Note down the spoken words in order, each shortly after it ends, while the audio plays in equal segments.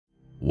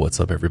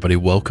What's up, everybody?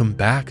 Welcome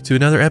back to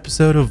another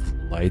episode of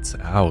Lights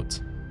Out.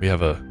 We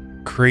have a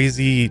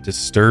crazy,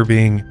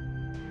 disturbing,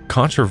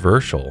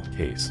 controversial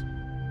case.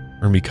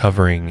 We're going to be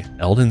covering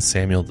Eldon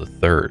Samuel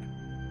III.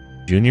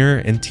 Junior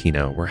and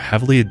Tina were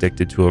heavily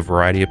addicted to a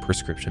variety of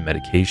prescription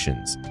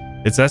medications.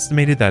 It's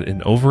estimated that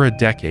in over a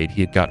decade,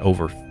 he had got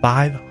over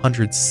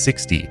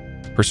 560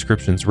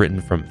 prescriptions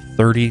written from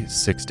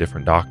 36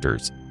 different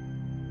doctors.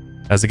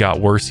 As it got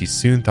worse, he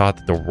soon thought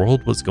that the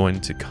world was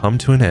going to come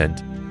to an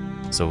end,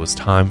 so it was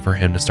time for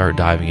him to start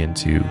diving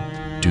into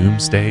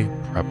doomsday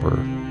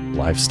prepper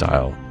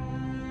lifestyle.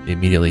 They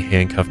immediately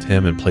handcuffed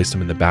him and placed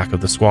him in the back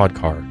of the squad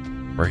car,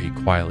 where he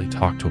quietly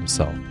talked to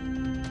himself.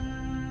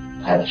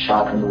 I had the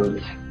shock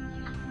removed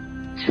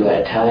 2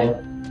 at a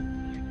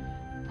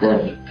time.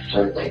 Then I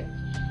started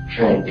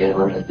trying to get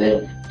him under the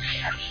bed.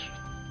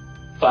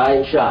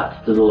 5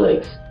 shots to the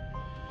legs.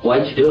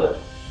 Why'd you do it?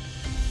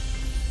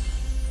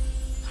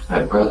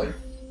 My brother.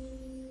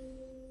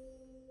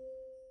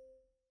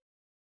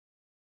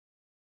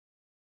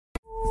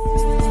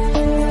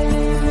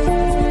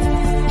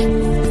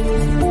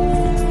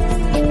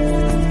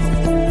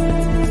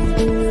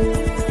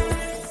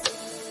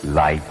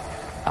 Lights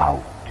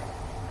out,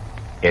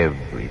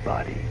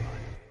 everybody.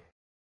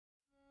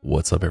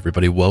 What's up,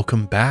 everybody?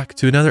 Welcome back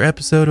to another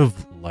episode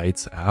of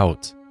Lights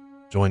Out.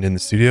 Joined in the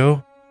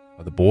studio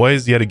are the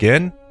boys yet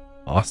again,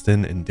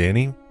 Austin and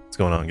Danny. What's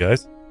going on,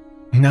 guys?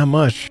 Not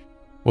much.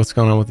 What's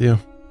going on with you?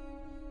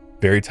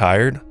 Very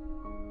tired.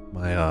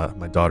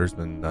 My daughter's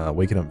been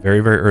waking up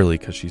very, very early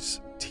because she's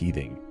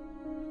teething.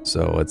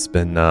 So it's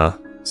been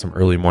some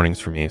early mornings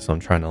for me. So I'm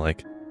trying to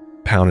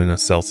pound in a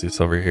Celsius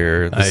over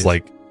here. This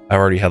Nice. I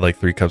already had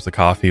 3 cups of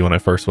coffee when I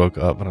first woke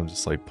up, but I'm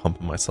just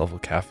pumping myself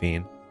with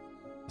caffeine.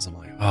 So I'm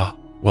like, oh,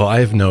 Well, I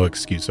have no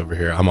excuse over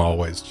here. I'm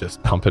always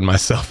just pumping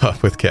myself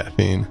up with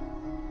caffeine.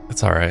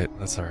 that's all right.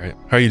 That's all right.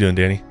 How are you doing,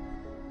 Danny?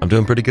 I'm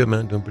doing pretty good,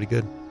 man. Doing pretty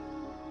good.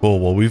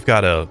 Cool. Well, we've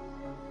got a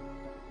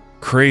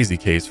crazy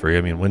case for you.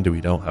 I mean, when do we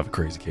don't have a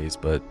crazy case?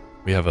 But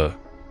we have a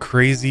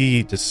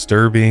crazy,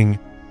 disturbing,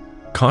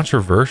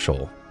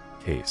 controversial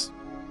case.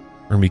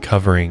 We're going to be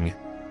covering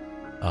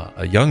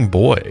a young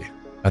boy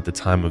at the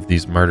time of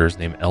these murders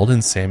named Eldon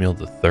Samuel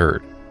III.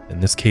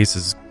 And this case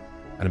has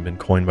kind of been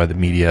coined by the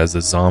media as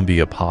the zombie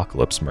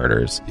apocalypse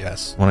murders.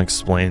 Yes. Want to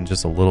explain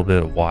just a little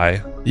bit of why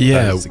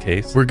that is the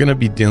case? We're going to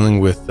be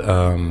dealing with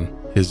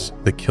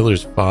the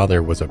killer's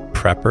father was a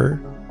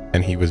prepper,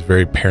 and he was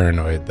very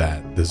paranoid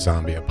that the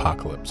zombie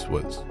apocalypse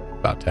was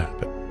about to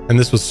happen. And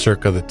this was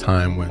circa the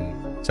time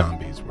when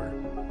zombies were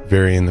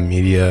very in the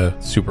media,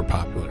 super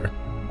popular.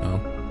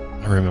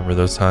 I remember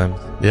those times.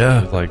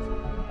 Yeah. It was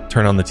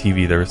turn on the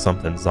TV, there was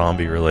something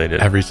zombie related.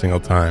 Every single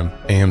time.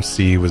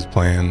 AMC was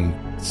playing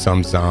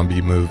some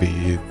zombie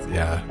movie.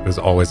 Yeah, it was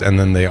always. And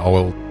then they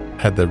all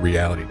had the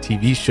reality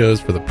TV shows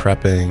for the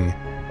prepping.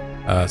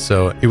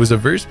 So it was a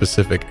very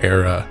specific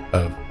era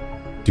of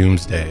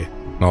doomsday.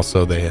 And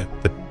also they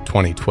had the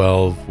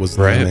 2012 was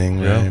the thing,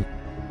 yeah. right?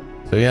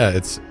 So yeah,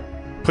 it's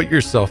put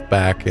yourself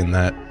back in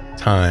that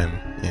time,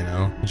 you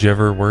know? Did you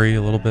ever worry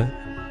a little bit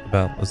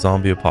about a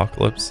zombie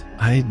apocalypse?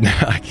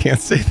 I can't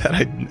say that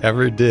I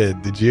ever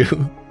did. Did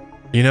you?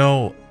 You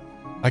know,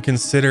 I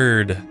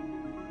considered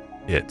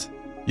it.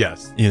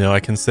 Yes. You know, I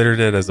considered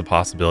it as a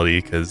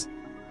possibility because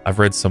I've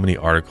read so many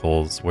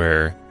articles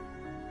where,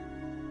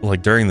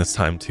 during this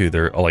time too,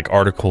 there are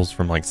articles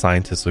from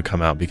scientists would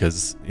come out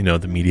because,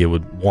 the media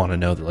would want to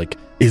know, they're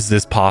is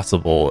this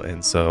possible?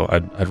 And so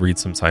I'd read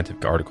some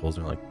scientific articles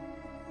and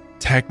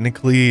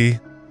technically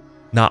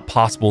not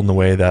possible in the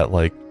way that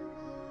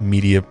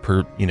media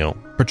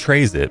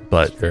portrays it,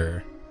 but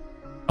Sure.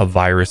 a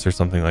virus or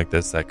something like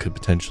this that could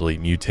potentially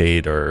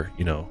mutate or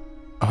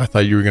Oh, I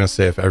thought you were going to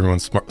say if everyone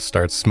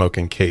starts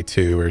smoking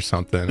K2 or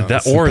something.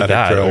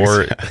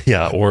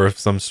 or if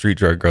some street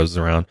drug goes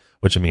around,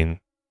 which, I mean,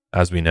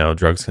 as we know,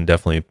 drugs can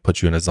definitely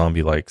put you in a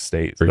zombie-like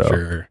state. For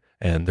sure.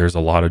 And there's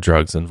a lot of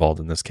drugs involved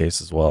in this case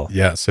as well.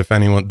 Yes, if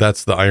anyone,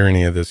 that's the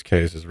irony of this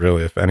case, is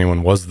really if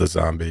anyone was the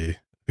zombie,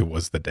 it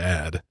was the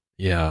dad.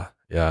 Yeah.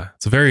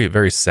 It's a very,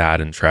 very sad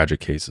and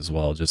tragic case as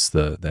well. Just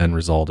the end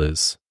result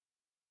is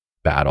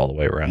bad all the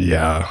way around.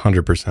 Yeah,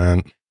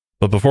 100%.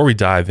 But before we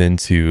dive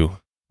into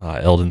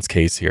Eldon's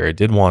case here, I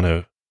did want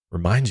to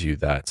remind you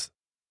that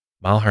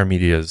Mile High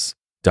Media's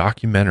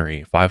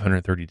documentary,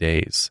 530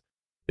 Days,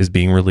 is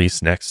being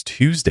released next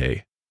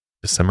Tuesday,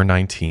 December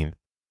 19th,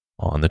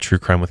 on the True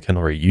Crime with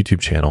Kendall Ray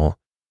YouTube channel.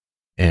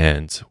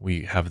 And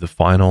we have the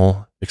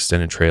final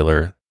extended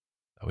trailer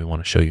that we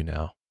want to show you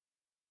now.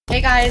 Hey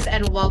guys,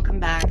 and welcome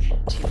back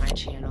to my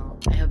channel.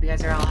 I hope you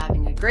guys are all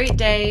having a great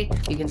day.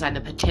 You can sign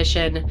the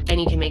petition and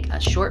you can make a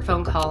short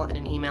phone call and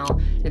an email,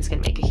 and it's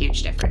gonna make a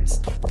huge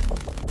difference.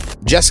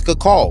 Jessica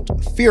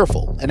called,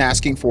 fearful and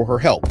asking for her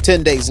help.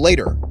 10 days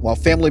later, while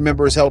family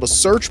members held a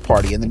search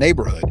party in the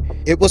neighborhood,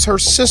 it was her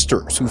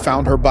sisters who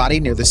found her body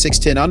near the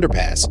 610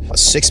 underpass, a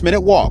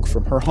 6-minute walk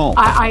from her home.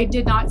 I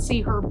did not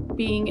see her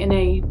being in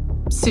a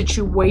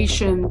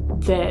situation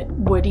that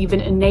would even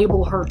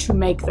enable her to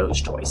make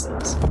those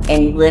choices.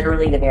 And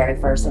literally the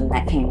very first thing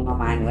that came to my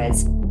mind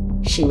was,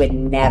 she would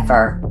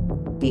never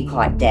be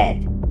caught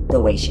dead the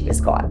way she was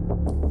caught.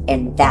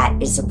 And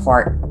that is the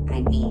part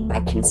I mean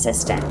by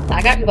consistent.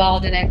 I got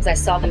involved in it because I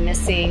saw the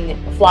missing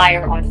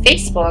flyer on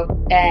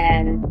Facebook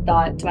and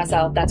thought to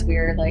myself, that's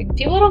weird. Like,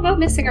 people don't go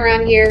missing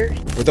around here.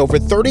 With over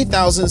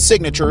 30,000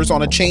 signatures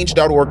on a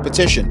change.org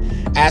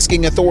petition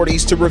asking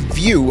authorities to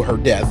review her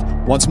death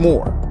once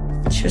more.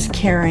 She was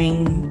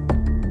caring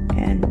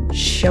and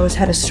she always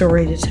had a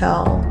story to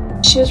tell.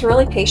 She was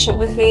really patient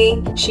with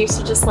me. She used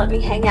to just let me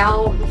hang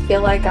out and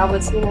feel like I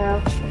was, hanging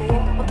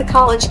out with the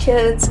college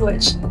kids,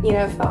 which,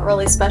 felt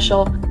really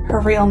special. Her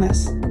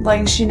realness.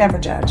 Like, she never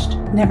judged.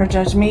 Never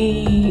judged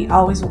me,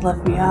 always would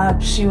lift me up.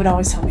 She would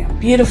always tell me I'm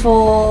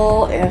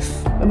beautiful,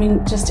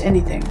 just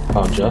anything.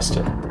 Oh,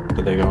 Justin.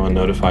 Did they go and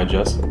notify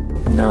Justin?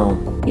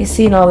 No. He's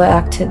seen all the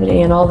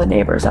activity and all the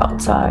neighbors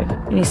outside,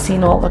 and he's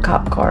seen all the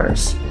cop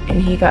cars,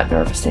 and he got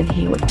nervous and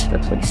he went to the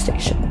police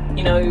station.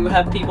 You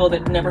have people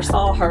that never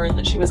saw her and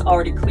that she was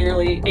already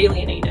clearly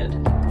alienated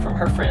from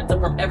her friends and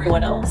from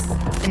everyone else.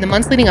 In the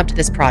months leading up to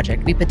this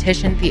project, we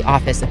petitioned the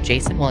office of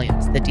Jason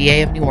Williams, the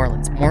DA of New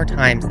Orleans, more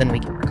times than we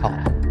can recall.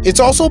 It's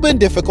also been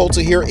difficult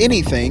to hear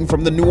anything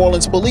from the New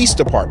Orleans Police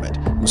Department,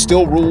 who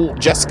still rule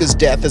Jessica's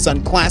death as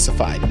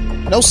unclassified.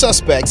 No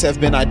suspects have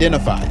been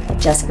identified.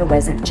 Jessica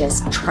wasn't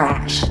just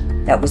trash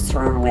that was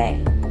thrown away.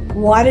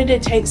 Why did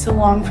it take so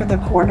long for the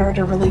coroner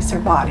to release her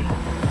body?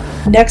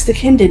 Next of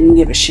kin didn't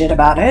give a shit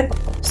about it.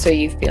 So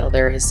you feel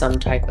there is some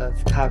type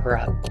of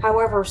cover-up?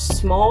 However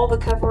small the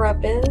cover-up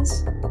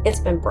is,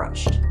 it's been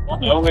brushed.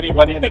 Know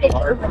anybody in the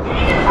car?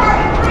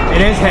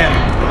 It is him.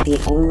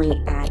 The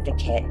only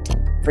advocate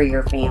for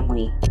your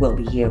family will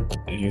be you.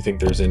 Do you think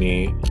there's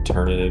any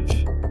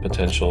alternative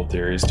potential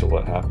theories to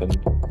what happened?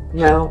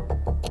 No.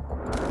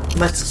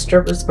 My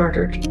sister was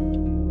murdered.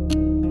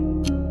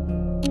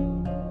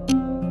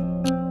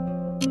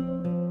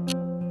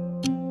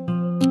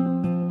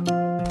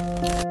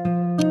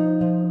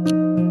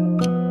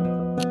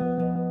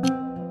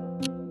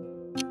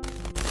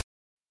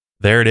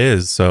 There it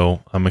is.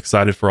 So I'm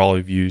excited for all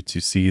of you to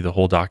see the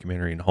whole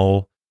documentary in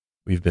whole.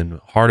 We've been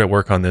hard at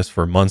work on this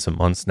for months and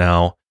months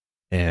now,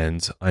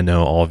 and I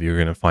know all of you are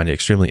going to find it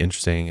extremely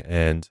interesting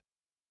and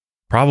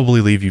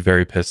probably leave you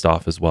very pissed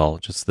off as well.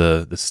 Just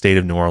the state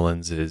of New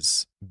Orleans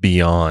is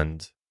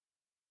beyond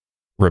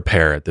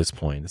repair at this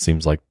point. It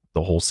seems like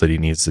the whole city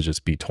needs to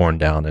just be torn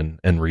down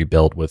and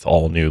rebuilt with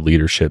all new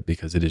leadership,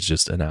 because it is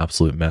just an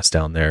absolute mess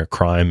down there.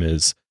 Crime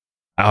is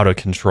out of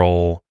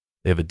control.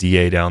 They have a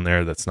DA down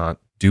there that's not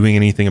doing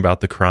anything about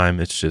the crime.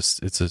 It's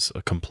just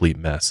a complete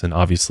mess. And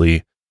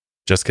obviously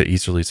Jessica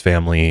Easterly's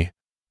family,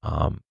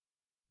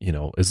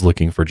 is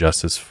looking for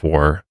justice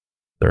for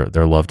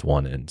their loved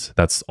one. And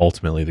that's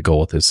ultimately the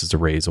goal with this, is to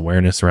raise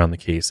awareness around the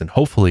case. And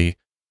hopefully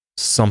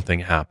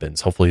something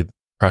happens. Hopefully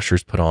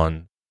pressure's put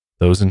on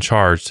those in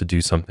charge to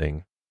do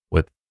something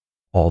with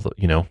all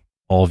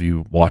of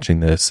you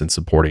watching this and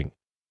supporting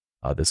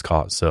this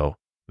cause. So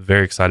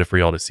very excited for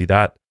y'all to see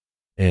that.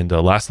 And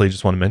lastly, I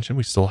just want to mention,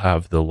 we still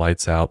have the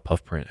Lights Out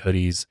puff print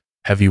hoodies,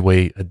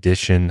 heavyweight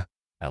edition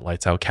at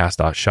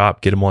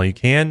lightsoutcast.shop. Get them while you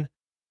can.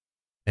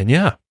 And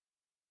yeah,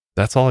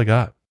 that's all I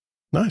got.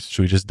 Nice.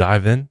 Should we just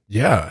dive in?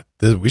 Yeah,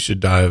 we should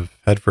dive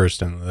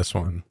headfirst into this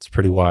one. It's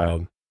pretty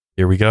wild.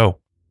 Here we go.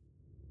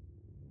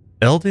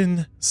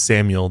 Eldon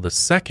Samuel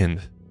II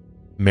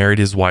married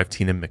his wife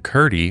Tina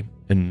McCurdy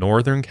in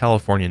Northern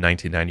California in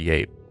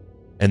 1998.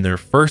 And their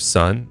first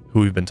son, who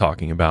we've been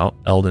talking about,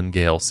 Eldon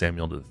Gale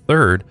Samuel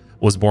III,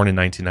 was born in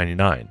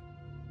 1999.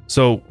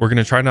 So we're going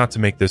to try not to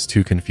make this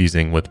too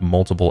confusing with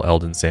multiple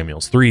Eldon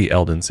Samuels, 3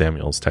 Eldon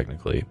Samuels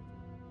technically.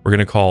 We're going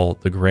to call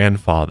the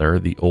grandfather,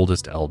 the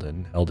oldest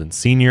Eldon, Eldon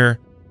Sr.,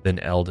 then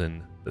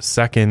Eldon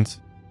II,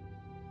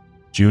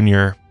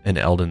 Jr., and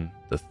Eldon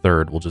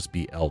III will just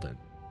be Eldon.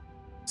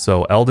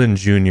 So Eldon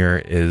Jr.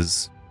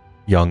 is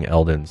young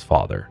Eldon's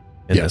father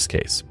in this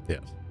case.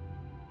 Yes.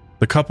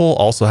 The couple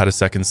also had a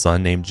second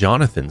son named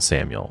Jonathan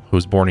Samuel, who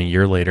was born a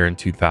year later in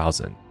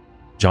 2000.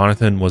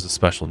 Jonathan was a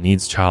special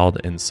needs child,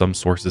 and some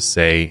sources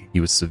say he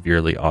was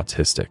severely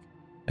autistic.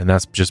 And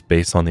that's just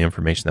based on the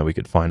information that we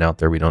could find out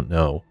there. We don't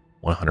know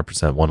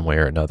 100% one way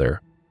or another.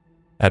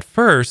 At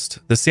first,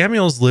 the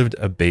Samuels lived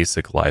a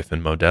basic life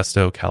in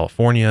Modesto,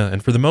 California,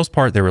 and for the most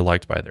part, they were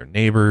liked by their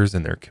neighbors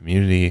and their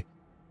community.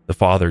 The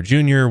father,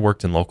 Junior,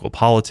 worked in local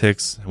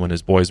politics, and when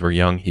his boys were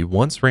young, he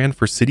once ran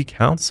for city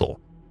council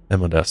in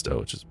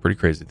Modesto, which is a pretty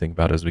crazy to think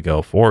about as we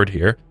go forward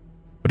here.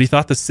 But he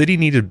thought the city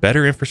needed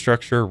better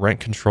infrastructure, rent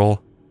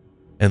control,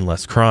 and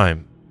less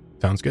crime.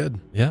 Sounds good.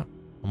 Yeah,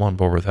 I'm on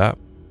board with that.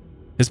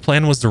 His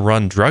plan was to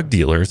run drug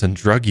dealers and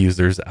drug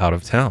users out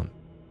of town.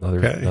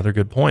 Another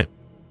good point.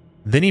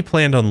 Then he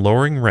planned on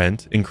lowering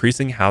rent,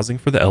 increasing housing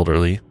for the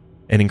elderly,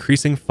 and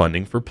increasing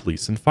funding for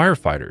police and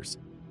firefighters.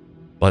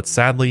 But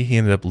sadly, he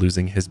ended up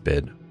losing his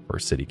bid for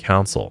city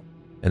council.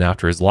 And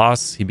after his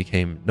loss, he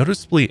became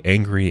noticeably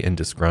angry and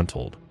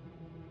disgruntled.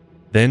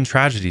 Then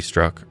tragedy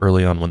struck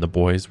early on when the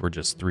boys were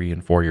just 3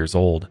 and 4 years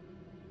old,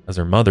 as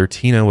her mother,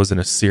 Tina, was in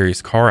a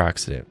serious car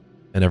accident,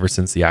 and ever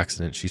since the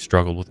accident, she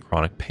struggled with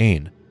chronic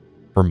pain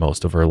for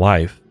most of her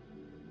life.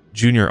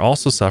 Junior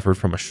also suffered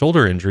from a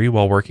shoulder injury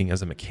while working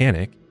as a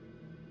mechanic.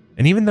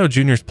 And even though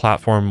Junior's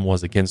platform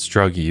was against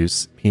drug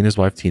use, he and his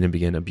wife Tina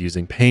began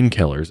abusing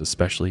painkillers,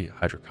 especially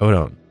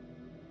hydrocodone.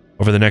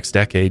 Over the next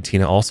decade,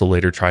 Tina also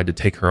later tried to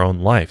take her own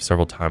life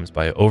several times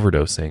by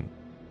overdosing.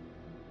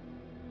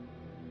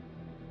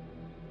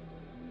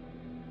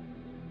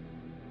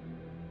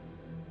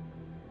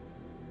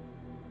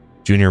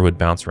 Junior would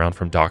bounce around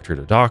from doctor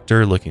to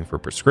doctor looking for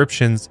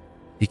prescriptions.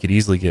 He could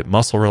easily get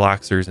muscle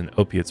relaxers and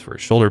opiates for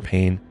his shoulder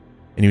pain,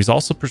 and he was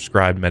also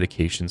prescribed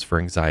medications for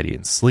anxiety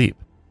and sleep.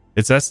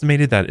 It's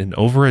estimated that in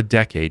over a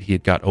decade, he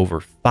had got over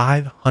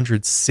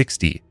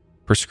 560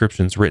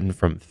 prescriptions written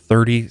from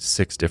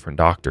 36 different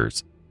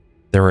doctors.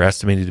 There were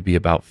estimated to be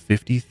about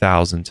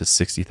 50,000 to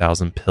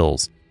 60,000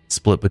 pills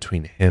split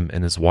between him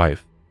and his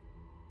wife.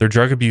 Their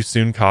drug abuse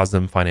soon caused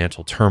them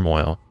financial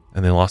turmoil,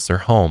 and they lost their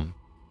home.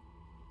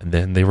 And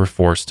then they were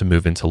forced to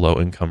move into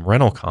low-income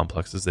rental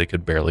complexes they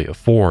could barely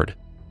afford.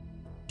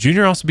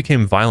 Junior also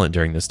became violent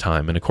during this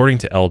time, and according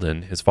to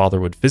Eldon, his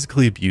father would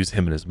physically abuse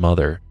him and his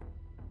mother.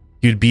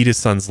 He would beat his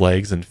son's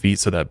legs and feet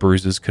so that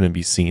bruises couldn't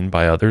be seen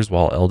by others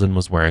while Eldon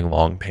was wearing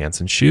long pants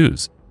and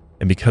shoes.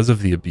 And because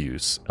of the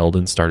abuse,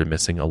 Eldon started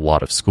missing a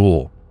lot of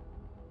school.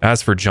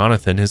 As for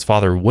Jonathan, his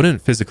father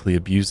wouldn't physically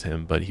abuse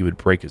him, but he would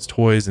break his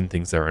toys and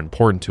things that were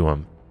important to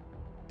him.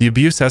 The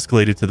abuse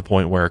escalated to the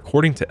point where,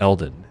 according to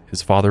Eldon,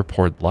 his father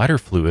poured lighter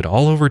fluid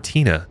all over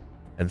Tina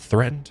and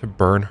threatened to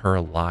burn her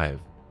alive.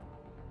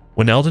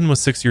 When Eldon was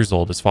 6 years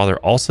old, his father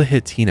also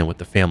hit Tina with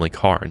the family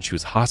car, and she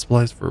was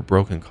hospitalized for a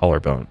broken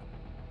collarbone.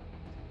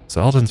 So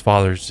Eldon's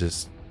father's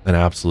just an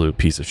absolute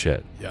piece of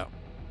shit. Yeah.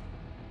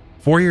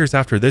 4 years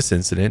after this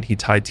incident, he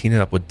tied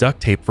Tina up with duct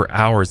tape for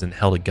hours and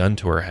held a gun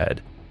to her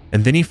head.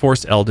 And then he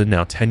forced Eldon,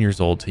 now 10 years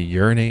old, to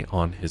urinate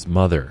on his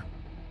mother.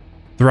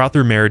 Throughout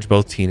their marriage,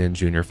 both Tina and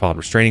Junior filed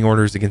restraining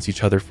orders against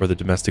each other for the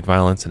domestic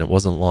violence, and it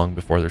wasn't long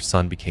before their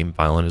son became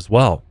violent as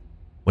well.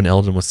 When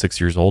Eldon was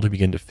 6 years old, he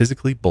began to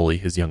physically bully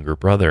his younger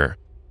brother.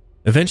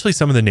 Eventually,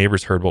 some of the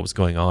neighbors heard what was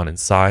going on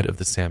inside of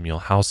the Samuel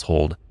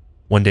household.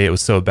 One day, it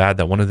was so bad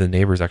that one of the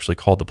neighbors actually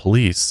called the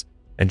police,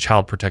 and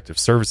Child Protective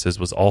Services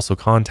was also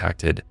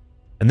contacted.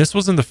 And this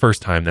wasn't the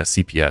first time that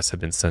CPS had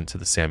been sent to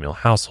the Samuel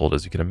household,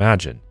 as you can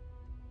imagine.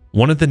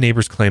 One of the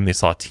neighbors claimed they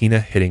saw Tina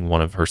hitting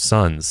one of her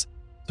sons,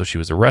 so she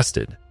was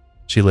arrested.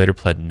 She later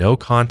pled no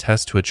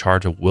contest to a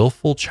charge of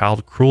willful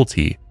child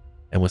cruelty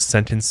and was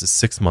sentenced to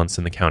 6 months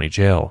in the county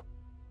jail.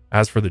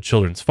 As for the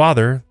children's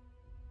father,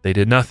 they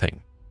did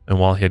nothing. And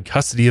while he had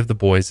custody of the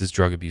boys, his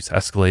drug abuse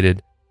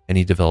escalated and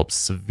he developed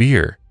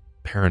severe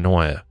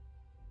paranoia.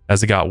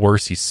 As it got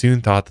worse, he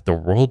soon thought that the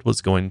world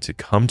was going to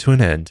come to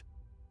an end,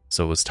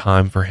 so it was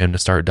time for him to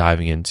start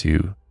diving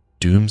into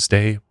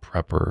doomsday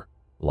prepper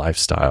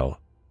lifestyle.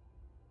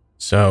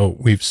 So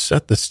we've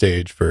set the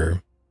stage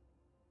for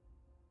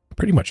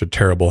pretty much a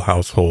terrible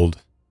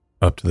household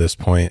up to this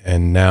point,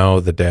 and now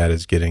the dad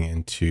is getting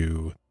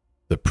into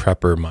the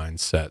prepper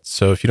mindset.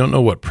 So if you don't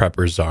know what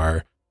preppers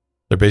are,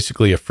 they're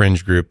basically a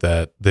fringe group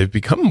that they've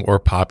become more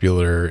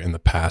popular in the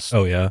past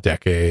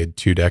decade,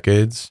 2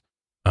 decades.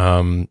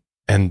 And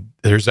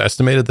there's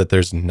estimated that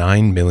there's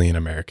 9 million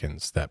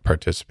Americans that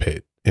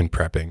participate in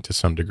prepping to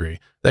some degree.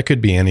 That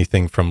could be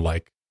anything from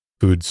like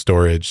food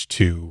storage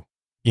to,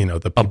 you know,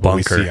 the people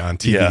we see on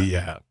TV.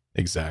 Yeah,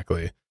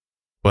 exactly.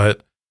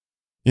 But,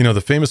 you know,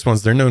 the famous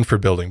ones, they're known for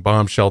building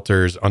bomb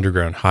shelters,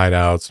 underground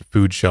hideouts,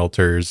 food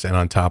shelters. And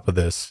on top of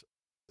this,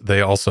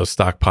 they also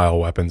stockpile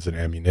weapons and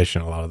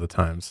ammunition a lot of the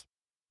times.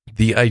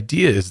 The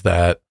idea is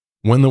that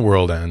when the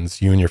world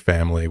ends, you and your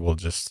family will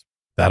just,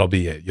 that'll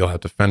be it. You'll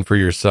have to fend for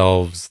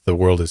yourselves. The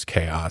world is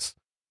chaos.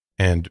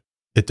 And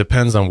it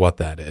depends on what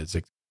that is.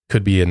 It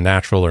could be a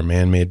natural or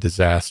man-made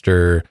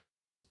disaster.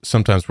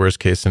 Sometimes worst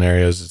case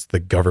scenarios is the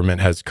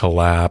government has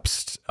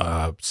collapsed,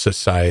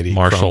 society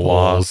martial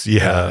laws.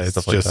 Yeah,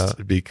 it's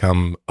just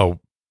become a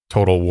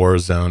total war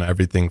zone.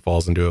 Everything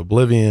falls into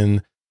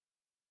oblivion.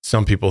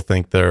 Some people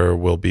think there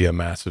will be a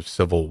massive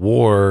civil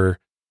war.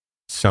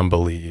 Some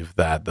believe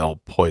that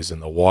they'll poison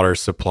the water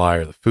supply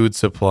or the food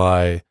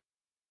supply.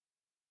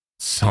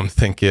 Some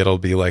think it'll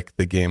be like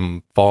the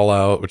game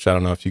Fallout, which I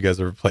don't know if you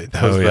guys ever played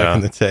those back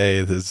in the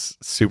day. There's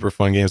super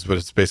fun games, but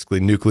it's basically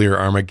nuclear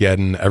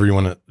Armageddon.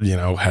 Everyone, you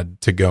know,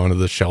 had to go into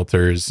the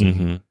shelters.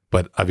 Mm-hmm.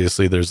 But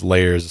obviously there's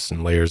layers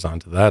and layers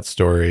onto that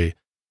story.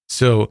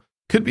 So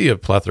could be a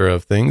plethora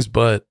of things,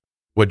 but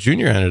what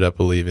Junior ended up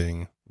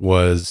believing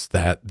was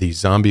that the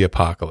zombie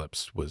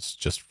apocalypse was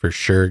just for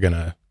sure going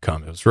to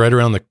come. It was right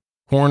around the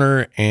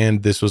corner.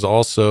 And this was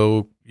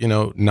also, you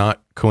know,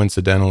 not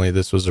coincidentally,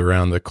 this was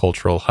around the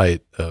cultural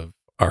height of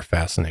our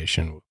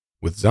fascination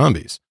with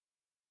zombies.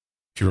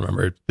 If you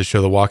remember the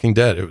show The Walking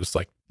Dead, it was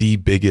like the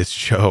biggest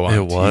show on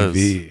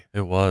TV.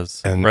 It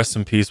was. And rest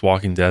in peace,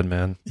 Walking Dead,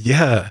 man.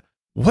 Yeah.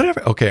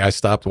 Whatever. Okay, I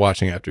stopped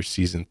watching after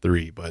season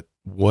 3, but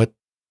what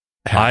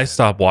happened? I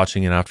stopped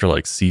watching it after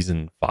like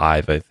season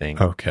 5, I think.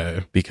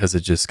 Okay. Because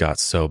it just got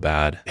so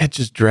bad. It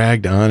just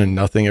dragged on and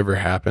nothing ever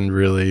happened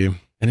really.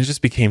 And it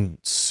just became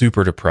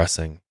super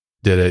depressing.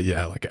 did it.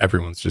 Yeah, like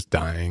everyone's just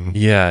dying.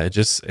 Yeah, it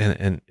just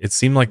and it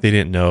seemed like they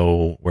didn't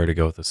know where to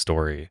go with the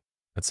story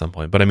at some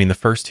point. But I mean, the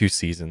first 2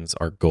 seasons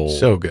are gold.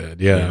 So good.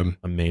 Yeah.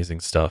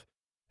 Amazing stuff.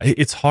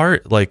 It's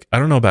hard. Like, I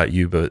don't know about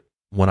you, but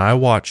when I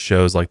watch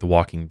shows like The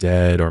Walking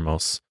Dead or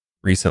most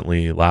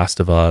recently Last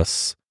of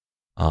Us,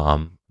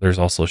 there's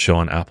also a show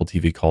on Apple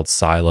TV called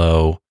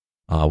Silo,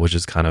 which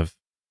is kind of,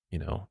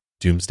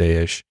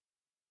 doomsday-ish.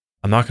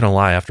 I'm not going to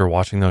lie, after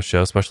watching those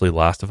shows, especially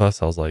Last of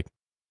Us, I was like,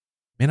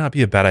 may not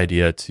be a bad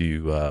idea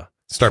to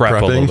start prep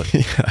prepping. a little bit.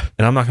 Yeah.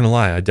 And I'm not going to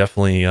lie, I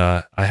definitely,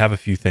 I have a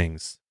few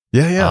things.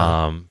 Yeah.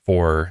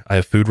 I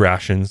have food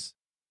rations,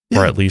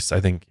 or at least I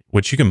think,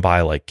 which you can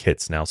buy like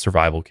kits now,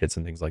 survival kits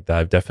and things like that.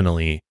 I've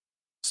definitely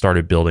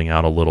started building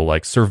out a little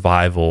like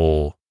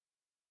survival,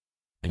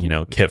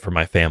 kit for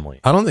my family.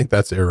 I don't think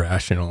that's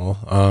irrational.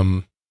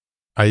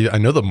 I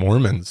know the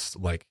Mormons,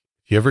 like,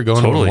 if you ever go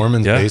into a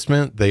Mormon's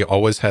basement, they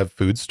always have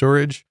food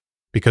storage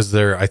because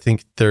they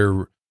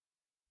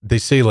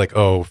say like,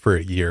 oh, for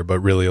a year, but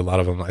really a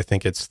lot of them, I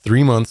think it's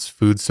 3 months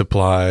food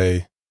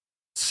supply,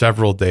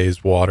 several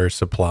days water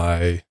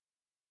supply.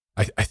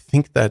 I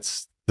think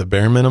that's the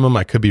bare minimum.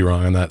 I could be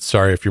wrong on that.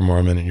 Sorry if you're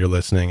Mormon and you're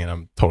listening and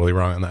I'm totally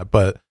wrong on that,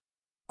 but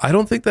I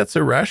don't think that's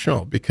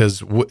irrational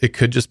because it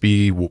could just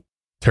be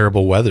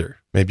terrible weather.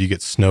 Maybe you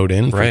get snowed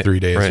in for 3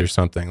 days or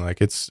something.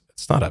 Like it's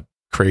not a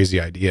crazy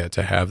idea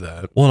to have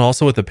that. Well, and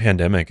also with the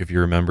pandemic, if you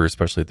remember,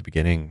 especially at the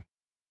beginning,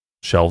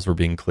 shelves were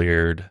being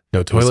cleared.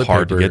 No toilet it was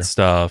hard paper. to get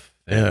stuff.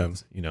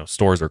 And,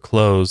 stores are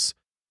closed.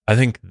 I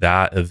think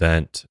that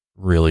event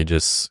really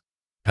just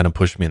kind of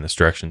pushed me in this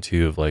direction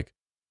too of like,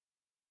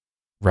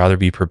 rather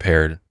be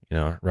prepared,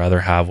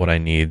 rather have what I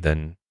need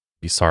than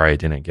be sorry I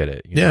didn't get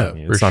it. You know what I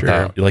mean? It's not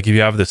that, like, if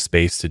you have the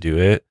space to do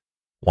it,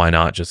 why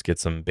not just get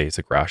some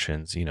basic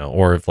rations,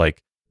 or if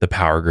like the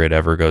power grid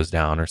ever goes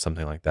down or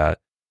something like that.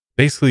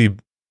 Basically,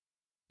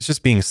 it's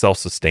just being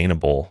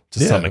self-sustainable to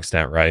some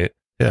extent, right?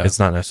 Yeah. It's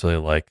not necessarily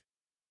like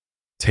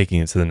taking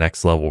it to the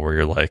next level where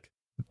you're like,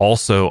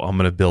 also, I'm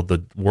going to build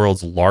the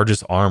world's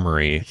largest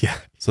armory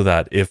so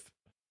that if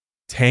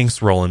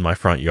tanks roll in my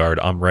front yard,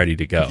 I'm ready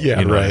to go. Yeah,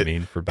 you know what I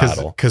mean? For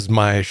battle. Because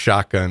my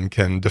shotgun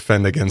can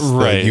defend against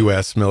the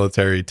U.S.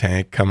 military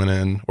tank coming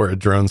in or a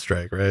drone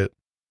strike, right?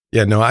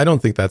 Yeah, no, I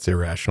don't think that's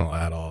irrational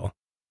at all.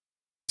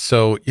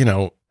 So,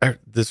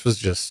 this was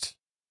just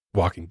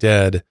Walking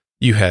Dead.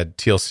 You had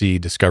TLC,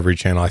 Discovery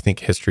Channel. I think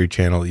History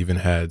Channel even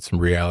had some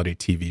reality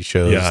TV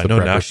shows. Yeah, I know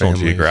National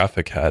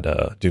Geographic had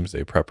a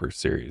Doomsday Preppers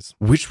series.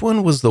 Which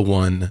one was the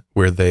one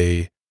where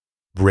they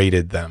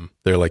rated them?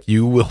 They're like,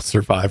 you will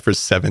survive for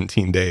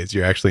 17 days.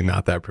 You're actually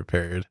not that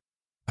prepared.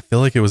 I feel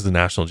like it was the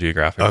National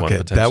Geographic one,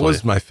 potentially. That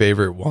was my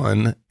favorite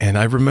one. And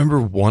I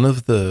remember one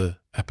of the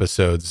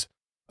episodes,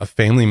 a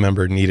family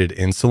member needed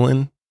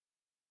insulin,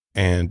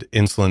 and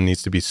insulin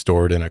needs to be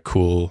stored in a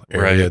cool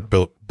area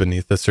built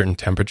beneath a certain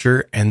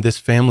temperature. And this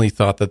family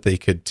thought that they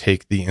could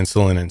take the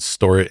insulin and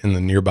store it in the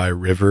nearby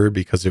river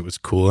because it was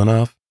cool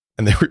enough.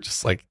 And they were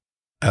just like,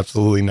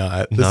 absolutely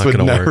not. This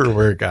would never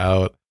work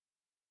out.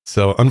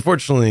 So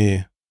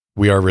unfortunately,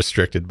 we are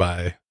restricted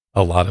by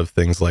a lot of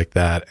things like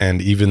that.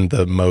 And even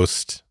the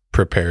most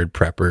prepared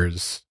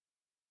preppers,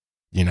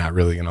 you're not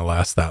really going to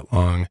last that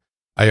long.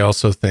 I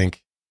also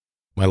think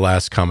my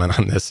last comment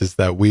on this is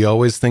that we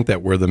always think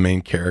that we're the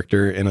main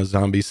character in a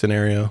zombie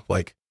scenario.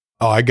 Like,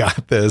 oh, I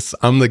got this.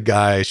 I'm the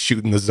guy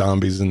shooting the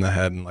zombies in the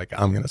head and like,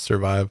 I'm going to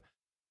survive.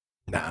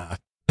 Nah.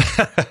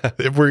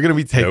 If we're going to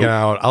be taken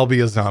out, I'll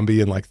be a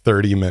zombie in like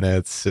 30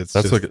 minutes.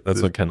 That's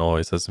what Ken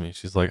always says to me.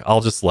 She's like,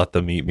 I'll just let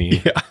them eat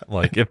me. Yeah.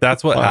 Like, if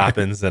that's what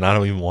happens, then I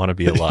don't even want to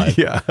be alive.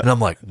 And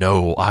I'm like,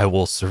 no, I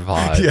will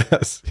survive.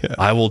 Yes. Yeah.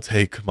 I will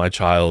take my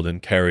child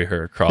and carry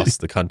her across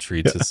the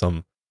country to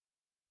some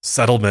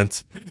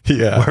settlement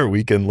where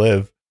we can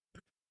live.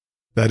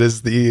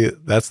 That's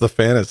the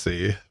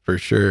fantasy for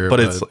sure. But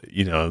it's,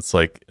 it's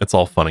like, it's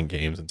all fun and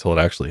games until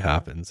it actually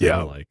happens.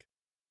 Yeah. And like,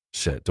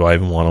 shit, do I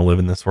even want to live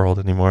in this world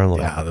anymore?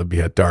 Like, that'd be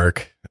a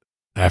dark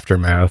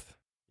aftermath.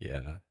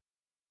 Yeah.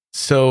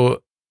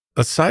 So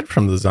aside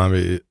from the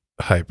zombie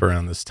hype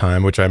around this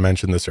time, which I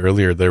mentioned this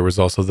earlier, there was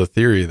also the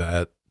theory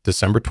that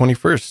December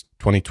 21st,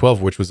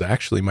 2012, which was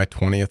actually my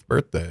 20th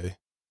birthday,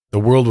 the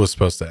world was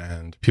supposed to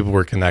end. People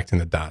were connecting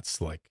the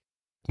dots like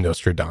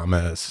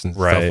Nostradamus and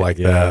stuff like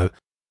that.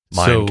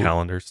 Mayan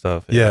calendar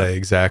stuff. Yeah,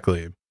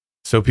 exactly.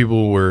 So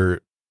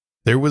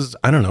there was,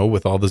 I don't know,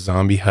 with all the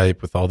zombie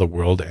hype, with all the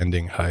world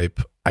ending hype,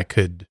 I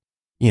could,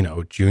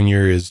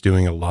 Junior is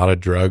doing a lot of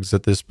drugs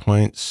at this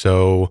point.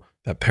 So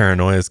that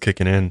paranoia is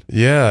kicking in.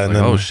 Yeah. And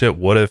then, oh shit,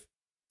 what if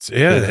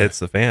it hits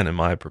the fan?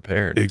 Am I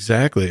prepared?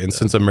 Exactly. And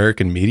since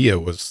American media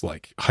was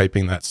like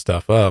hyping that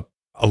stuff up,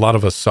 a lot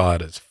of us saw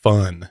it as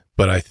fun.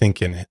 But I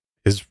think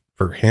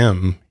for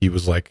him, he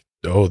was like,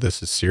 oh,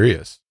 this is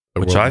serious.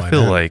 Which I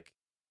feel like,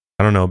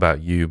 I don't know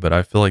about you, but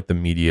I feel like the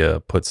media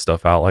puts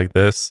stuff out like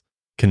this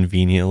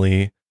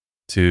conveniently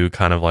to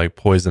kind of like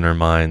poison our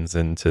minds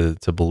into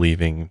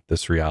believing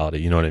this reality.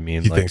 You know what I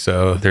mean? You think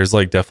so? There's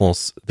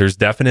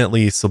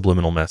definitely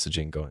subliminal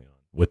messaging going on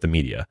with the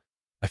media.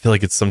 I feel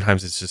like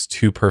sometimes it's just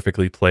too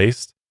perfectly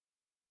placed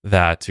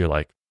that you're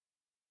like,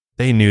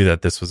 they knew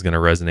that this was going to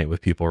resonate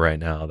with people right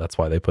now. That's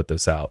why they put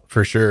this out.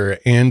 For sure.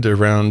 And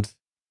around,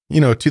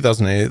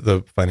 2008,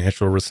 the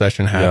financial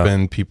recession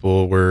happened. Yeah.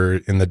 People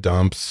were in the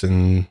dumps.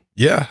 And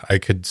yeah, I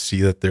could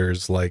see that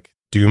there's like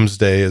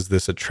doomsday is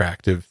this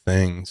attractive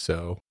thing.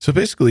 So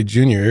basically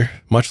Junior,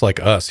 much like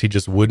us, he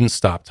just wouldn't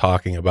stop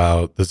talking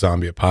about the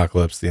zombie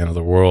apocalypse, the end of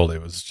the world.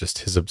 It was just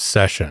his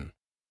obsession.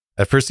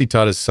 At first, he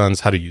taught his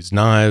sons how to use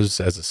knives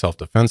as a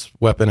self-defense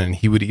weapon. And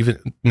he would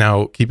even,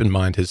 now keep in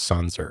mind, his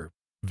sons are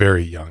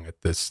very young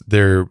at this.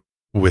 They're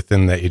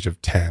within the age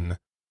of 10.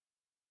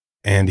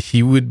 And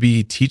he would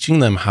be teaching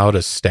them how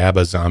to stab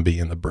a zombie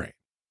in the brain.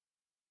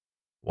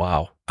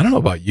 Wow. I don't know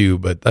about you,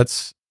 but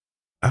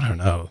I don't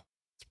know.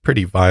 It's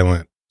pretty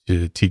violent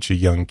to teach a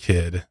young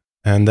kid.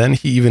 And then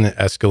he even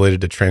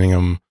escalated to training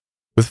them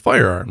with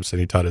firearms, and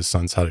he taught his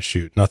sons how to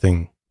shoot.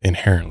 Nothing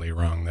inherently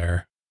wrong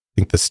there.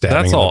 I think the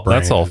stabbing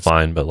that's all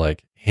fine, but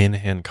like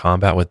hand-to-hand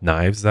combat with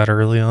knives that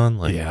early on,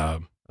 like, yeah,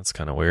 that's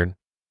kind of weird.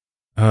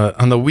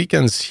 On the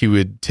weekends, he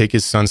would take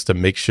his sons to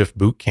makeshift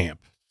boot camp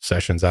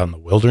sessions out in the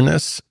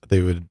wilderness. They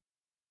would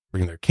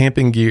bring their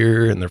camping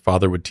gear, and their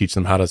father would teach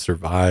them how to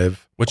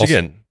survive. Which also,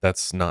 again,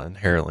 that's not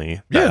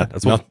inherently bad. Yeah,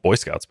 that's what Boy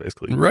Scouts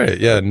basically. Right.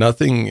 Yeah.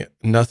 Nothing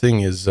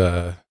is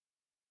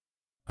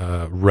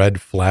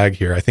red flag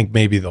here. I think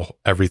maybe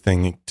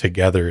everything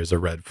together is a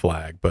red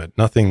flag, but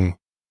nothing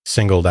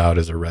singled out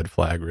as a red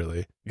flag,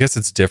 really. I guess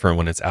it's different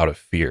when it's out of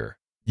fear.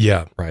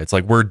 Yeah. Right. It's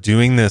like we're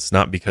doing this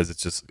not because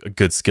it's just a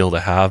good skill to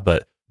have,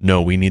 but no,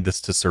 we need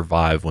this to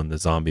survive when the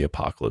zombie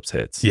apocalypse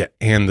hits. Yeah.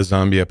 And the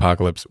zombie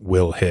apocalypse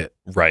will hit.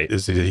 Right.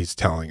 He's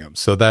telling them.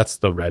 So that's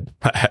the red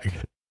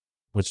flag.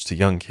 Which to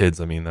young kids,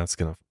 I mean, that's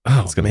going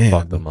to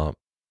fuck them up.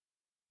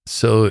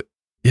 So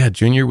yeah,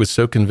 Junior was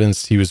so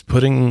convinced he was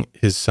putting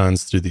his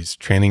sons through these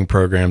training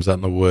programs out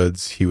in the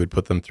woods. He would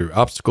put them through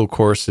obstacle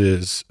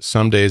courses.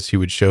 Some days he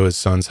would show his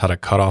sons how to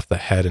cut off the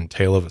head and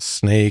tail of a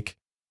snake.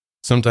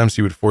 Sometimes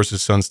he would force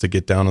his sons to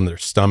get down on their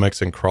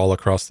stomachs and crawl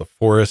across the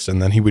forest.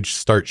 And then he would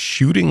start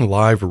shooting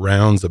live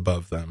rounds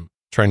above them,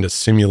 trying to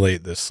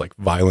simulate this like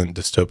violent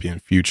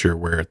dystopian future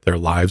where their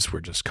lives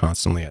were just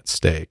constantly at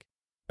stake.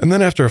 And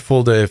then after a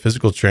full day of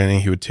physical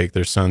training, he would take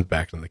their sons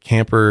back in the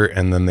camper,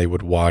 and then they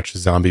would watch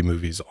zombie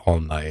movies all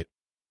night.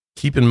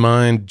 Keep in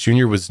mind,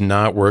 Junior was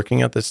not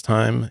working at this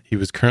time. He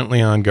was currently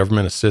on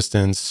government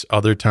assistance.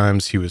 Other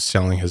times he was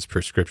selling his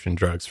prescription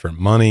drugs for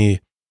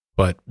money,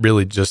 but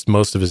really just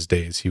most of his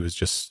days, he was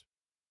just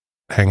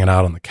hanging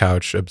out on the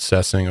couch,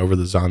 obsessing over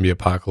the zombie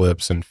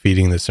apocalypse and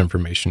feeding this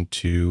information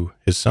to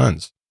his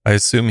sons. I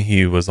assume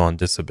he was on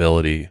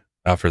disability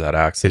after that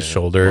accident. His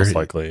shoulder, most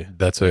likely.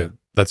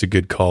 That's a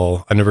good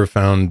call. I never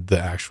found the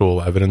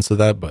actual evidence of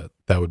that, but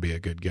that would be a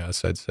good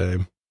guess, I'd say.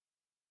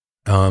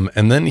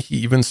 And then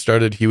he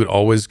would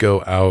always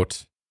go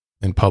out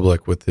in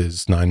public with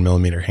his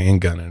 9mm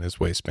handgun in his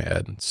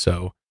waistband.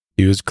 So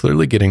he was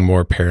clearly getting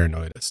more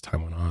paranoid as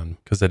time went on.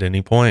 Because at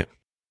any point,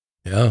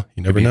 yeah,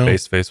 you never know.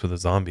 Face to face with a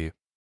zombie.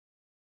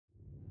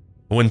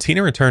 When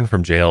Tina returned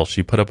from jail,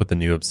 she put up with the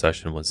new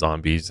obsession with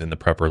zombies and the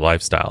prepper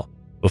lifestyle.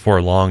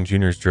 Before long,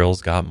 Junior's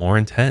drills got more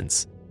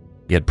intense.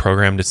 He had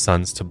programmed his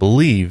sons to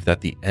believe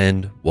that the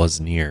end was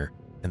near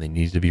and they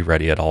needed to be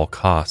ready at all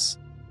costs.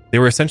 They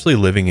were essentially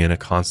living in a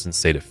constant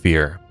state of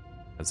fear,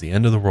 as the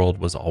end of the world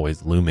was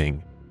always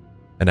looming.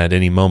 And at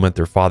any moment,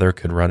 their father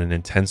could run an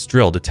intense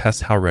drill to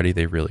test how ready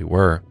they really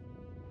were.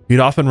 He'd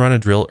often run a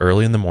drill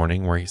early in the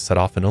morning where he set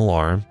off an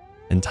alarm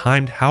and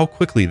timed how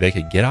quickly they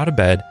could get out of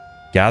bed,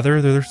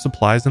 gather their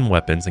supplies and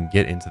weapons, and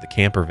get into the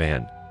camper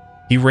van.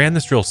 He ran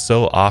this drill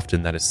so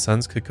often that his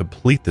sons could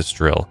complete this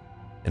drill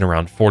in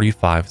around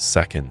 45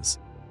 seconds.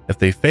 If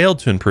they failed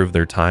to improve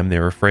their time, they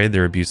were afraid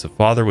their abusive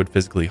father would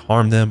physically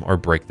harm them or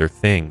break their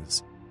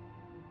things.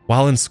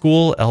 While in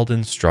school,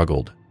 Eldon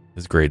struggled.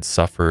 His grades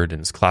suffered and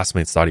his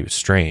classmates thought he was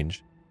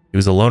strange. He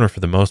was a loner for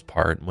the most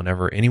part, and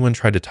whenever anyone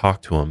tried to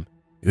talk to him,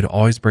 he would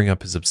always bring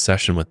up his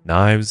obsession with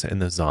knives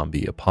and the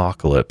zombie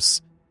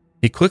apocalypse.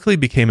 He quickly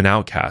became an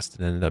outcast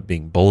and ended up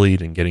being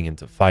bullied and getting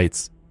into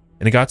fights.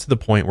 And it got to the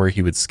point where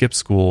he would skip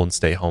school and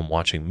stay home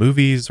watching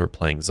movies or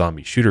playing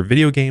zombie shooter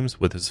video games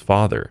with his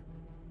father.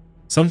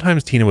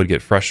 Sometimes Tina would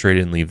get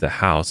frustrated and leave the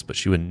house, but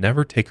she would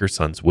never take her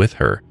sons with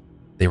her.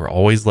 They were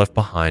always left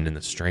behind in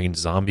the strange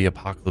zombie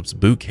apocalypse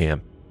boot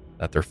camp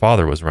that their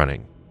father was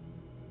running.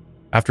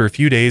 After a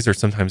few days or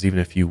sometimes even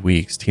a few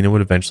weeks, Tina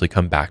would eventually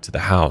come back to the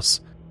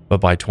house,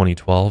 but by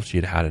 2012, she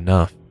had had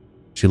enough.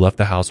 She left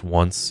the house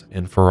once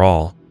and for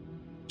all.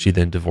 She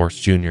then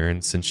divorced Junior,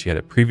 and since she had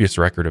a previous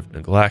record of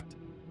neglect,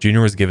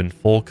 Junior was given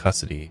full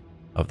custody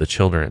of the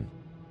children.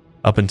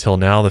 Up until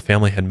now, the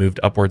family had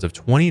moved upwards of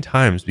 20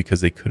 times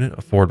because they couldn't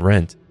afford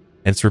rent,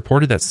 and it's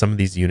reported that some of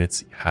these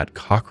units had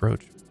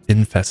cockroach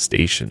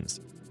infestations.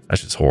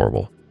 That's just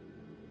horrible.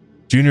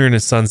 Junior and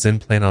his sons then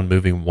plan on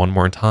moving one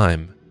more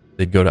time.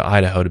 They'd go to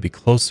Idaho to be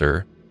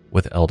closer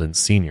with Eldon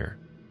Sr.,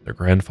 their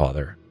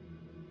grandfather.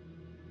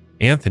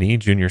 Anthony,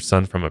 Junior's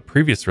son from a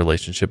previous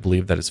relationship,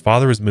 believed that his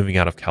father was moving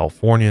out of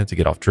California to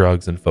get off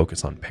drugs and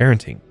focus on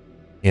parenting.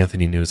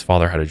 Anthony knew his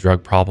father had a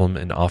drug problem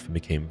and often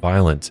became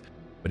violent,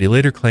 but he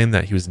later claimed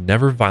that he was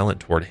never violent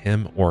toward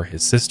him or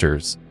his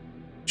sisters.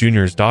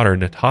 Junior's daughter,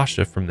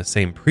 Natasha, from the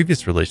same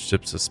previous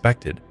relationship,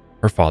 suspected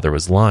her father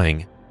was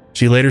lying.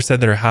 She later said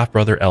that her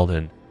half-brother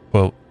Eldon,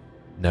 quote,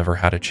 never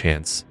had a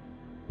chance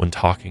when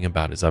talking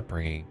about his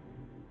upbringing.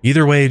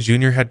 Either way,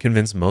 Junior had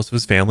convinced most of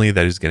his family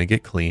that he was going to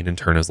get clean and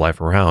turn his life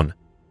around.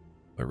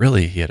 But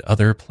really, he had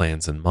other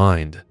plans in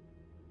mind.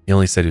 He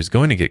only said he was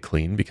going to get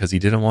clean because he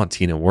didn't want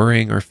Tina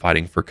worrying or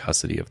fighting for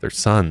custody of their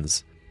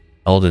sons.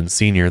 Eldon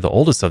Sr., the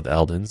oldest of the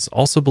Eldons,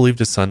 also believed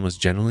his son was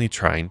genuinely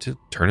trying to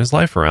turn his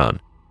life around,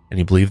 and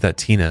he believed that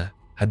Tina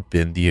had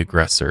been the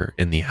aggressor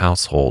in the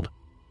household.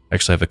 I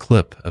actually have a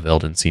clip of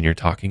Eldon Sr.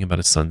 talking about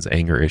his son's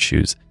anger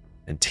issues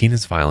and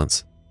Tina's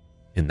violence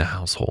in the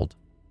household.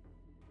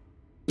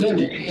 Did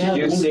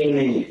you see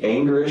any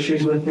anger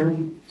issues with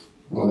him?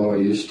 Well, I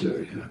used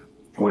to, yeah.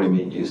 What do you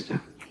mean used to?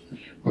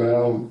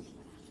 Well,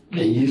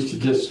 he used to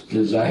just,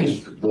 his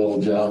eyes would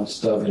bulge out and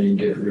stuff, and he'd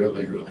get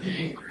really, really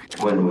angry.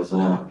 When was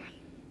that?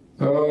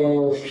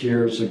 Oh,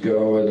 years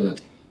ago,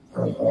 and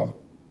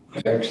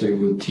actually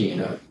with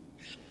Tina.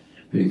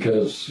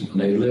 Because when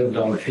they lived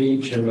on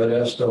Peach in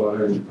Modesto,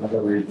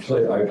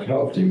 I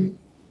helped him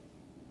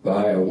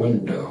buy a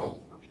window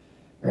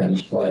and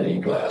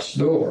sliding glass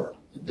door.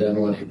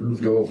 Then when he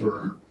moved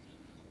over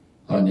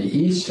on the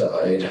east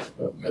side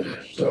of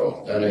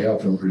Modesto, then I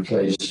helped him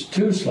replace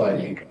 2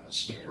 sliding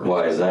glass doors.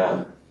 Why is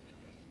that?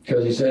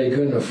 Because he said he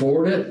couldn't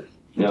afford it.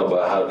 No,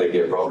 but how'd they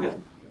get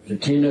broken?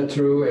 And Tina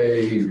threw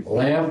a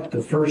lamp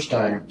the first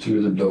time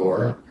through the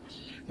door,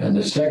 and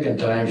the second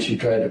time she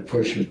tried to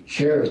push a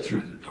chair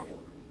through the door.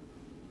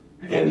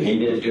 And he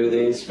didn't do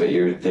these, but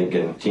you're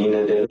thinking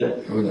Tina did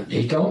it?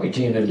 He told me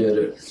Tina did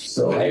it.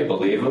 So do you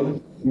believe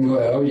him?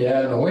 Well,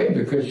 yeah, in a way,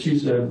 because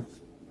she's a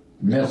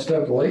messed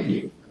up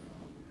lady.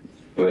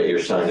 But your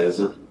son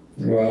isn't?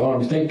 Well,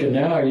 I'm thinking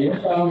now,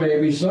 yeah,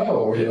 maybe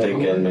so. You're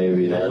thinking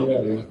maybe now?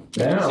 Yeah,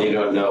 now. So you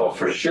don't know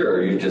for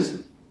sure, you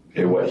just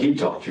hear what he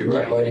told you,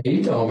 Right, what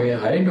he told me,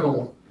 I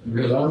don't,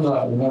 because I'm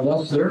not,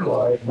 that's their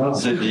life. Not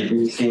so did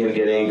you see him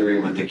get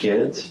angry with the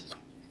kids?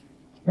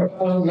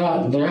 Well,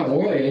 not that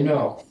way,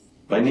 no.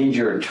 I need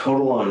your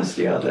total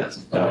honesty on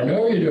this. I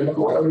know you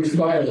do. I was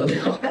violent.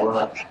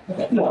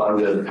 No, I'm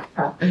good.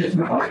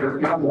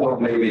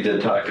 Maybe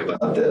to talk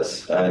about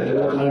this.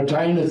 I'm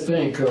trying to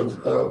think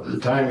of the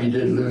time he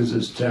did lose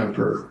his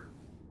temper.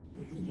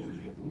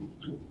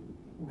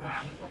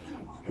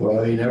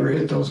 Well, he never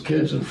hit those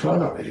kids in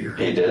front of me.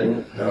 He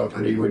didn't? No,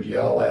 but he would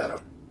yell at them.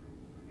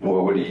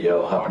 What would he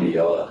yell? How would he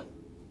yell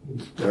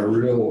at? A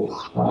real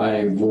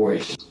high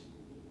voice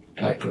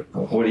type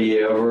of. Would he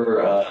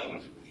ever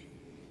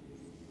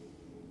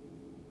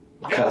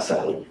cuss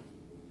at him?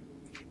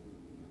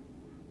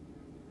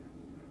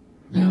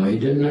 No, he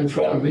didn't in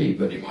front of me,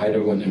 but he might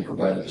have when they were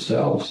by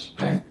themselves.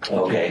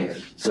 Okay,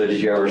 so did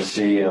you ever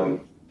see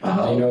him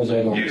he knows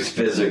I don't use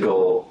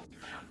physical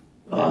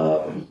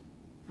and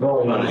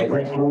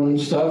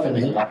stuff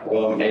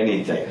and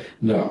anything?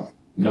 No,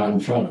 not in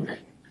front of me.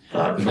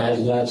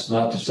 That's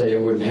not to say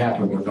it wouldn't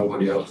happen when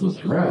nobody else was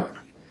around.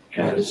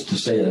 But it's to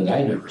say that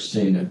I never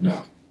seen it,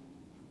 no.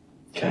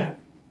 Okay.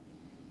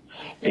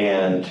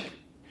 And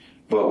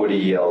what would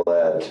he yell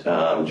at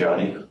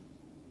Johnny?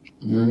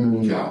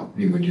 No,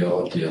 he would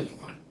yell at the other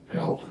one.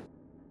 Help.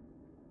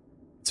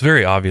 It's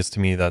very obvious to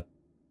me that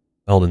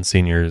Eldon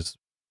Sr. is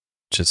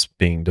just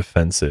being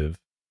defensive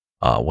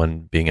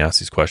when being asked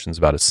these questions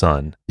about his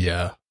son.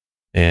 Yeah.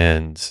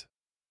 And,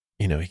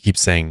 he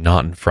keeps saying,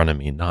 not in front of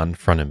me, not in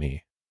front of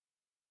me.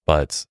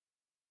 But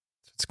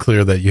it's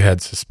clear that you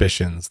had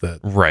suspicions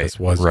that this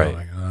was right.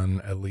 going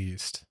on, at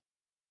least.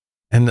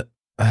 And,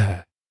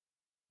 all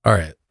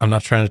right, I'm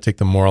not trying to take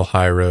the moral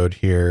high road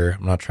here.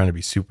 I'm not trying to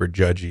be super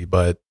judgy,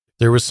 but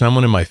there was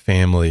someone in my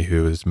family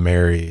who was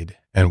married,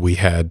 and we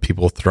had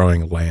people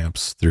throwing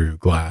lamps through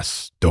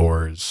glass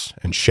doors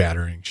and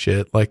shattering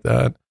shit like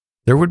that.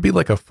 There would be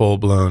like a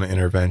full-blown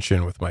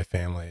intervention with my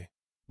family.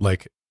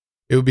 Like,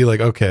 it would be like,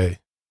 okay,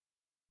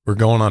 we're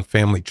going on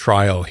family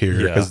trial here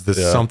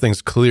because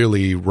something's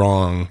clearly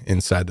wrong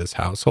inside this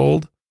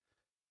household.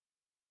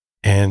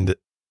 And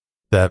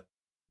that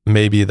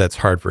maybe that's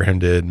hard for him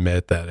to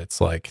admit that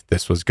it's like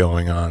this was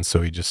going on.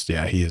 So he just,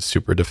 he is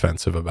super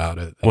defensive about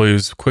it. Well, he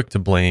was quick to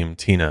blame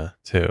Tina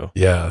too.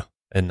 Yeah.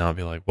 And not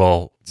be like,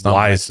 well,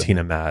 why is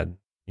Tina mad?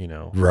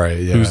 Right.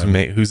 Yeah.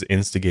 Who's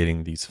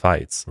instigating these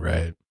fights?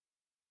 Right.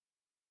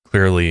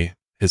 Clearly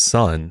his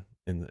son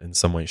in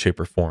some way, shape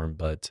or form.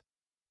 But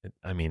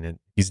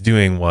he's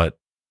doing what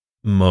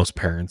most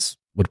parents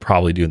would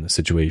probably do in the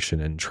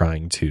situation and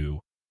trying to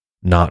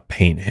not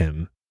paint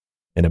him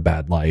in a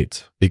bad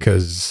light,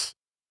 because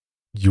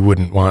you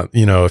wouldn't want,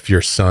 if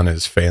your son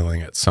is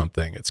failing at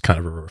something, it's kind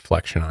of a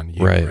reflection on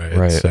you.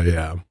 Right. So,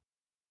 yeah.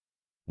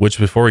 Which,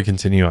 before we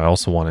continue, I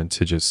also wanted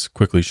to just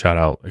quickly shout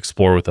out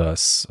Explore With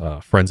Us,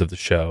 friends of the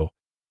show,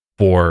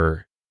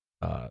 for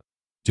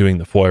doing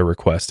the FOIA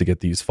request to get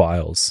these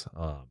files.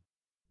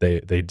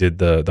 They did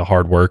the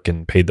hard work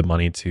and paid the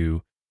money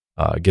to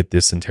get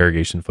this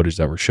interrogation footage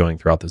that we're showing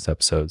throughout this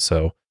episode.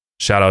 So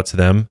Shout out to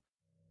them.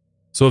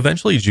 So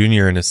eventually,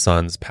 Junior and his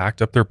sons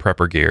packed up their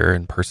prepper gear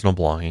and personal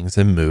belongings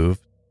and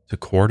moved to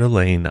Coeur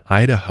d'Alene,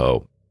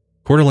 Idaho.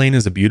 Coeur d'Alene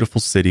is a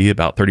beautiful city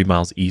about 30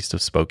 miles east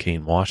of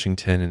Spokane,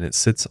 Washington, and it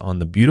sits on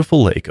the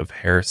beautiful lake of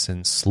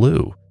Harrison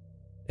Slough.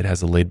 It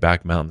has a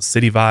laid-back mountain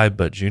city vibe,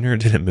 but Junior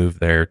didn't move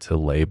there to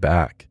lay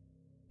back.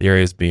 The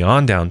areas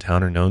beyond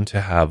downtown are known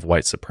to have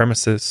white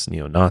supremacists,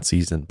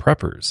 neo-Nazis, and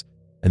preppers,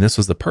 and this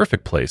was the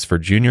perfect place for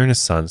Junior and his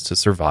sons to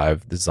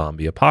survive the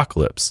zombie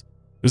apocalypse.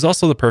 It was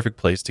also the perfect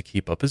place to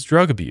keep up his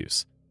drug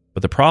abuse.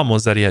 But the problem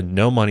was that he had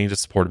no money to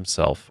support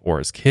himself or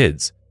his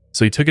kids,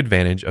 so he took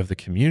advantage of the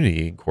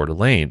community in Coeur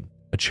d'Alene.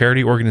 A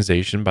charity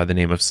organization by the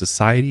name of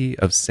Society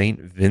of St.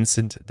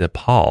 Vincent de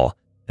Paul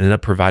ended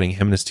up providing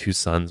him and his two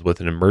sons with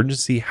an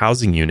emergency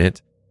housing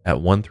unit at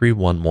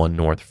 1311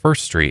 North 1st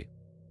Street.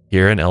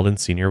 Here, an Eldon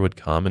Sr. would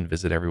come and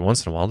visit every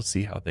once in a while to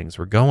see how things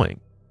were going.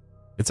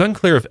 It's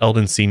unclear if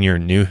Eldon Sr.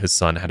 knew his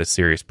son had a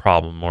serious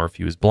problem or if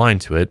he was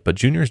blind to it, but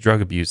Junior's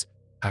drug abuse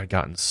had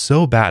gotten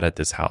so bad at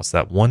this house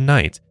that one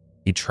night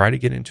he tried to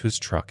get into his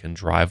truck and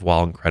drive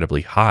while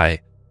incredibly high.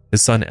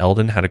 His son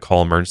Eldon had to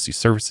call emergency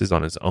services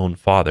on his own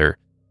father,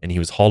 and he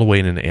was hauled away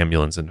in an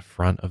ambulance in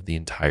front of the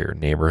entire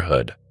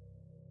neighborhood.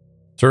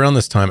 So around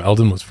this time,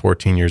 Eldon was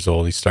 14 years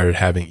old. He started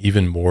having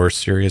even more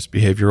serious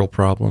behavioral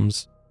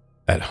problems.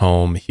 At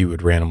home, he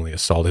would randomly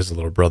assault his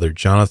little brother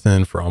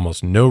Jonathan for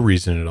almost no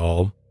reason at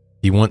all.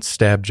 He once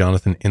stabbed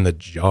Jonathan in the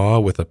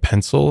jaw with a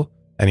pencil,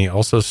 and he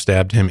also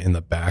stabbed him in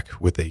the back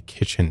with a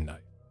kitchen knife.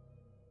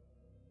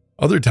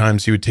 Other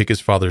times, he would take his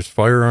father's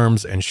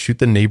firearms and shoot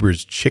the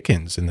neighbors'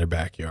 chickens in their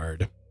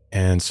backyard.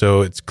 And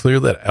so it's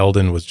clear that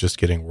Eldon was just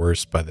getting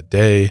worse by the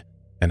day,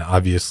 and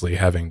obviously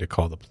having to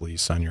call the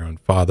police on your own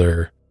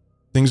father.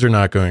 Things are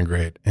not going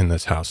great in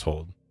this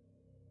household.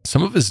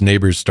 Some of his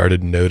neighbors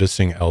started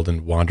noticing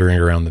Eldon wandering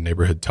around the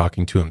neighborhood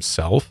talking to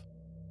himself.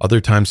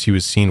 Other times he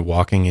was seen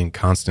walking in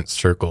constant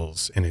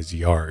circles in his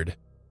yard.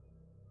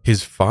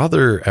 His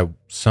father at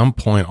some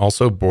point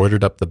also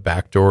boarded up the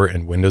back door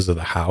and windows of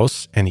the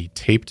house, and he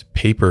taped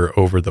paper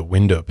over the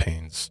window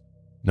panes.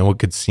 No one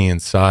could see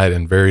inside,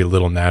 and very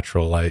little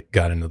natural light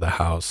got into the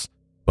house.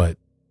 But,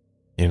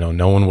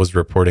 no one was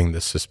reporting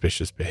this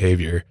suspicious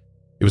behavior.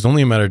 It was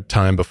only a matter of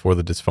time before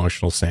the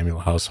dysfunctional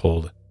Samuel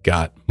household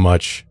got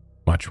much,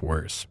 much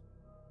worse.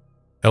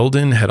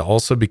 Eldon had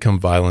also become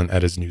violent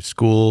at his new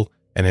school,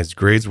 and his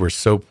grades were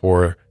so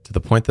poor to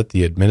the point that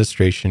the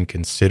administration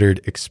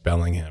considered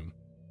expelling him.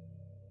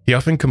 He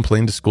often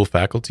complained to school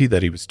faculty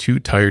that he was too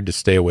tired to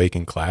stay awake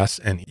in class,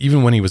 and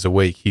even when he was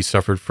awake, he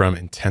suffered from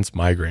intense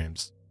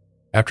migraines.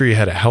 After he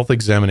had a health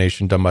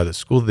examination done by the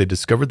school, they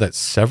discovered that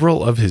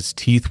several of his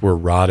teeth were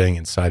rotting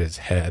inside his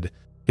head.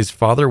 His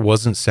father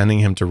wasn't sending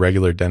him to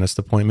regular dentist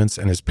appointments,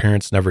 and his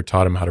parents never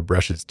taught him how to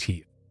brush his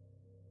teeth.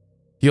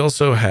 He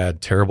also had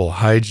terrible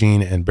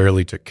hygiene and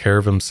barely took care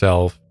of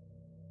himself.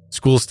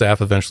 School staff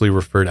eventually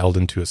referred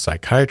Eldon to a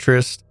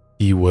psychiatrist.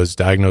 He was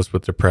diagnosed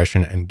with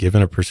depression and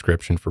given a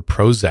prescription for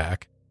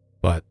Prozac,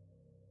 but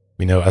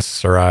we know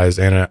SSRIs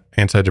and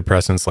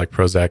antidepressants like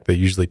Prozac, they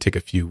usually take a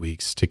few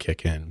weeks to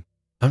kick in.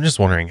 I'm just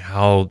wondering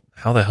how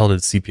the hell did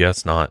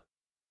CPS not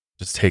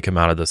just take him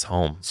out of this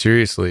home?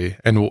 Seriously.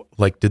 And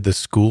did the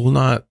school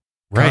not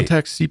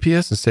contact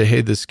CPS and say,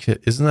 hey, this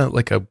kid, isn't that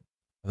like a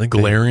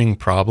glaring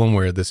problem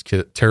where this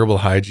kid, terrible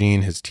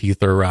hygiene, his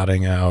teeth are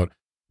rotting out,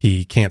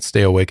 he can't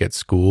stay awake at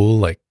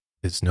school?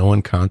 Is no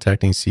one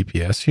contacting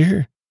CPS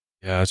here?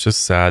 Yeah, it's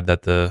just sad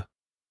that the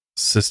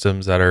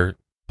systems that are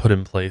put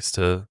in place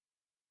to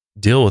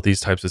deal with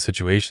these types of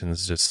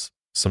situations just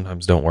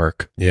sometimes don't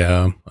work.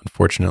 Yeah,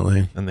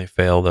 unfortunately. And they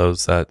fail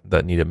those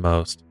that need it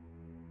most.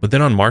 But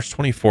then on March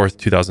 24th,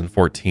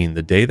 2014,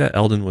 the day that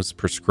Eldon was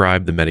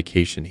prescribed the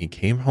medication, he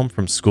came home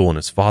from school and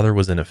his father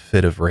was in a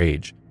fit of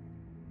rage.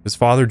 His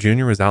father,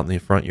 Junior, was out in the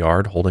front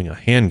yard holding a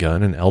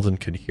handgun, and Eldon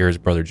could hear his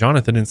brother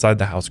Jonathan inside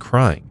the house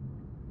crying.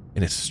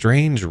 In a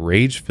strange,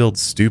 rage-filled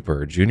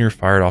stupor, Junior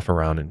fired off a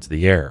round into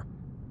the air.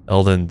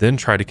 Eldon then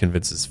tried to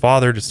convince his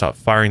father to stop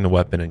firing the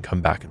weapon and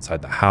come back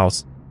inside the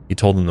house. He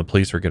told him the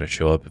police were going to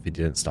show up if he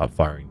didn't stop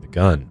firing the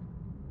gun.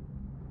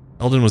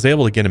 Eldon was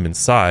able to get him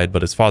inside,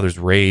 but his father's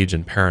rage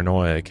and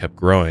paranoia kept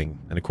growing,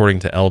 and according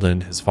to Eldon,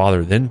 his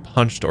father then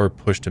punched or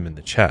pushed him in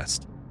the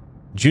chest.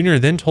 Junior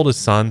then told his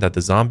son that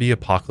the zombie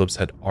apocalypse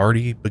had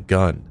already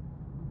begun.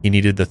 He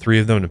needed the three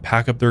of them to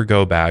pack up their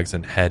go bags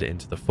and head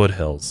into the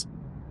foothills.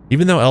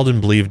 Even though Eldon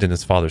believed in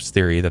his father's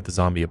theory that the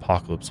zombie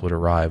apocalypse would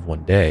arrive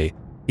one day,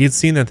 he had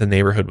seen that the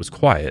neighborhood was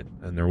quiet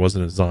and there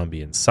wasn't a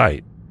zombie in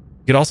sight.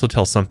 He could also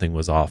tell something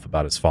was off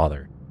about his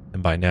father,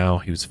 and by now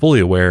he was fully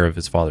aware of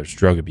his father's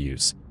drug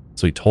abuse,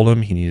 so he told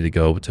him he needed to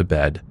go to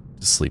bed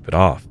to sleep it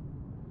off.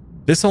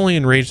 This only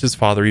enraged his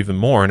father even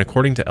more, and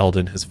according to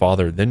Eldon, his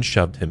father then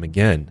shoved him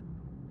again.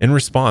 In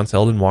response,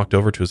 Eldon walked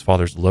over to his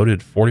father's loaded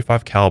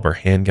 .45 caliber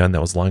handgun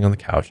that was lying on the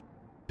couch,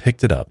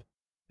 picked it up,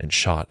 and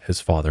shot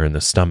his father in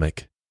the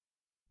stomach.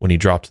 When he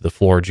dropped to the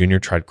floor, Junior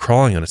tried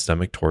crawling on his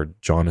stomach toward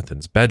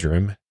Jonathan's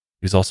bedroom.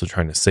 He was also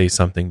trying to say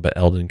something, but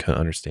Eldon couldn't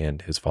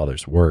understand his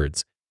father's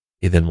words.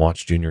 He then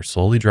watched Junior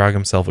slowly drag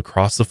himself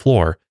across the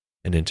floor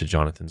and into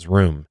Jonathan's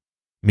room.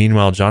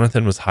 Meanwhile,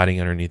 Jonathan was hiding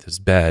underneath his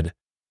bed.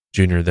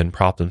 Junior then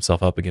propped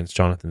himself up against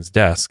Jonathan's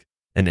desk,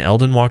 and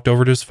Eldon walked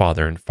over to his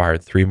father and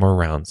fired 3 more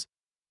rounds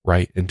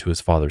right into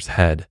his father's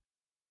head.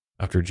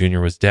 After Junior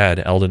was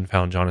dead, Eldon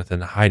found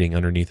Jonathan hiding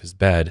underneath his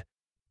bed.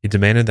 He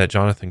demanded that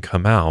Jonathan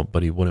come out,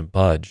 but he wouldn't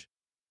budge.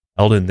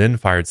 Eldon then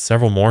fired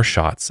several more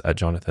shots at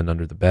Jonathan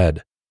under the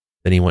bed.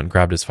 Then he went and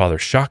grabbed his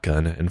father's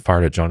shotgun and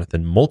fired at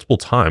Jonathan multiple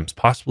times,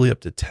 possibly up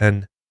to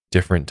 10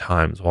 different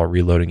times while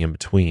reloading in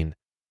between.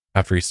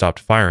 After he stopped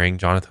firing,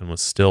 Jonathan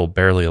was still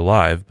barely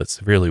alive, but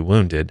severely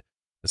wounded,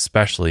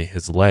 especially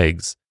his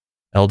legs.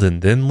 Eldon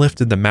then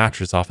lifted the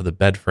mattress off of the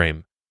bed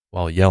frame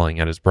while yelling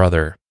at his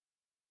brother.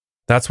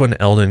 That's when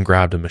Eldon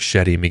grabbed a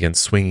machete and began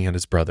swinging at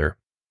his brother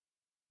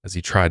as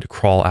he tried to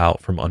crawl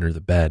out from under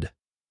the bed.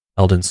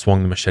 Eldon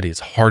swung the machete as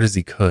hard as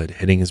he could,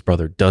 hitting his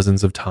brother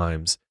dozens of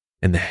times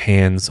in the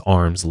hands,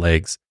 arms,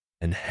 legs,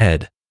 and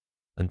head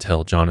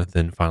until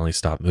Jonathan finally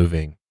stopped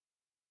moving.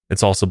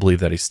 It's also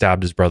believed that he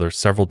stabbed his brother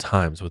several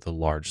times with a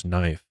large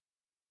knife.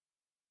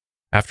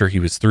 After he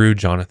was through,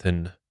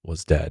 Jonathan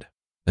was dead,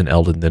 and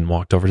Eldon then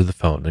walked over to the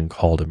phone and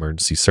called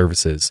emergency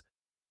services.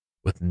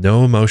 With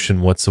no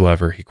emotion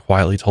whatsoever, he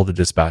quietly told the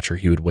dispatcher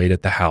he would wait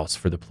at the house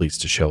for the police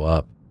to show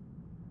up.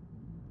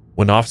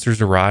 When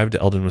officers arrived,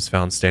 Eldon was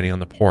found standing on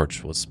the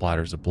porch with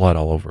splatters of blood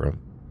all over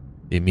him.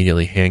 They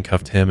immediately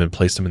handcuffed him and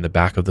placed him in the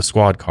back of the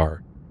squad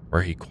car,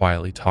 where he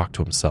quietly talked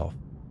to himself.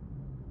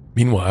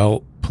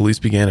 Meanwhile, police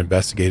began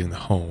investigating the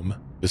home.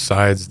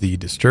 Besides the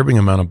disturbing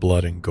amount of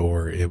blood and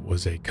gore, it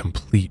was a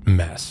complete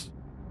mess.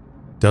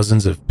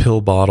 Dozens of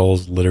pill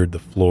bottles littered the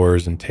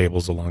floors and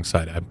tables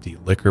alongside empty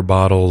liquor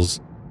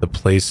bottles. The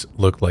place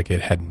looked like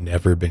it had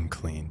never been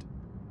cleaned.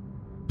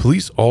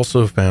 Police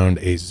also found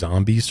a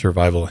zombie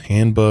survival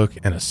handbook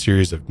and a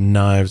series of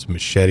knives,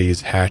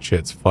 machetes,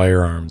 hatchets,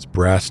 firearms,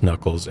 brass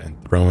knuckles,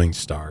 and throwing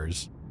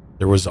stars.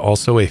 There was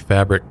also a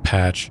fabric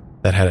patch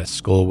that had a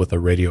skull with a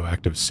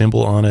radioactive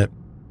symbol on it.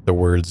 The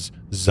words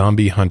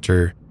 "Zombie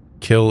Hunter,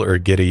 Kill or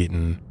Get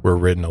Eaten" were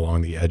written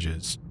along the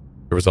edges.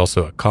 There was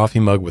also a coffee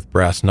mug with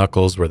brass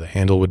knuckles where the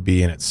handle would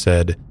be, and it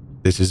said,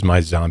 "This is my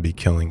zombie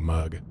killing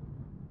mug."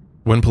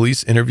 When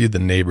police interviewed the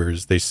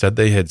neighbors, they said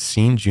they had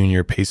seen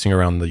Junior pacing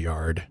around the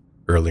yard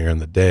earlier in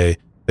the day.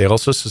 They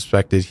also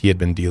suspected he had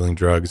been dealing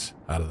drugs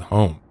out of the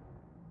home.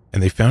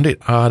 And they found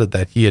it odd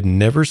that he had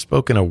never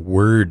spoken a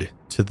word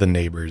to the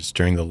neighbors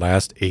during the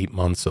last 8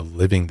 months of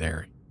living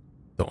there.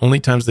 The only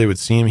times they would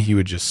see him, he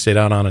would just sit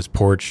out on his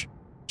porch,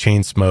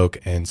 chain smoke,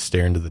 and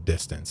stare into the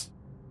distance.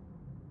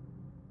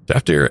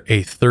 After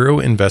a thorough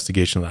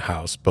investigation of the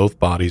house, both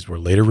bodies were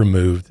later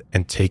removed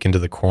and taken to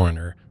the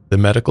coroner. The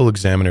medical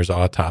examiner's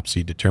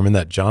autopsy determined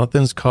that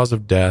Jonathan's cause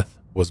of death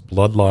was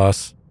blood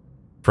loss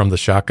from the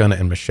shotgun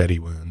and machete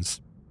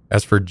wounds.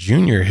 As for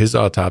Junior, his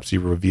autopsy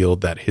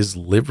revealed that his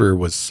liver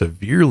was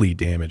severely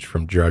damaged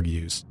from drug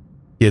use.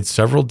 He had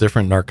several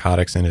different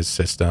narcotics in his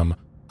system: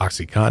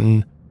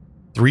 OxyContin,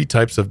 3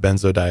 types of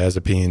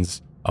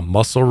benzodiazepines, a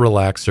muscle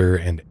relaxer,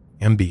 and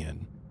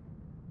Ambien.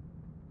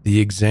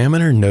 The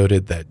examiner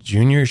noted that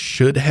Junior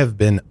should have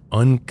been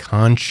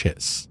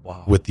unconscious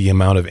with the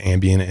amount of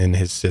Ambien in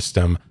his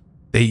system.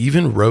 They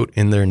even wrote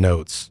in their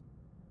notes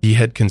he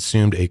had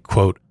consumed a,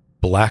 quote,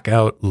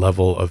 blackout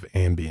level of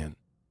Ambien.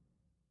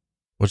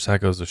 Which that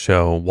goes to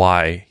show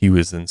why he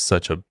was in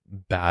such a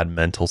bad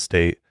mental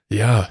state.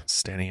 Yeah.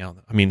 Standing out.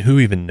 I mean, who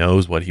even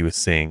knows what he was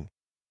seeing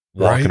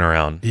walking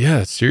around?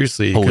 Yeah,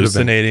 seriously.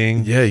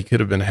 Hallucinating. He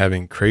could have been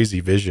having crazy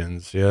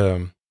visions.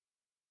 Yeah.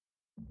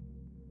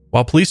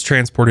 While police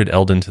transported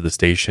Eldon to the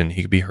station,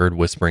 he could be heard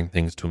whispering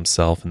things to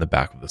himself in the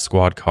back of the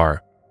squad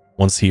car.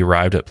 Once he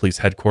arrived at police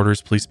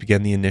headquarters, police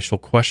began the initial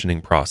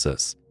questioning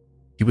process.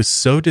 He was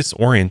so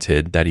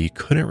disoriented that he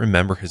couldn't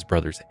remember his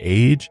brother's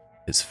age,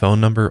 his phone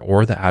number,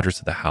 or the address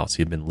of the house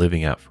he had been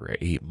living at for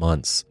 8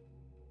 months.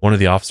 One of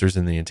the officers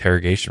in the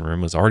interrogation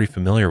room was already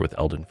familiar with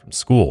Eldon from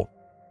school.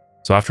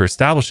 So after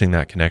establishing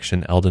that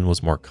connection, Eldon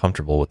was more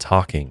comfortable with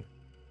talking.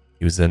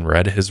 He was then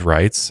read his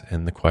rights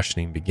and the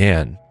questioning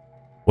began,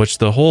 which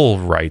the whole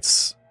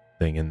rights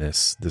thing in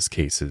this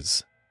case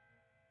is...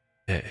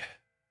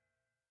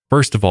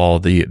 First of all,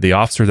 the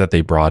officer that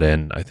they brought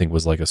in, I think,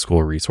 was like a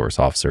school resource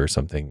officer or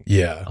something.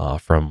 Yeah.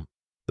 From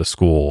the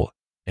school.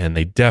 And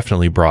they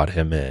definitely brought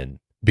him in.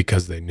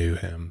 Because they knew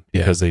him.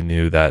 Because they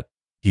knew that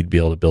he'd be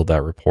able to build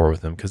that rapport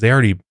with him. Because they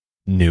already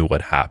knew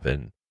what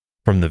happened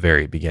from the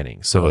very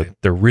beginning. So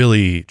they're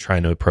really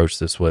trying to approach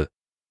this with,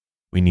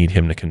 we need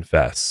him to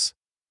confess.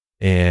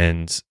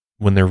 And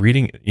when they're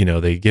reading,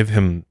 they give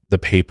him the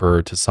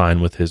paper to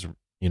sign with his,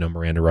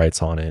 Miranda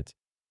rights on it.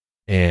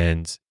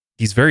 And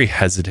he's very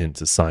hesitant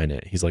to sign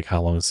it. He's like,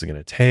 how long is it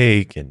going to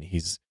take? And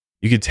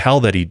you could tell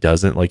that he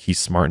doesn't, like, he's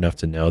smart enough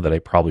to know that I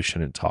probably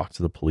shouldn't talk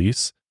to the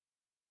police.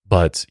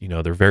 But,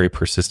 they're very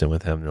persistent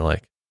with him. They're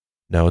like,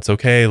 no, it's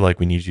okay. Like,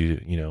 we need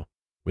you,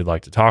 we'd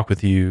like to talk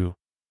with you.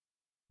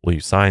 Will you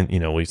sign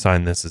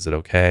this? Is it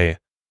okay?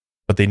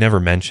 But they never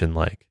mention,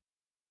 like,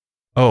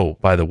 oh,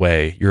 by the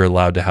way, you're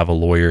allowed to have a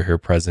lawyer here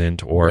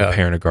present or a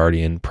parent or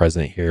guardian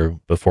present here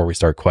before we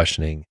start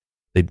questioning.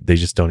 They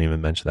just don't even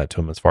mention that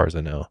to him as far as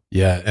I know.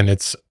 Yeah, and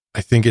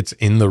I think it's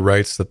in the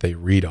rights that they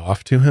read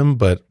off to him,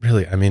 but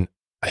really, I mean,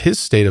 his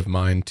state of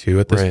mind too,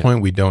 at this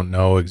point, we don't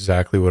know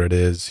exactly what it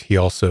is. He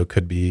also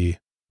could be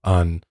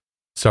on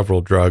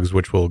several drugs,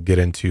 which we'll get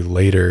into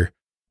later.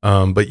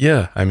 But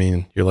yeah, I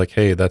mean, you're like,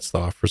 hey, that's the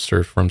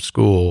officer from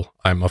school.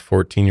 I'm a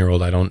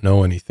 14-year-old. I don't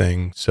know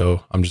anything.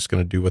 So I'm just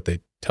going to do what they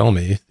tell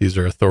me. These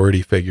are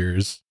authority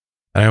figures.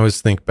 And I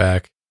always think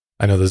back,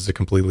 I know this is a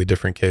completely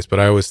different case, but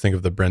I always think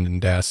of the Brendan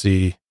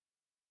Dassey,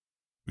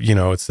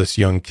 it's this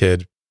young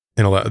kid,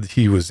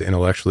 he was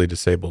intellectually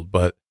disabled,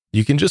 but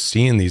you can just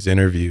see in these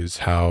interviews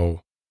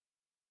how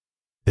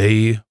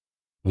they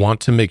want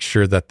to make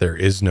sure that there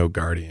is no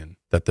guardian,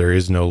 that there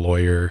is no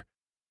lawyer.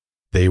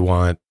 They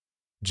want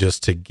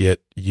just to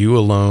get you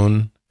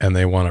alone, and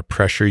they want to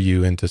pressure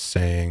you into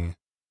saying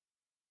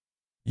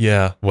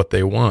what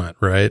they want,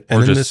 right?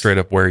 Or just straight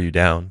up wear you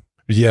down.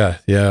 Yeah,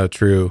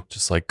 true.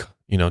 Just like,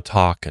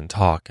 talk and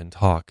talk and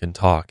talk and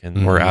talk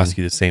and or ask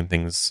you the same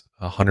things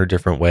 100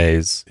 different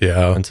ways.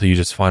 Yeah. Until you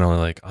just finally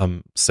like,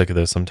 I'm sick of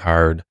this. I'm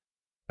tired.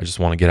 I just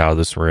want to get out of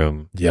this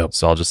room. Yep.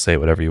 So I'll just say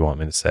whatever you want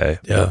me to say.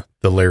 Yeah.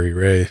 The Larry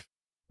Ray.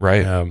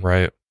 Right.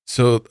 Right.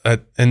 So,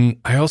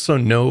 and I also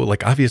know,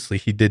 like, obviously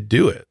he did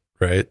do it.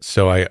 Right.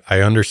 So I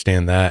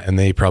understand that. And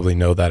they probably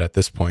know that at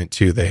this point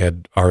too. They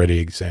had already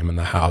examined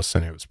the house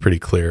and it was pretty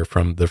clear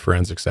from the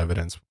forensics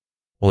evidence.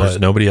 Well, there's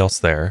nobody else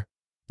there.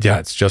 Yeah.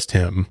 It's just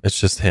him.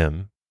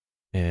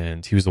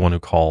 And he was the one who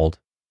called,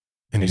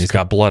 and he's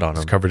got blood on him.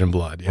 He's covered in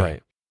blood. Yeah.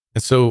 Right.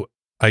 And so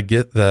I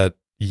get that,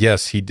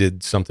 yes, he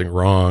did something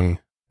wrong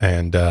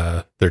and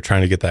they're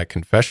trying to get that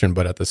confession.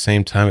 But at the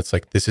same time, it's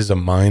like, this is a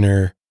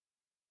minor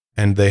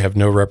and they have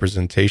no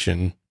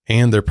representation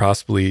and they're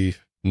possibly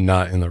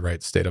not in the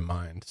right state of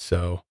mind.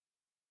 So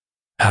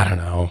I don't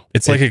know.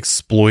 It's like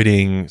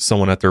exploiting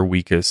someone at their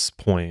weakest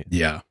point.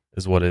 Yeah.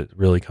 Is what it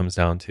really comes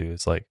down to.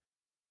 It's like,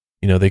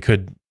 they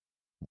could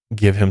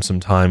give him some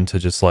time to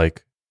just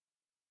like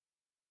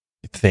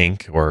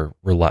think or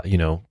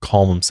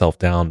calm himself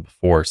down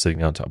before sitting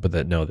down to, but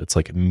that's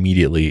like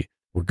immediately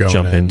we're going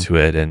jump into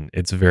it. And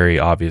it's very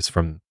obvious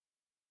from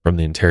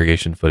the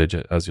interrogation footage,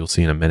 as you'll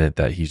see in a minute,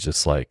 that he's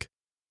just like,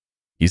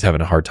 he's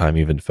having a hard time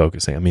even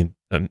focusing. I mean,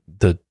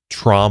 the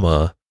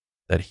trauma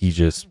that he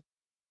just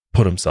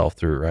put himself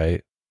through,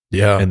 right?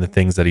 Yeah. And the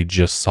things that he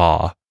just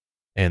saw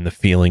and the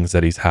feelings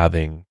that he's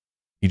having.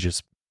 He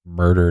just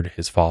murdered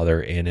his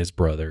father and his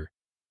brother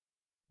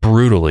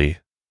brutally.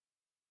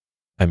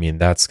 I mean,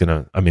 it's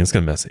going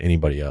to mess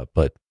anybody up,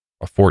 but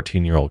a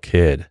 14-year-old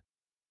kid,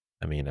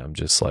 I mean, I'm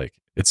just like,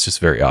 it's just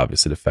very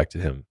obvious it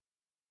affected him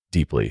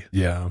deeply.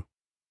 Yeah.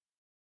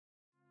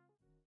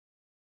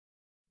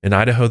 In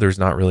Idaho, there's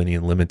not really any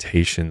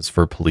limitations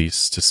for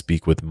police to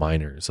speak with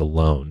minors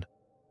alone.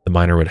 The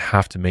minor would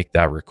have to make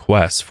that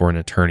request for an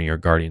attorney or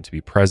guardian to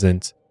be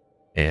present,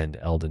 and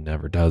Eldon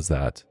never does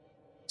that.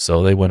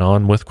 So they went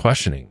on with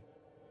questioning,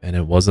 and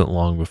it wasn't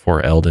long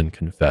before Eldon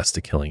confessed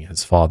to killing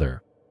his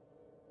father.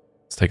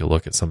 Let's take a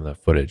look at some of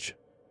that footage.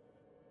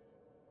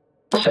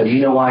 So do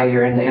you know why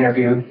you're in the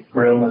interview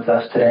room with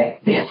us today?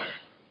 Yes.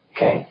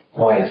 Okay.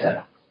 Why is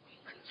that?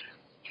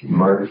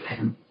 Murdered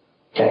him.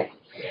 Okay.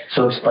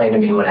 So explain to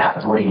me what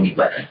happened. What do you mean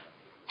by that?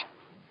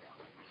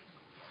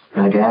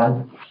 My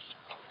dad,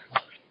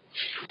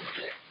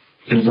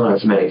 he was on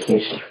his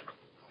medication.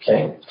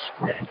 Okay.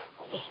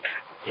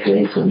 He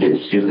needs to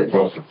do stupid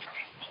things.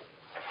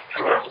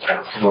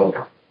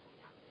 So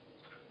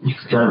he's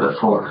done it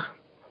before.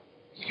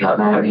 He got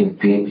mad at me and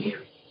beat me.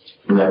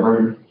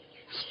 Remember?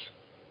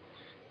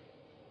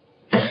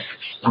 I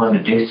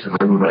wanted to do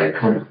something, but I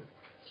couldn't.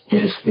 He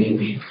just beat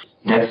me.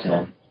 Next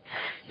time,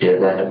 he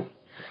did that.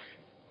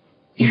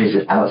 He was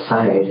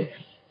outside.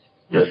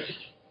 He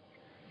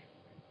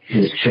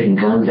was shooting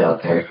guns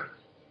out there,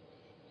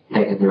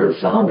 thinking there were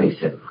zombies.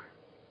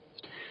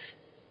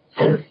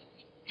 And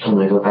told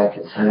me to go back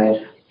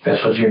inside.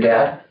 This was your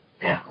dad?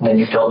 Yeah. Then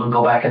you told him to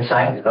go back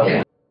inside? Okay.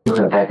 Yeah. He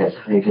went back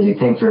inside because he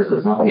thinks there's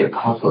a zombie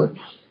apocalypse.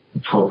 I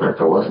told him that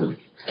there wasn't.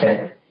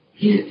 Okay.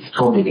 He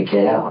told me to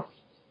get out.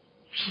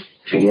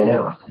 To get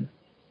out. He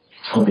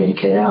told me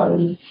to get out,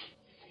 and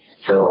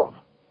so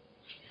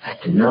I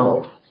said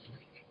no.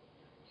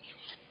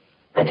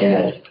 My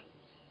dad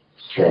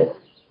said,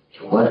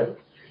 what?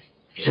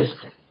 He just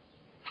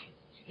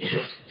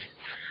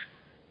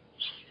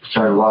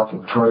started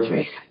walking towards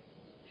me.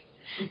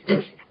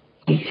 And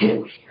he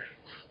hit me.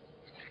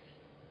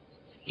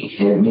 He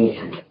hit me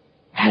and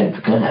had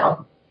the gun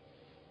out.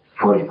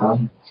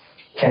 45.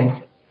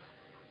 Okay?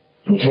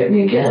 And he hit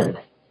me again.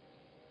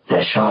 And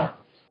I shot him.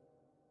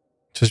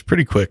 Just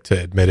pretty quick to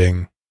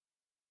admitting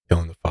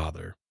killing the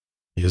father.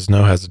 He has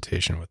no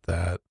hesitation with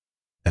that.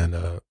 And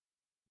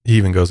he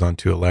even goes on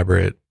to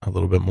elaborate a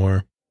little bit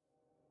more.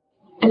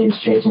 And he was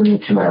chasing me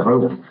to my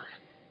room.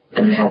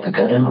 And I had the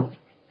gun out.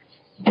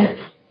 And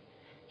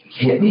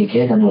he hit me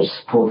again and I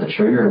just pulled the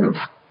trigger. And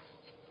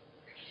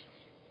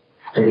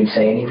did he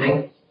say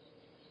anything?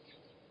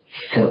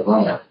 He said,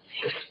 well,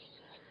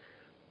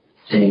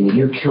 saying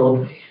you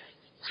killed me.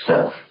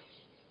 Stuff.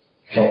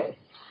 Okay?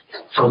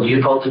 So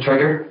you pulled the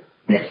trigger?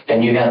 Yes.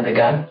 And you got the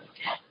gun?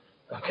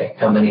 Okay.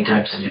 How many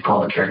times did you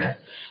pull the trigger?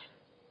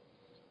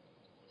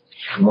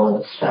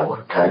 Once that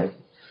one time.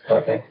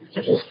 Okay.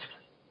 I just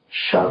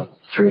shot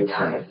 3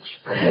 times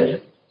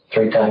ahead.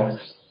 3 times?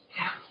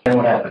 Yeah. And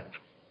what happened?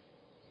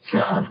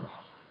 None.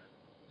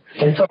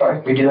 It's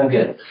alright. You're doing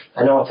good.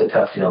 I know it's a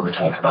tough deal to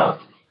talk about.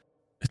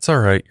 It's all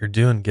right. You're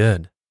doing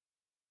good.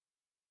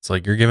 It's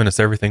like you're giving us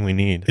everything we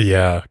need.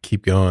 Yeah,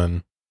 keep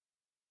going.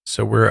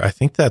 So I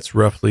think that's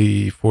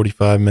roughly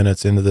 45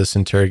 minutes into this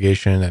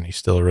interrogation, and he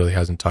still really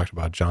hasn't talked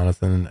about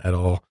Jonathan at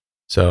all.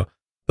 So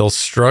they'll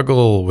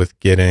struggle with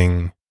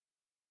getting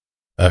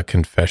a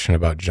confession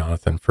about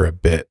Jonathan for a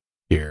bit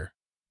here.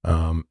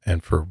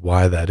 And for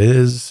why that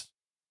is,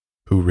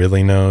 who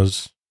really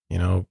knows? You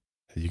know,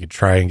 you could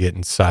try and get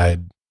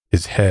inside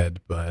his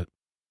head, but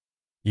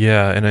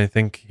yeah, and I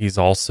think he's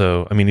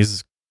also, I mean,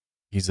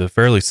 he's a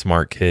fairly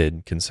smart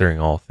kid considering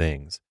all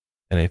things.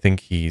 And I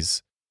think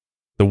the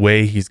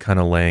way he's kind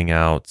of laying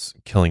out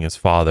killing his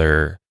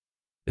father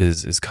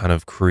is kind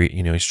of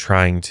he's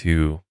trying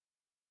to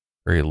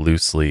very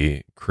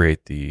loosely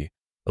create the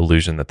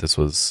illusion that this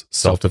was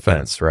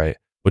self-defense, right?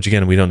 Which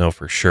again, we don't know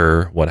for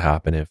sure what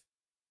happened if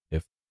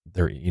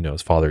there,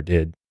 his father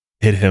did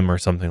hit him or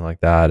something like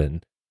that,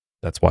 and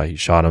that's why he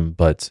shot him.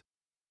 But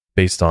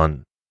based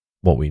on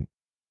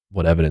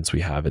what evidence we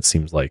have, it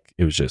seems like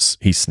it was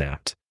just he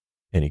snapped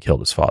and he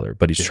killed his father.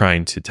 But he's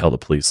trying to tell the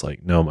police,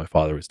 like, no, my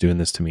father was doing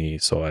this to me,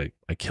 so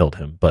I killed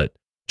him. But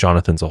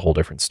Jonathan's a whole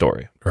different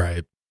story.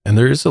 Right. And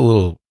there is a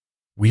little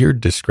weird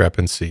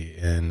discrepancy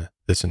in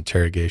this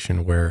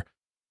interrogation where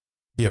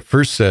he at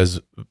first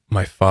says,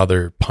 my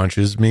father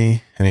punches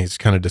me, and he's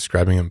kind of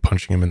describing him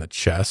punching him in the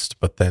chest.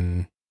 But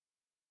then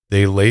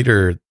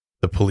the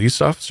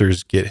police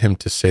officers get him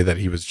to say that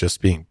he was just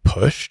being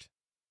pushed.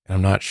 And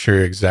I'm not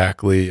sure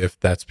exactly if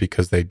that's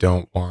because they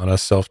don't want a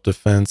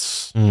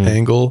self-defense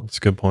angle. That's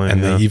a good point.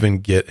 And they even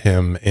get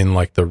him in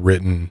like the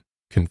written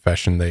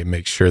confession. They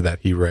make sure that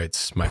he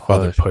writes, my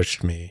father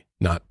pushed me,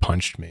 not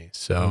punched me.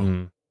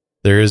 So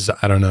there is,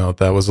 I don't know,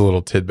 that was a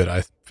little tidbit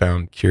I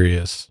found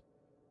curious.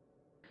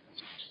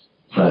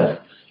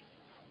 But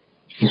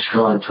he's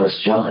drawn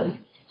towards John.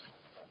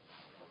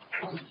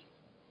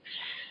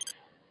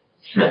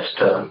 Next,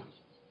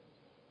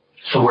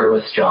 so where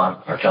was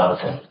John or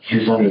Jonathan? He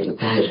was under the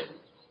bed.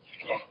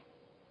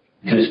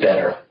 Who's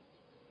better?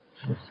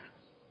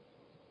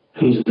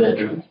 Whose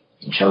bedroom?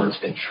 John's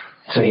bedroom.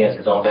 So he has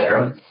his own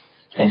bedroom,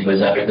 and he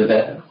was under the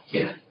bed?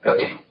 Yeah.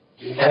 Okay.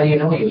 How do you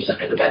know he was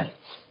under the bed?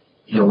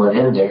 You went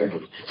in there,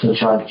 so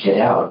John could get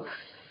out.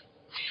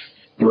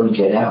 He wouldn't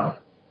get out.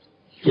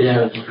 Get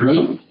out of the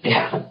room?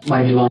 Yeah.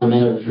 Why'd you want him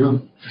out of the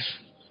room?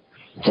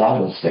 Dad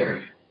was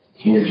there.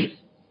 He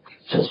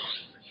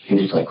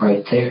was like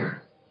right there.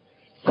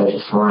 I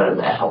just wanted him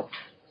out.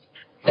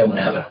 Then what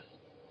happened?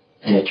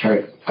 And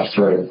I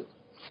started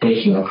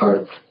taking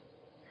apart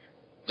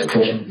the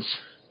cushions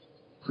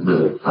of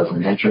the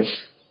mattress.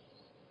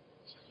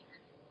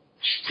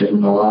 Stood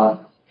in the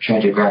lot,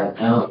 tried to grab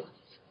him out.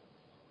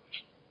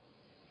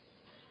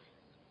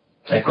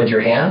 Like with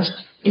your hands?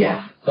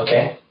 Yeah.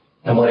 Okay.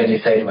 And what did you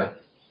say to him?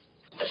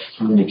 I just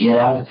wanted to get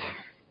out of there.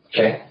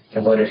 Okay.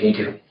 And what did he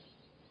do?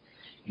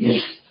 He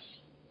just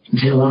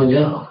didn't want to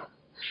go.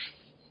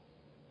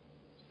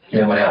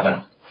 Then what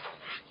happened?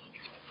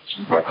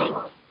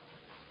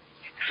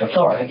 That's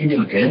all right. You're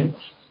doing good.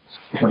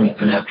 What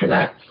happened after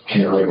that?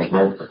 Can't really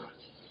remember.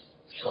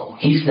 So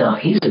he's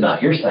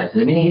about your size.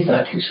 I mean, he's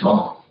not too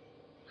small.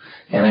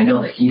 And I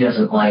know that he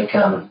doesn't like,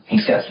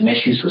 he's got some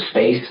issues with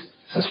space,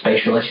 some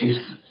spatial issues.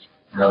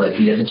 I know that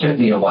it took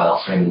me a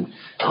while for him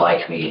to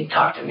like me and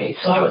talk to me,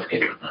 so I was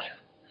good with it.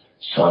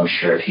 So I'm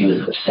sure if he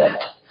was upset,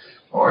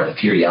 or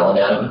if you're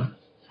yelling at him,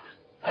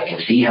 I can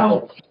see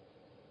how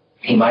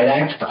he might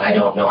act, but I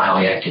don't know how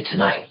he acted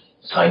tonight.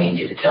 So I need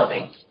you to tell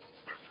me.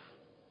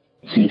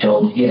 So you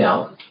told him to get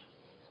out?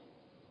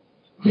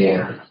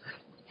 Yeah.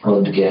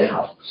 Told him to get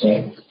out.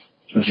 Okay.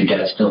 Was your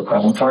dad still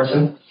present towards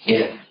him?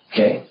 Yeah.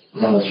 Okay.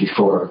 That was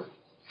before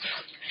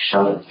I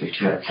shot him 3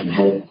 times in the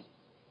head.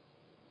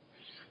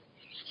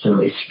 So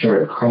he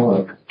started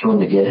crawling, told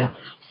him to get out.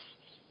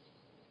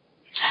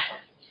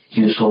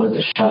 He was holding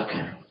the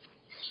shotgun.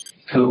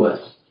 Who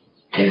was?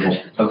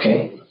 Dad.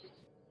 Okay.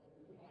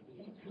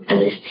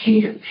 And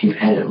he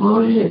had it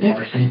loaded and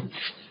everything.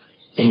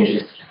 And he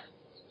just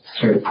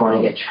started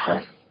pointing at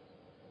John.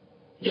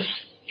 Just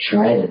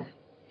tried and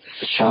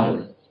shot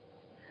him.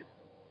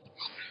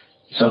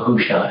 So who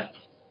shot?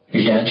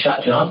 Your dad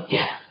shot John?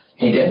 Yeah.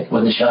 He did?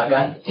 With the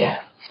shotgun?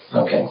 Yeah.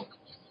 Okay.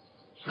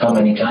 How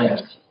many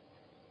times?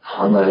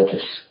 I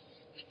just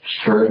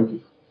heard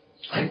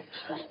like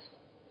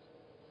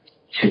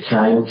 2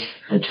 times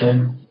a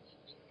time.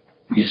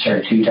 You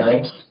started 2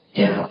 times?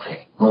 Yeah,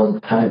 okay.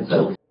 One time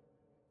though.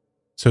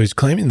 So he's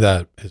claiming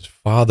that his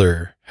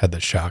father had the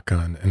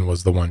shotgun and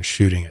was the one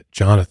shooting at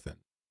Jonathan.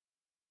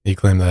 He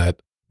claimed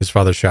that his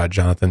father shot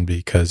Jonathan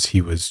because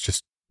he was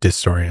just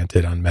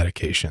disoriented on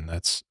medication.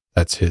 That's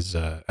his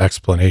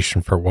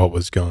explanation for what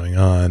was going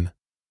on.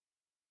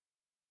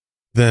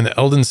 Then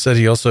Eldon said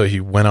he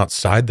went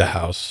outside the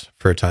house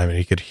for a time and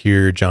he could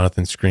hear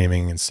Jonathan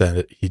screaming and said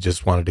that he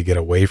just wanted to get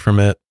away from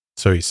it.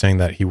 So he's saying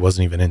that he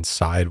wasn't even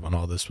inside when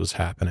all this was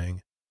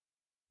happening.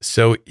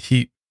 So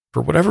he,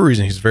 for whatever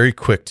reason, he's very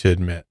quick to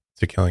admit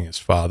to killing his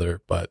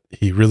father, but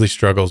he really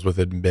struggles with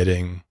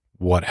admitting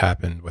what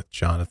happened with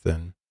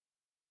Jonathan.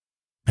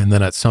 And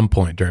then at some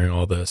point during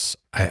all this,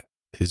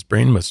 his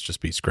brain must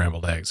just be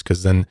scrambled eggs,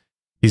 because then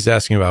he's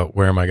asking about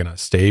where am I going to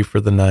stay for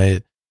the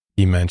night.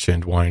 He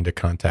mentioned wanting to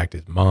contact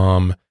his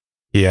mom.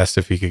 He asked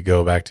if he could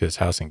go back to his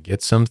house and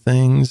get some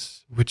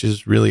things, which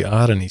is really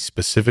odd. And he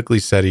specifically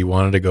said he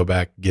wanted to go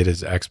back, get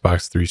his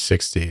Xbox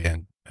 360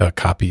 and a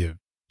copy of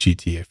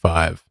GTA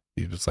 5.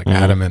 He was like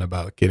adamant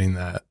about getting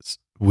that,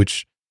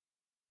 which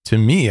to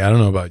me, I don't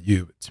know about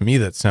you, but to me,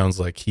 that sounds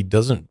like he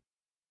doesn't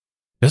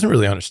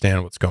really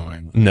understand what's going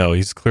on. No,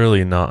 he's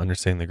clearly not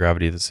understanding the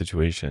gravity of the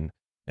situation.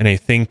 And I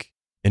think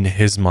in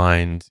his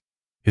mind,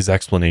 his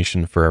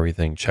explanation for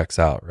everything checks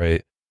out,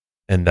 right?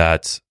 And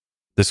that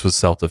this was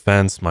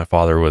self-defense. My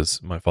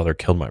father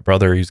killed my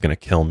brother. He's going to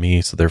kill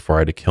me. So therefore I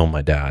had to kill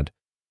my dad.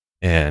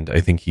 And I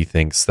think he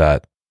thinks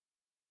that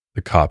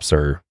the cops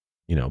are,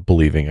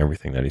 believing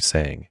everything that he's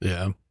saying.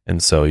 Yeah.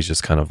 And so he's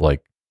just kind of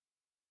like,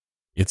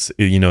 it's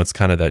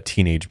kind of that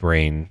teenage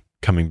brain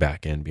coming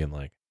back in being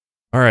like,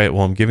 all right,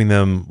 well, I'm giving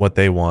them what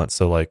they want.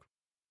 So like,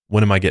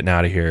 when am I getting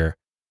out of here?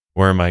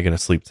 Where am I going to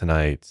sleep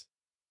tonight?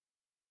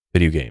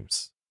 Video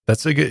games.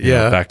 That's a good,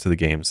 back to the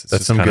games.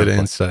 That's some good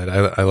insight.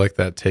 I like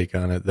that take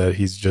on it, that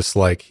he's just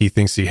like, he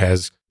thinks he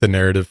has the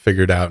narrative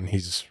figured out and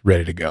he's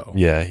ready to go.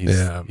 Yeah.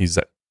 He's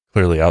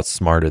clearly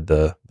outsmarted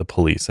the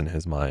police in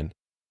his mind,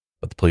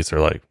 but the police are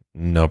like,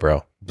 no,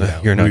 bro,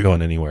 you're not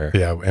going anywhere.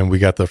 Yeah. And we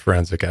got the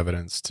forensic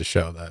evidence to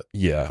show that.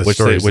 Yeah. Which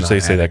they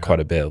say that quite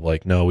a bit.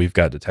 Like, no, we've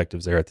got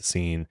detectives there at the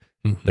scene.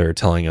 Mm-hmm. They're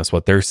telling us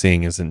what they're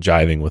seeing isn't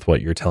jiving with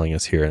what you're telling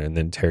us here in the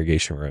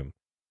interrogation room.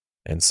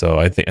 And so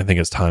I think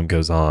as time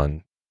goes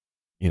on,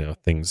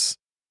 things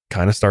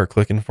kind of start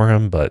clicking for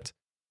him, but,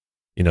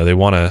 they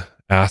want to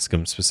ask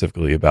him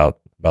specifically about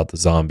the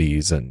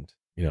zombies. And,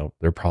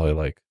 they're probably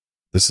like,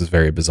 this is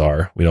very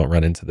bizarre. We don't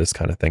run into this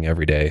kind of thing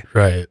every day.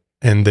 Right.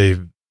 And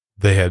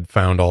they had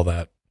found all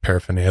that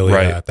paraphernalia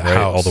at the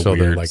house. All the so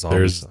weird like,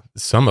 zombies. there's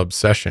some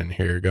obsession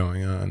here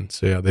going on.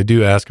 So yeah, they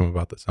do ask him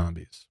about the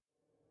zombies.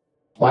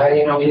 Why do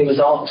you know he was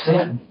all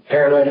upset,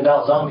 paranoid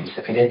about zombies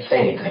if he didn't say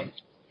anything?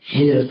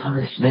 He was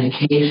on his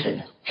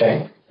medication.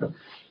 Okay.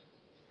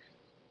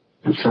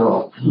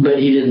 So, but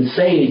he didn't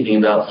say anything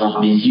about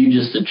zombies. You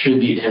just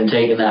attribute him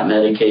taking that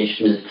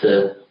medication as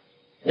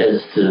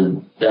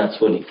to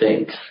that's what he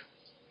thinks.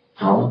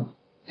 Oh,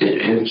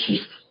 it was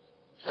just.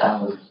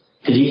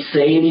 Did he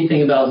say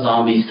anything about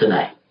zombies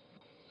tonight?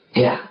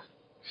 Yeah.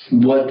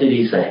 What did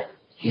he say?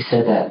 He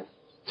said that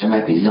there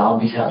might be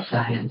zombies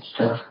outside and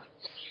stuff.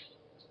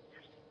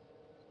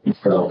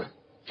 So,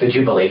 did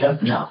you believe him?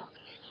 No.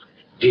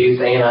 Do you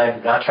think, and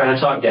I'm not trying to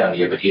talk down to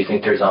you, but do you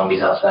think there's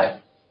zombies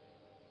outside?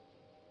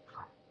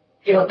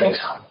 You don't think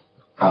so?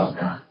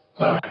 Probably not.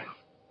 All right.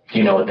 Do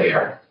you know what they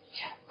are?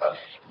 Yeah.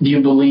 Do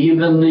you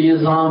believe in the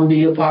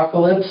zombie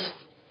apocalypse?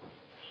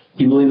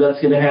 Do you believe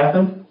that's going to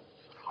happen?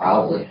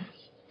 Probably.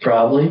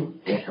 Probably?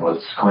 Yeah,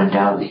 what's going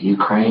down with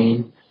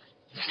Ukraine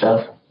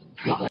stuff.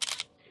 Do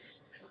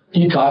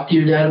you talk to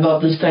your dad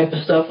about this type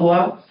of stuff a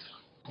lot?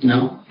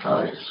 No?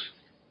 Probably just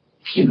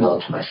keep it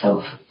all to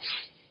myself.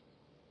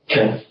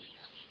 Okay.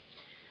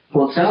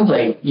 Well, it sounds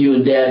like you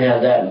and Dad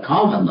have that in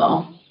common,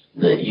 though.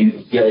 That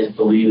you guys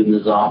believe in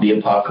the zombie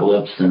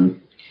apocalypse,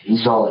 and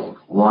he's all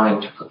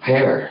wanting to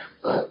prepare,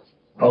 but...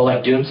 Oh,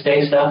 like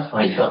doomsday stuff?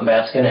 Like something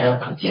bad's gonna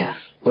happen? Yeah.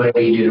 What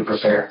do you do to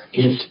prepare?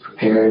 He just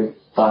prepared,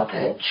 bought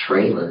that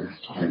trailer,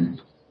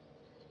 and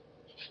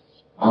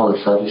all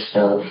this other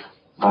stuff,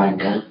 buying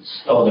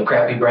guns. Oh, the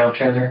crappy brown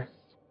trailer?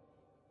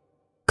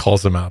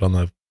 Calls him out on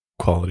the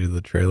quality of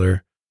the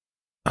trailer.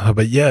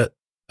 But yet,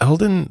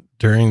 Eldon,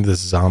 during this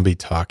zombie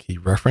talk, he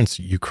referenced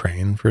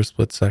Ukraine for a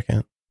split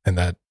second, and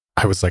that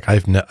I was like, I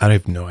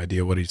have no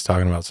idea what he's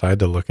talking about, so I had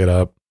to look it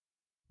up.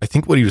 I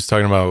think what he was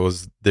talking about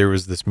was there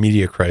was this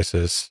media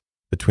crisis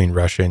between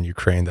Russia and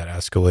Ukraine that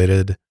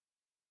escalated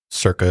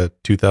circa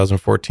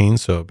 2014,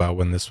 so about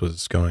when this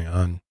was going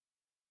on.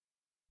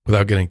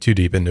 Without getting too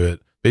deep into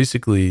it,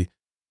 basically,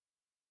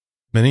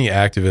 many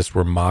activists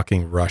were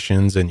mocking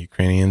Russians and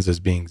Ukrainians as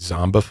being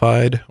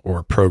zombified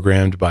or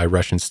programmed by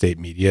Russian state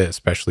media,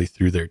 especially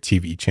through their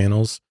TV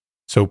channels.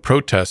 So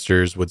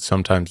protesters would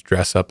sometimes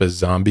dress up as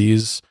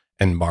zombies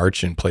and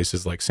march in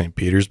places like St.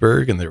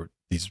 Petersburg, and there were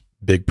these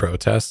big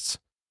protests.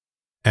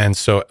 And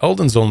so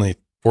Eldon's only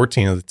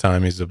 14 at the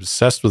time. He's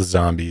obsessed with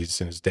zombies,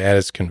 and his dad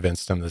has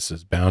convinced him this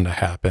is bound to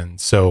happen.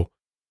 So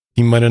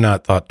he might have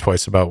not thought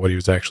twice about what he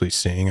was actually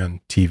seeing on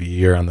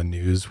TV or on the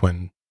news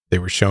when they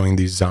were showing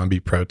these zombie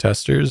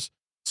protesters.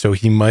 So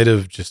he might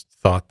have just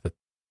thought that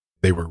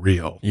they were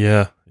real.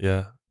 Yeah,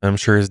 yeah. I'm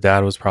sure his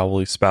dad was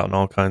probably spouting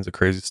all kinds of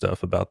crazy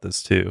stuff about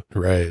this too.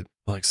 Right.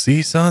 Like,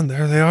 see, son,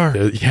 there they are.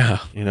 Yeah.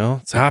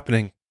 It's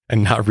happening.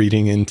 And not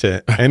reading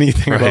into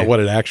anything about what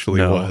it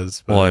actually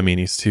was. But. Well, I mean,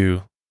 he's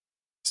too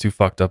He's too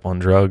fucked up on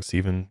drugs to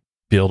even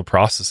be able to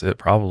process it,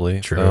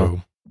 probably.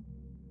 True.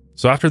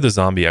 So after the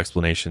zombie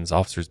explanations,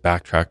 officers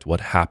backtracked what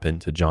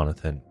happened to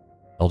Jonathan.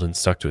 Eldon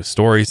stuck to his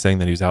story, saying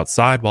that he was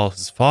outside while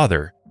his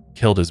father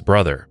killed his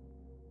brother.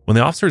 When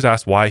the officers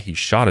asked why he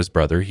shot his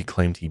brother, he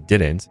claimed he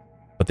didn't,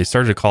 but they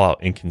started to call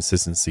out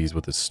inconsistencies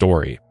with his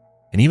story.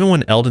 And even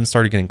when Eldon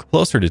started getting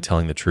closer to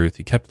telling the truth,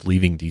 he kept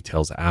leaving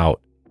details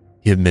out.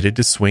 He admitted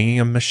to swinging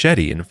a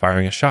machete and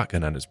firing a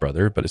shotgun at his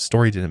brother, but his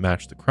story didn't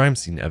match the crime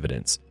scene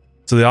evidence.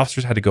 So the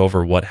officers had to go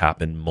over what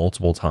happened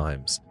multiple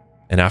times.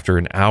 And after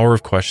an hour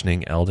of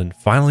questioning, Eldon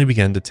finally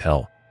began to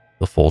tell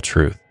the full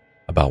truth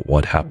about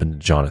what happened to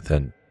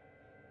Jonathan.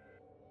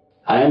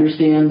 I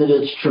understand that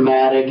it's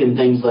traumatic and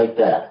things like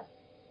that.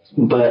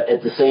 But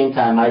at the same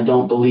time, I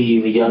don't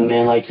believe a young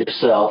man like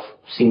yourself,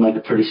 seem like a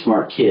pretty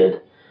smart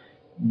kid,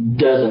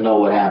 doesn't know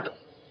what happened.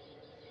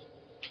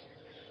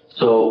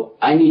 So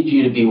I need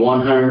you to be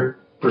 100%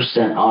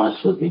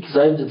 honest with me, because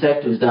I have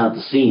detectives down at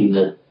the scene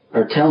that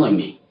are telling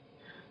me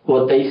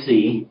what they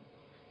see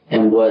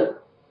and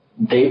what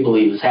they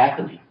believe is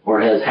happening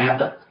or has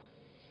happened.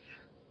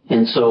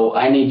 And so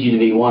I need you to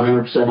be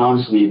 100%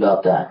 honest with me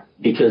about that,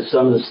 because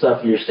some of the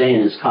stuff you're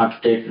saying is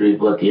contradictory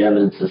to what the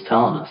evidence is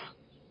telling us.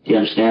 Do you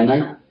understand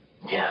that?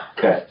 Yeah.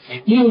 Okay.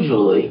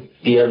 Usually,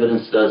 the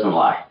evidence doesn't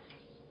lie.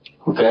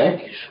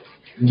 Okay?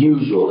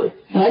 Usually.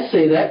 And I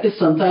say that because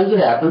sometimes it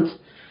happens.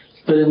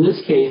 But in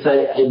this case,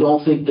 I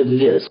don't think that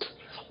it is.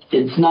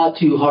 It's not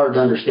too hard to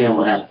understand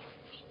what happened.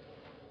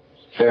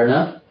 Fair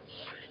enough?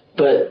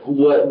 But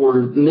what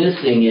we're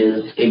missing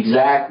is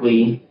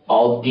exactly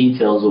all the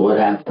details of what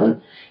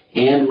happened.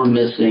 And we're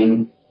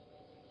missing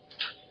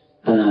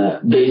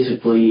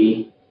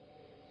basically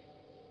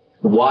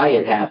why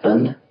it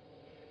happened,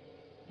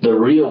 the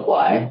real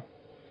why,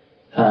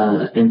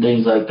 and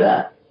things like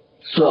that.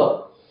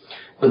 So,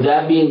 with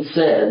that being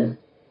said,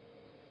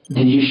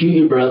 did you shoot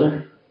your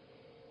brother?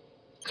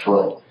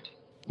 What?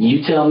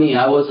 You tell me.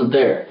 I wasn't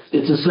there.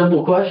 It's a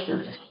simple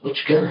question. Which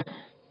gun?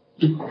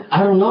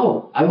 I don't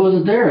know. I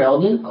wasn't there,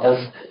 Eldon.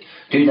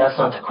 Dude, that's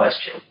not the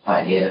question.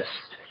 Yes.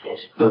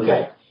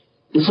 Okay.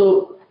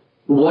 So,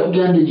 what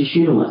gun did you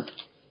shoot him with?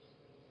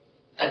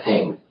 I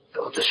think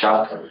with the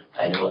shotgun.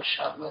 I know what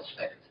shotgun was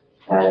back.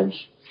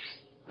 Times.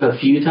 A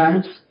few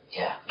times?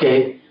 Yeah.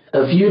 Okay.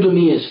 A few to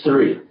me is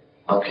 3.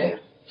 Okay.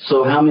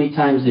 So how many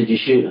times did you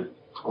shoot him?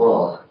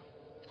 Well,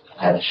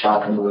 I had a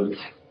shotgun with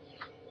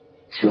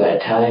 2 at a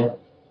time.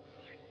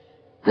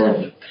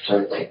 Then I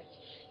started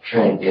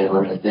trying to get him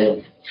under the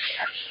bed.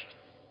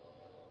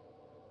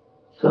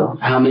 So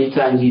how many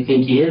times do you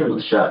think you hit him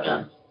with a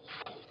shotgun?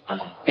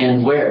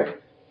 And where?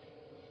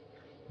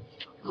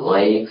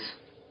 Legs.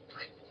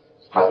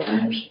 5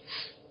 times.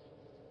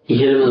 You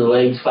hit him in the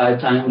legs 5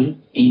 times?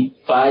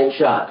 5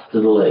 shots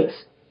to the legs.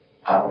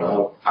 I don't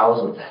know. I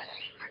wasn't there.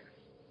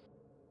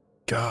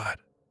 God.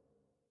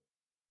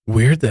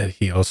 Weird that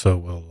he also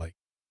will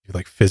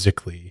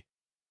physically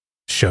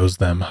shows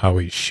them how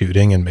he's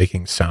shooting and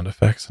making sound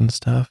effects and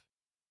stuff.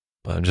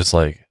 But I'm just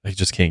I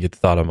just can't get the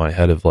thought in my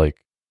head of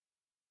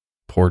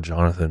poor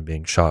Jonathan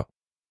being shot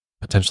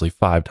potentially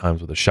 5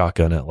 times with a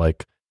shotgun at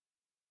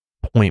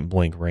point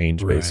blank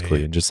range, basically.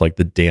 Right. And just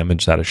the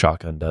damage that a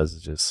shotgun does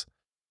is just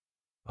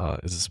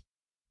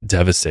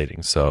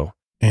devastating. So,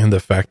 and the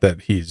fact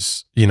that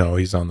he's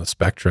on the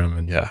spectrum,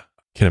 and yeah,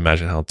 can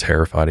imagine how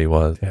terrified he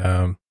was.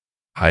 Yeah.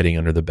 Hiding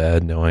under the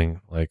bed,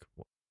 knowing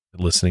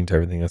listening to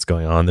everything that's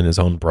going on, then his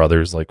own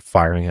brother's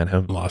firing at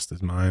him. Lost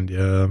his mind.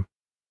 Yeah.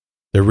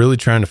 They're really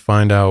trying to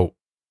find out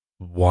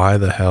why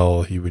the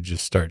hell he would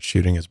just start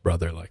shooting his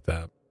brother like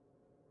that.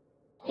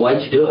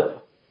 Why'd you do it?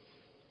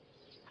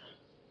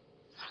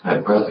 My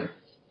brother.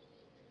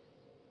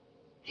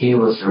 He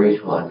was the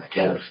reason why my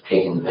dad was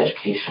taking the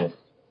medication.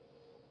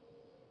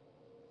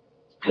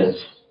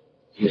 Because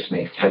he just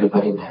makes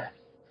everybody mad.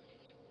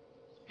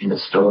 In the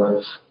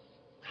stores.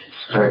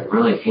 I started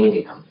really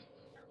hating him.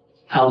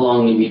 How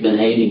long have you been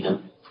hating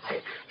him?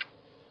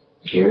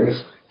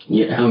 Years.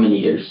 Yeah, how many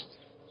years?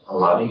 A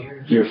lot of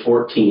years. You're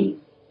 14.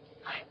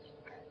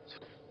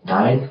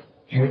 9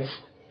 years.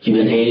 You've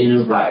been hating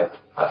him for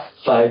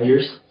 5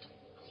 years?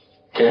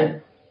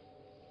 Okay.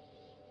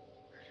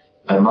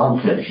 My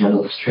mom couldn't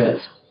handle the stress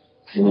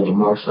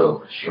anymore,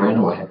 so she ran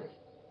away.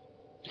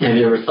 Have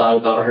you ever thought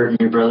about hurting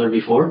your brother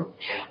before?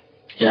 Yeah.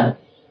 Yeah?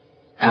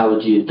 How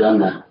would you have done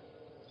that?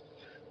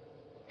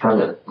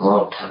 Probably a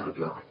long time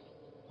ago.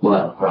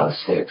 What? Around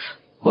 6.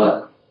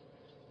 What?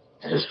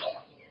 I just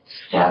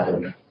stabbed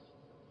him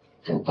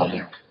in the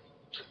back.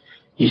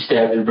 You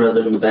stabbed your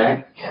brother in the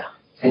back? Yeah.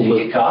 Did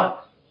you get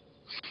caught?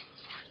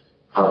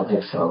 I don't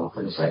think so. I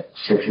was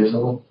 6 years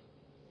old.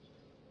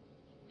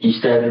 You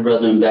stabbed your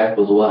brother in the back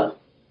with what?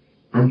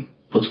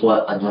 With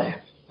what? A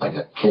knife. Like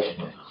a kitchen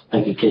knife.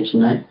 Like a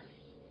kitchen knife?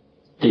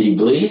 Did he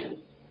bleed?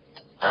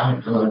 I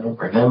don't know. I don't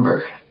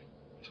remember.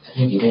 I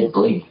think he did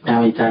bleed.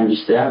 How many times did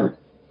you stab him?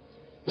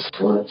 Just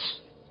once.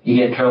 You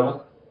get in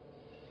trouble?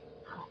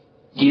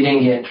 You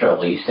didn't get in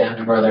trouble. You stabbed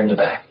your brother in the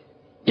back.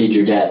 Did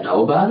your dad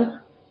know about it?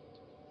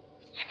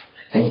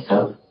 I think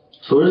so.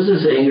 So where does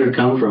this anger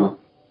come from?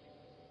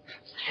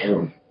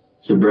 Him.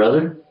 Your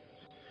brother?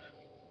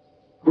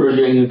 Where's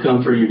your anger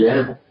come for your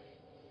dad?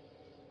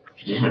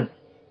 You didn't.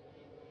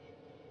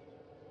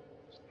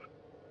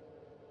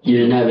 You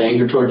didn't have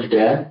anger towards your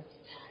dad?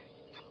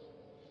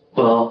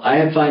 Well,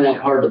 I find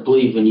that hard to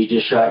believe when you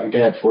just shot your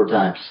dad 4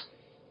 times.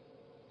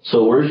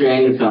 So where's your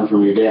anger come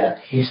from your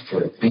dad? He used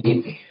to beat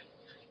me.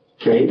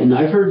 Okay, and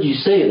I've heard you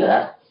say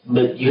that,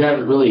 but you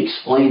haven't really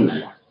explained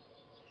that.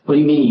 What do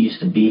you mean he used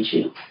to beat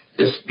you?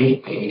 Just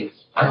beat me.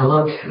 I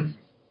loved him.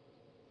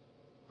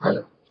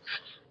 But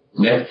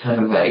next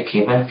time that he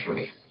came after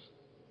me.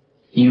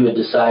 You had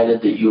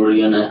decided that you were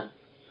going to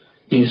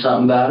do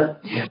something about it?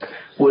 Yeah.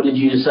 What did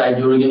you decide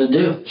you were going to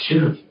do?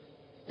 Shoot him.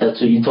 That's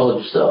what you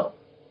told yourself.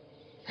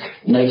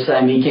 Next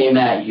time he came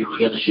at you, you were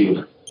going to shoot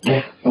him.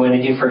 Yeah. When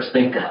did you first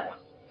think that?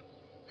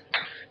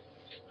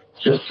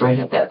 Just right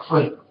at that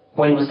point.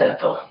 When was that,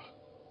 though?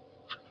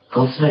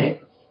 Last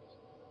night.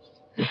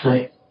 This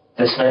night.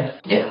 This night?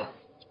 Yeah.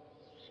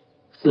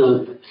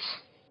 So,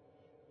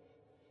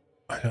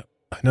 I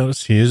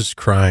notice he is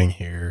crying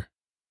here.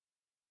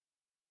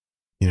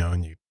 You know,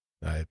 and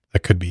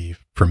that could be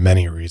for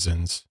many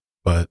reasons,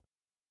 but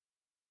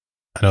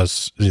I know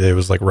it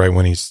was like right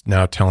when he's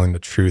now telling the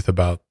truth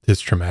about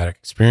his traumatic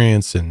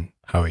experience and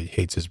how he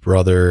hates his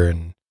brother,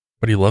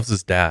 but he loves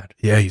his dad.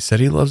 Yeah, he said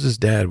he loves his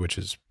dad, which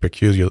is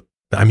peculiar.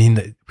 I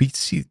mean, we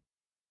see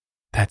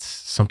that's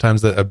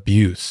sometimes the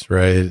abuse,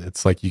 right?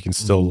 It's like you can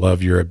still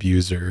love your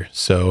abuser.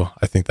 So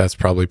I think that's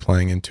probably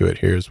playing into it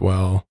here as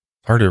well.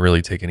 Hard to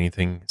really take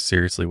anything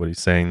seriously what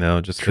he's saying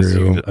though, just because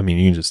you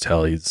can just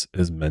tell his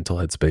mental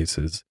headspace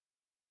is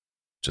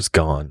just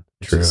gone.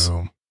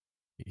 True.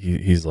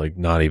 He's like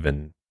not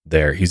even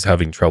there. He's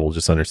having trouble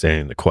just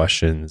understanding the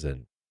questions,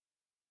 and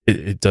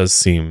it does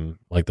seem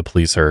like the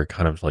police are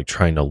kind of like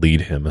trying to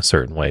lead him a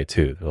certain way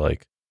too. They're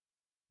like,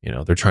 you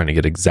know, they're trying to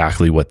get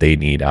exactly what they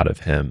need out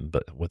of him,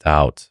 but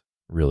without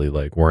really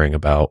like worrying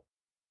about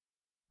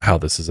how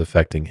this is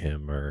affecting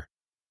him, or,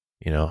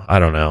 you know, I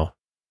don't know.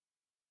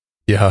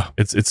 Yeah.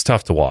 It's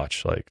tough to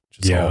watch, like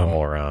just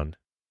all around.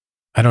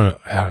 I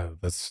don't know.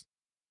 That's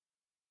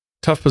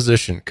tough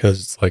position because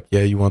it's like,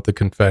 yeah, you want the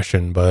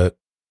confession, but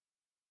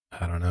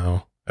I don't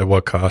know at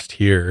what cost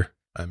here.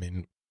 I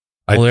mean,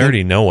 they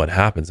already know what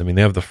happens. I mean,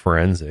 they have the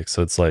forensics,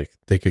 so it's like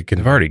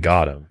they've already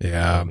got him.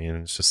 Yeah. I mean,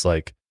 it's just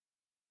like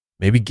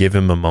maybe give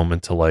him a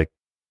moment to like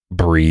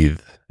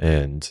breathe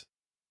and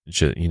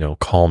just, you know,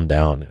 calm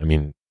down. I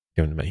mean,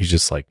 he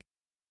just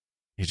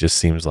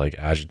seems like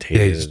agitated.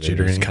 Yeah, he's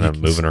jittering. He's kind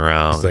of moving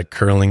around. He's like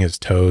curling his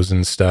toes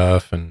and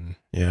stuff. And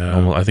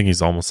yeah, I think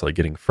he's almost like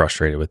getting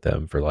frustrated with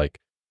them for like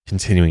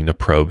continuing to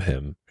probe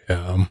him.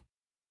 Yeah.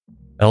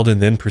 Eldon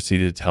then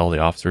proceeded to tell the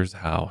officers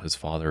how his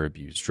father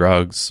abused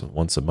drugs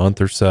once a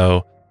month or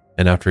so.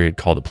 And after he had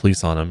called the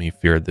police on him, he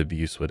feared the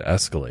abuse would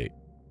escalate.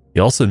 He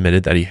also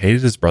admitted that he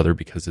hated his brother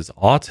because his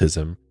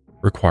autism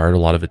required a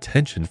lot of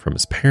attention from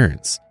his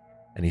parents.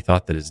 And he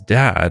thought that his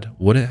dad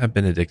wouldn't have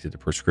been addicted to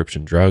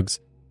prescription drugs,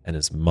 and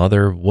his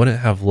mother wouldn't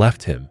have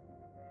left him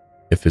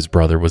if his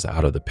brother was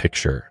out of the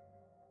picture.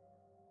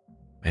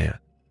 Man.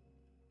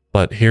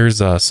 But here's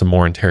some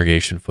more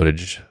interrogation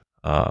footage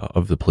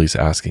of the police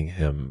asking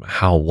him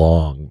how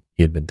long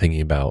he had been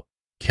thinking about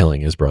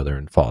killing his brother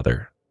and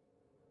father.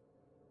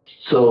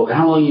 So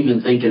how long you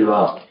been thinking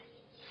about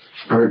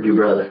hurting your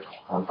brother?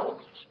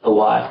 A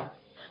while.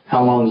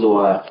 How long's a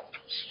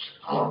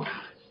while?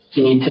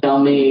 Can you tell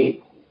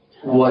me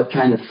what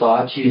kind of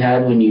thoughts you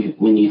had when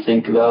you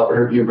think about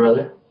hurting your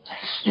brother? I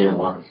just didn't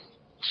want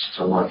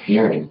someone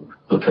hearing.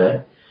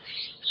 Okay.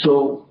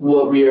 So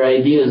what were your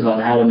ideas on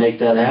how to make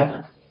that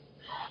happen?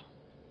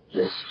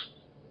 Just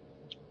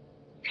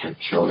get him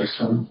killed or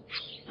something.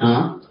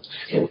 Huh? Just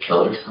get him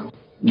killed or something.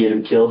 Get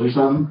him killed or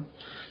something?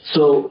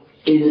 So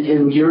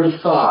in your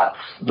thoughts,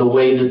 the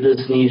way that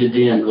this needed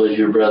to end was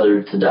your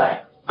brother to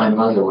die. My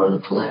mother would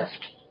have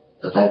left.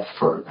 But that's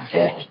for my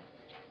dad.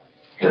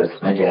 Because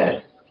my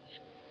dad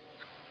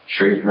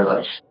treated her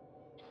like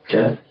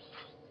dead.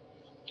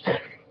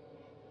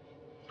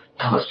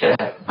 I was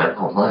dead. My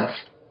mom left.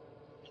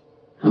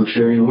 I'm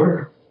sure you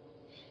were.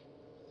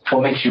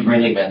 What makes you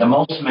really mad? The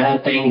most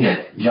mad thing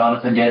that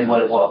Jonathan did,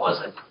 what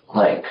was it?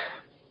 Like,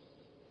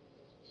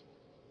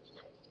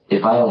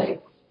 if I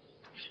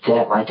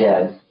my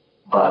dad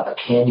bought a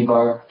candy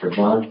bar for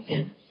John,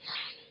 and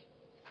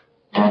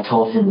I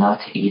told him not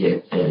to eat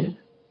it, and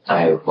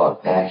I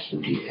walked back, he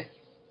would eat it.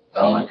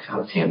 Oh, like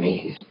how to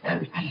me,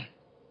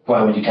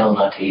 why would you tell him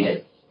not to eat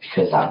it?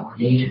 Because I want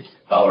to eat it.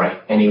 All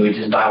right, and he would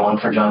just buy one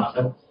for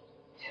Jonathan?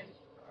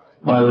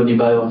 Why wouldn't he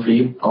buy one for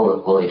you?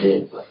 Oh, well, he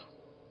did, but...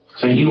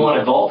 So you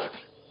wanted both?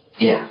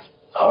 Yeah.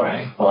 All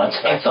right. Well,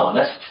 that's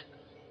honest.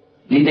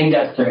 Do you think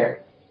that's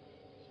fair?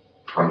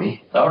 For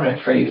me? All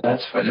right, for you.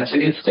 That's a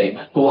good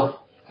statement.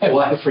 Well,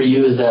 why for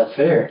you is that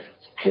fair?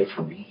 It's okay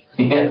for me.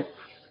 Yeah.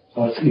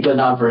 But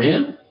not for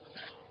him?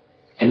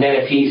 And then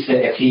if he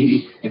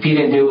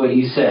didn't do what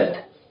you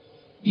said,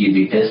 you'd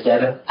be pissed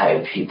at him? I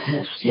would be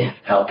pissed, yeah.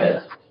 How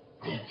pissed?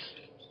 Yes.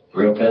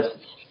 Real pissed?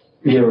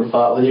 You ever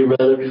fought with your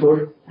brother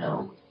before?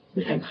 No.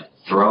 I've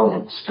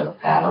thrown stuff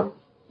at him.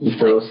 You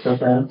throw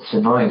stuff at him? It's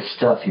annoying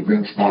stuff he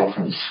brings back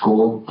from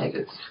school, like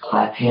it's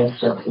clap hand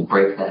stuff. He'll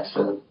break that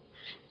stuff,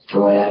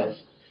 throw it at him.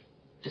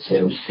 Just say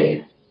it was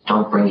fate.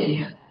 Don't bring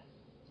any of that.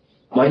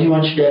 Why do you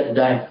want your dad to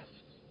die?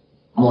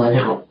 Well, I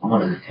don't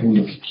want him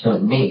to be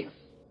killing me.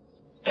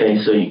 Okay,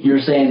 so you're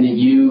saying that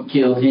you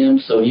killed him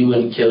so he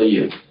wouldn't kill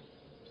you?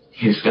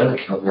 He was gonna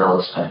kill me all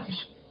those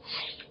times.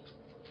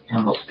 He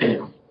almost did.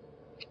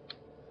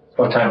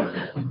 What time was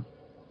that?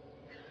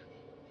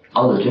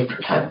 All the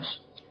different times.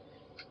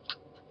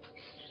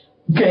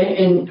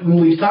 Okay, and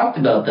we've talked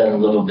about that a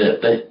little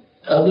bit, but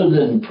other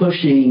than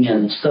pushing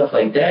and stuff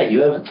like that,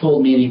 you haven't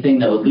told me anything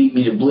that would lead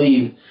me to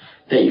believe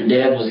that your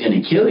dad was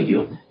going to kill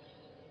you.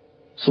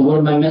 So what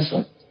am I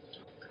missing?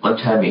 One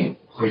time he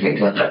was a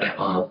gun at my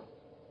mom.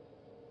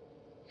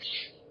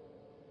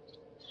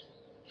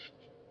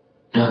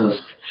 I was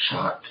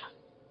shocked.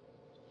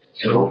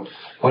 So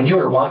when you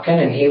were walking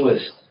and he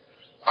was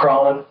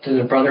crawling to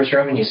the brother's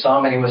room and you saw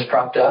him and he was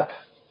propped up,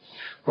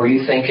 were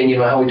you thinking, you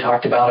know how we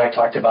talked about,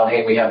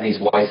 hey, we have these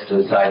voices to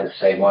the side that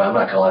say, well, I'm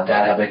not going to let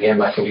that happen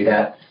again, I can do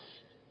that.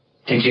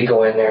 Did you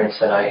go in there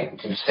and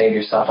did you say to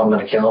yourself, I'm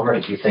going to kill him, or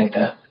did you think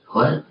that?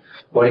 What?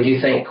 What did you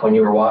think when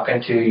you were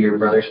walking to your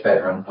brother's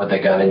bedroom with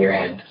a gun in your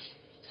hand?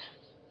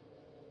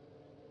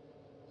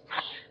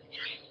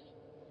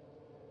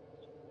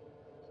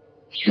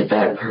 He's a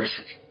bad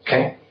person.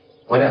 Okay.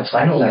 What else?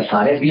 I know that's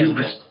not it.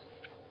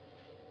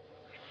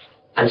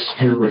 I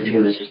just knew if he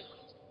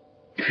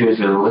was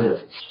going to live,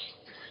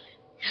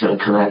 he's going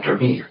to come after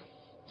me.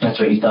 That's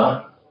what you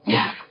thought?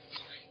 Yeah.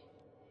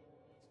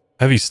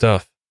 Heavy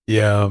stuff.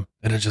 Yeah.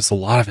 And it's just a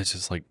lot of it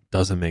just like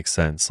doesn't make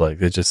sense.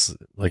 Like it just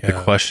like the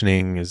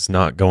questioning is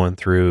not going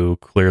through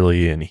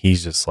clearly, and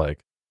he's just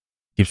like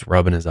keeps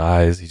rubbing his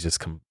eyes. He's just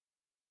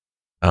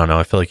I don't know.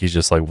 I feel like he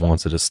just like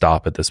wants it to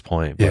stop at this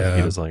point, but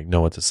he doesn't like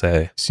know what to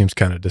say. Seems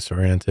kind of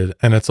disoriented.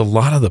 And it's a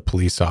lot of the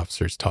police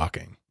officers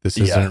talking. This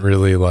isn't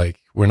really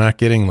like, we're not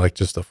getting like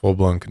just a full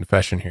blown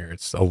confession here.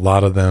 It's a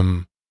lot of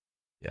them.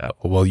 Yeah.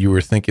 Well, you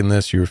were thinking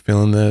this, you were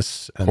feeling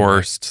this. And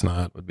coerced it's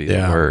not would be the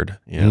word.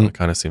 You know, it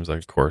kind of seems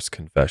like a coerced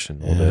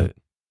confession a little bit.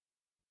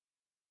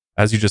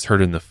 As you just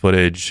heard in the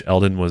footage,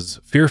 Eldon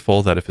was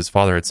fearful that if his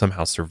father had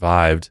somehow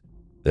survived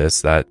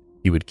this, that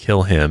he would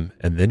kill him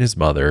and then his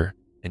mother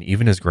and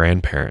even his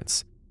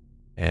grandparents.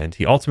 And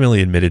he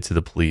ultimately admitted to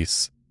the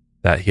police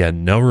that he had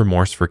no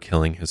remorse for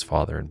killing his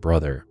father and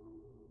brother.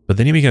 But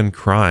then he began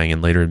crying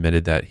and later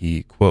admitted that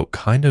he, quote,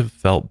 kind of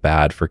felt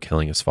bad for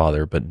killing his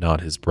father, but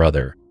not his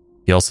brother.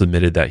 He also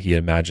admitted that he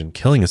imagined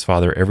killing his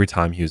father every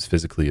time he was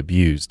physically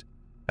abused.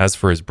 As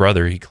for his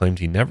brother, he claimed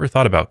he never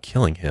thought about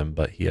killing him,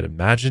 but he had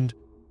imagined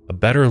a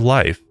better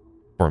life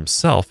for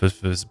himself if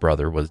his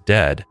brother was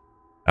dead.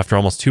 After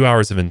almost 2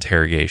 hours of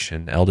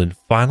interrogation, Eldon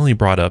finally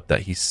brought up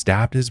that he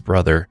stabbed his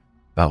brother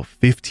about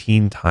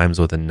 15 times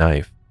with a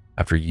knife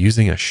after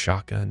using a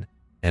shotgun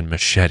and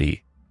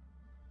machete.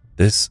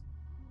 This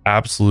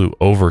absolute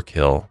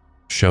overkill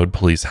showed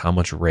police how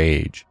much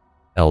rage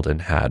Eldon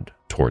had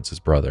towards his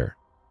brother.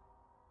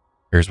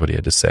 Here's what he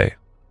had to say.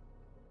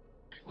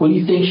 What do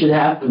you think should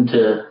happen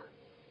to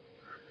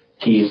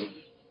you?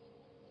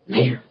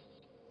 Me?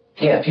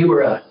 Yeah, if you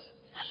were us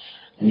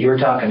and you were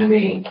talking to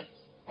me,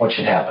 what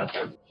should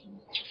happen?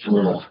 I'm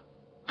gonna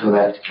go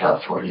back to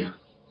California.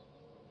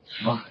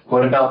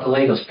 What about the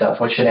legal stuff?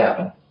 What should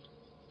happen?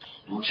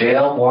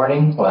 Jail,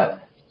 warning,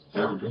 what? I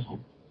don't know.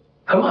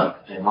 Come on.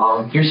 Hey,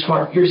 Mom. You're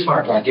smart. You're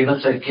smart, lad. Give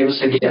us a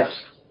guess.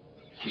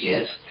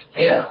 Yes.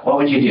 Yeah, what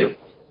would you do?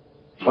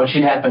 What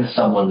should happen to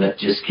someone that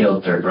just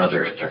killed their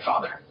brother and their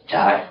father?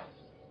 Die.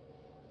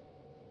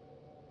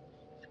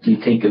 Do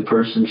you think a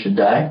person should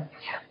die?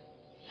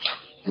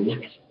 Yeah.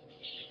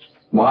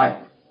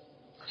 Why?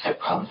 I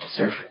probably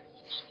deserve it.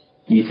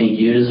 You think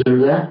you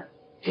deserve that?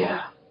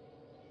 Yeah.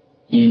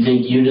 You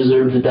think you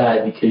deserve to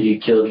die because you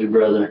killed your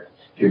brother,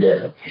 your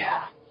dad?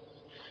 Yeah.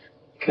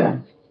 Okay.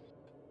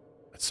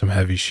 That's some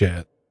heavy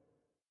shit.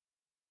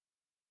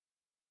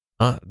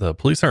 The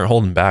police aren't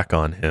holding back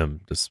on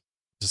him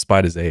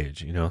despite his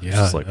age, you know? It's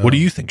just like, what do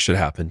you think should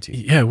happen to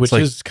you? Yeah, which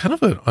is kind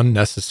of an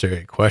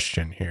unnecessary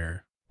question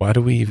here. Why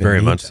do we even very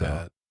need much that?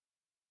 so.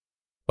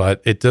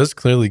 But it does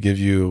clearly give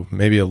you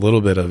maybe a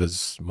little bit of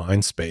his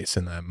mind space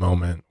in that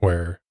moment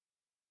where,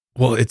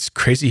 well, it's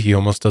crazy. He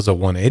almost does a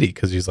 180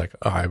 because he's like,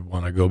 I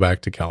want to go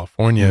back to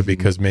California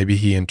because maybe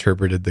he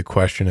interpreted the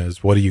question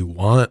as, what do you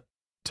want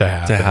to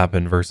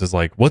happen? Versus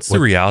like, what's the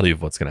reality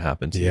of what's going to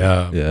happen to you?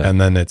 Yeah. And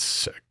then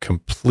it's a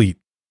complete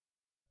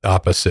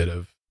opposite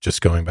of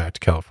just going back to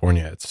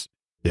California. It's,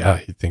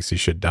 he thinks he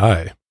should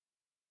die.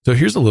 So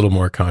here's a little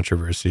more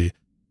controversy.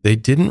 They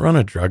didn't run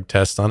a drug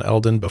test on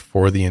Eldon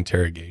before the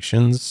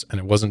interrogations, and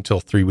it wasn't until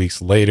 3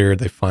 weeks later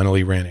they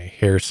finally ran a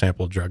hair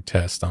sample drug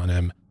test on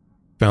him,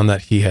 found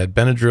that he had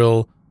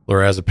Benadryl,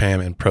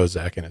 lorazepam, and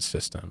Prozac in his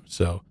system.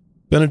 So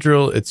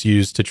Benadryl, it's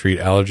used to treat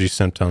allergy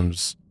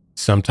symptoms.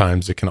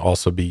 Sometimes it can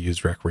also be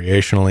used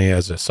recreationally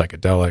as a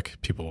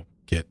psychedelic. People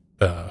get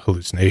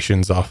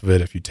hallucinations off of it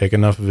if you take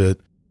enough of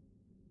it.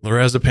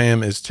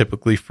 Lorazepam is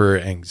typically for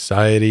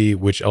anxiety,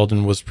 which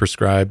Eldon was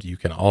prescribed. You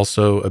can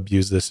also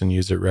abuse this and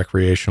use it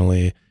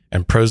recreationally.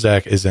 And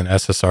Prozac is an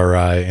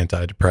SSRI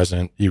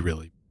antidepressant. You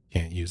really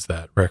can't use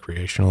that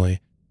recreationally.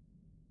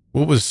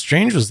 What was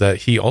strange was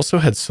that he also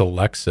had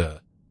Celexa,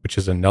 which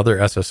is another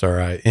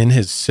SSRI, in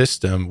his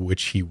system,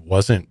 which he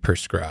wasn't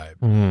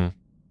prescribed.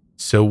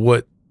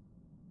 So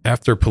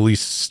after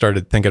police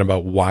started thinking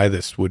about why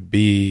this would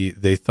be,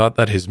 they thought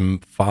that his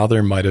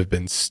father might have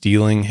been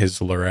stealing his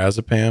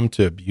lorazepam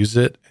to abuse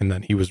it, and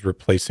then he was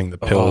replacing the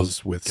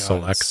pills with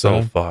Celexa.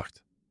 So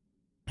fucked.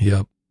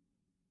 Yep.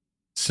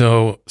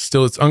 So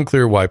still, it's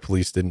unclear why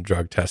police didn't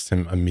drug test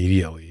him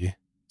immediately,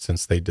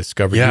 since they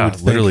discovered. Yeah, you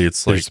would literally, think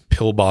it's there's like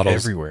pill bottles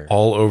everywhere,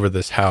 all over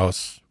this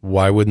house.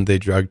 Why wouldn't they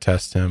drug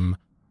test him?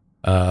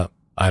 I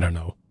don't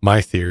know.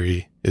 My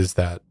theory is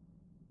that,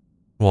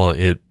 well,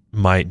 it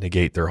might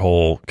negate their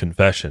whole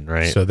confession,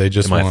 right? So they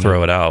might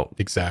throw it out.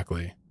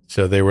 Exactly.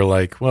 So they were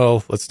like,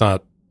 well, let's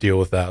not deal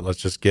with that. Let's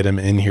just get him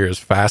in here as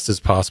fast as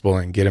possible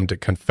and get him to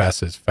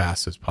confess as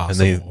fast as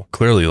possible. And they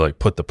clearly like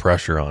put the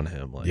pressure on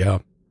him. Like, yeah.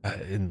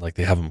 And like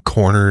they have him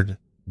cornered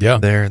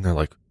there, and they're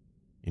like,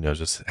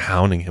 just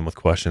hounding him with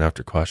question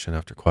after question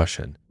after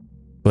question.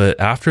 But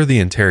after the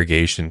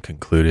interrogation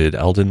concluded,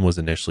 Eldon was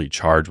initially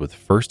charged with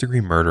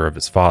first-degree murder of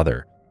his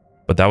father,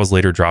 but that was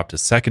later dropped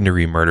as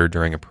second-degree murder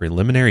during a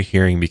preliminary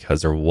hearing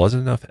because there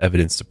wasn't enough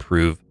evidence to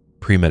prove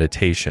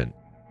premeditation.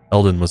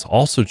 Eldon was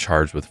also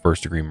charged with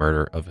first-degree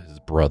murder of his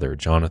brother,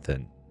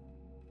 Jonathan.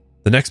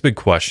 The next big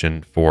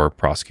question for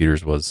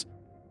prosecutors was,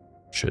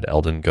 should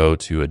Eldon go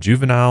to a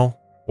juvenile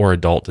or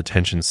adult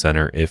detention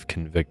center if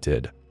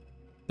convicted?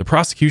 The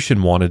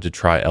prosecution wanted to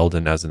try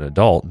Eldon as an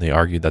adult, and they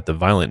argued that the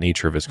violent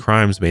nature of his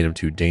crimes made him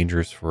too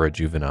dangerous for a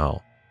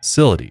juvenile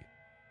facility,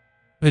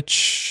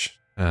 which,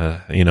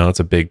 it's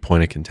a big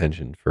point of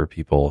contention for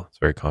people. It's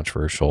very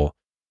controversial.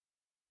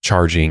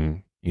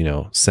 Charging,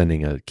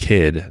 sending a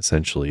kid,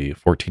 essentially a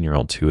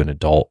 14-year-old, to an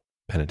adult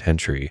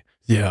penitentiary.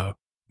 Yeah.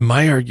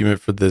 My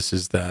argument for this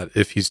is that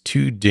if he's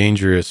too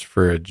dangerous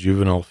for a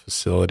juvenile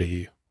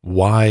facility,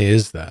 why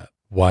is that?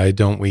 Why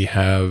don't we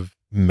have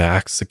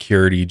max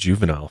security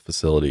juvenile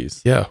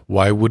facilities? Yeah.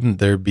 Why wouldn't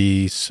there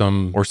be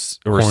some or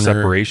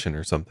separation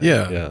or something?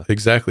 Yeah,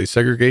 exactly.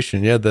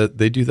 Segregation. Yeah.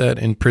 They do that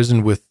in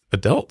prison with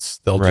adults.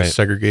 They'll just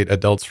segregate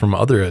adults from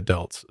other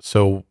adults.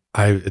 So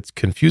it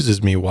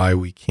confuses me why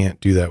we can't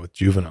do that with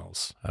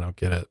juveniles. I don't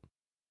get it.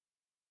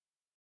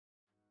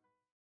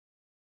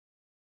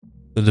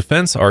 The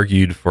defense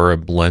argued for a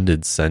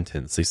blended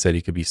sentence. They said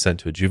he could be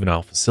sent to a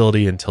juvenile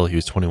facility until he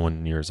was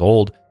 21 years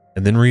old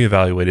and then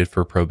reevaluated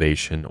for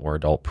probation or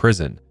adult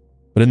prison.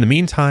 But in the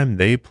meantime,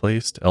 they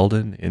placed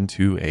Eldon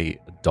into an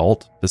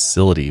adult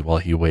facility while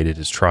he awaited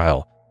his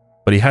trial.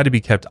 But he had to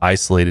be kept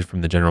isolated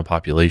from the general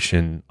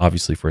population,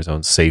 obviously for his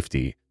own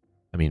safety.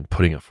 I mean,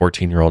 putting a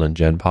 14-year-old in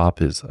Gen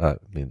Pop is,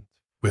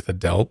 with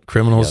adult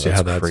criminals,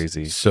 that's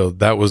crazy. So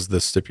that was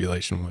the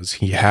stipulation, was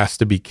he has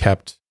to be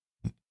kept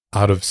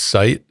out of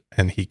sight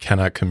and he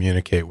cannot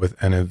communicate with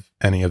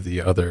any of the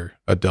other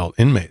adult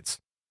inmates.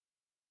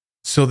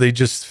 So they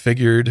just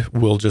figured,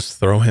 we'll just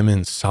throw him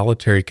in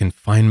solitary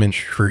confinement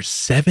for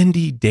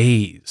 70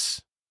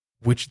 days,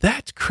 which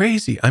that's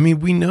crazy. I mean,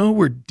 we know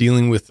we're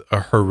dealing with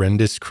a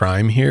horrendous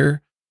crime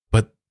here,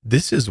 but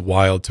this is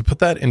wild. To put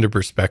that into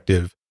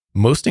perspective,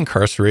 most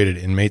incarcerated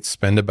inmates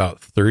spend about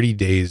 30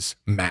 days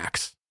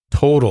max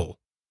total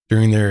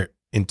during their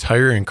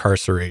entire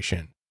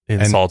incarceration.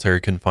 In solitary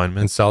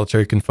confinement. In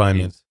solitary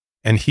confinement. Yes.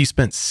 And he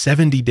spent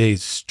 70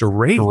 days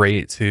straight.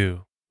 Straight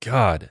too.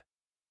 God.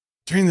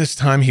 During this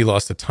time, he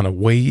lost a ton of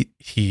weight.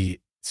 He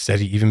said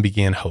he even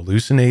began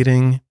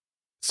hallucinating.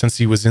 Since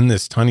he was in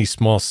this tiny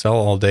small cell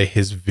all day,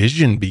 his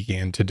vision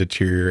began to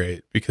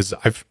deteriorate, because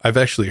I've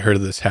actually heard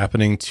of this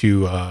happening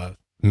to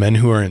men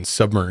who are in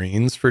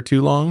submarines for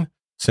too long.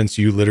 Since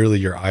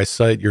your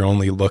eyesight, you're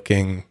only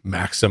looking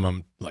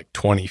maximum like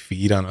 20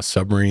 feet on a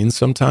submarine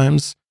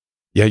sometimes.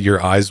 Yeah,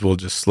 your eyes will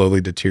just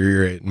slowly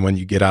deteriorate. And when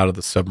you get out of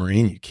the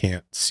submarine, you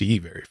can't see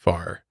very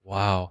far.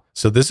 Wow.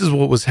 So this is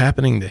what was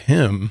happening to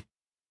him.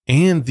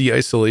 And the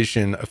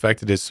isolation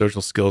affected his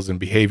social skills and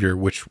behavior,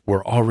 which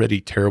were already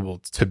terrible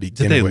to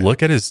begin with. Did they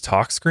look at his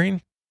talk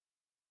screen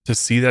to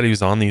see that he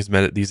was on these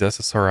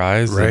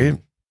SSRIs,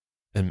 right,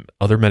 and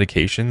other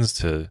medications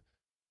to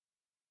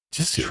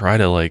just try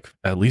to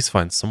at least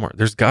find somewhere?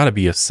 There's got to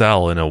be a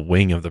cell in a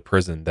wing of the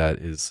prison that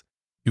is,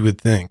 you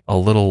would think, a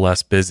little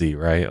less busy,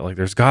 right? Like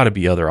there's got to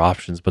be other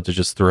options, but to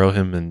just throw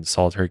him in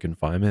solitary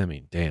confinement, I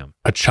mean, damn.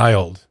 A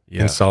child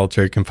in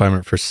solitary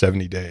confinement for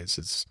 70 days.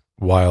 It's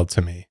wild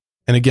to me.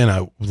 And again,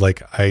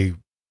 I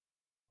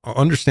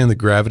understand the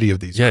gravity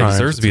of these crimes. Yeah, he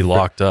deserves to be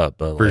locked up,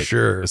 but for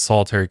sure,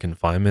 solitary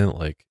confinement,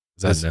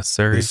 is that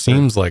necessary? It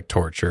seems like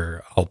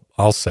torture.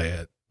 I'll say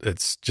it.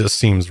 It just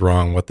seems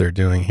wrong what they're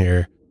doing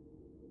here.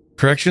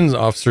 Corrections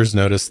officers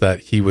noticed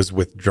that he was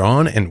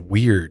withdrawn and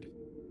weird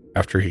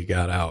after he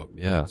got out.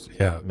 Yeah,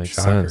 makes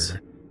shocker. sense.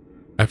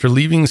 After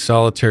leaving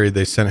solitary,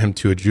 they sent him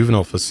to a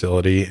juvenile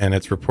facility, and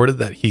it's reported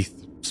that he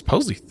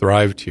supposedly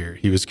thrived here.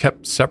 He was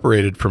kept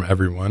separated from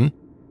everyone.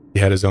 He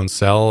had his own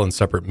cell and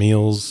separate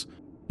meals.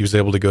 He was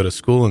able to go to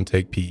school and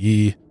take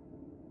PE.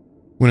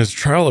 When his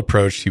trial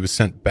approached, he was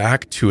sent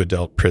back to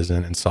adult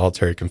prison in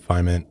solitary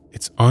confinement.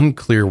 It's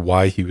unclear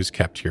why he was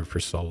kept here for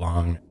so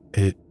long.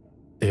 It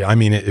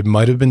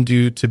might have been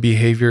due to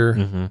behavior.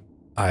 Mm-hmm.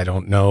 I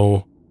don't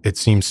know. It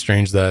seems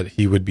strange that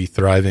he would be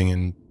thriving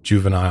in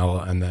juvenile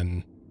and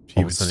then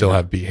he would still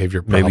have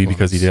behavior problems. Maybe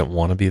because he didn't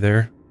want to be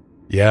there.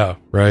 Yeah,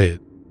 right.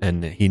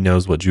 And he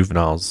knows what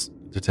juveniles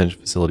detention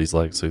facilities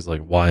like, so he's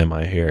like, why am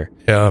I here?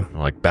 Yeah. I'm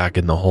like back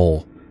in the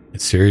hole.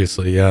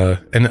 Seriously, yeah.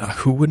 And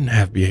who wouldn't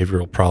have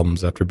behavioral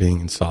problems after being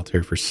in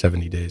solitary for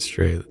 70 days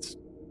straight? That's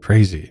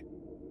crazy.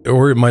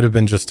 Or it might have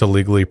been just to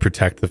legally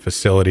protect the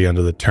facility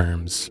under the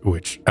terms,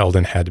 which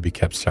Eldon had to be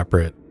kept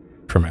separate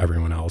from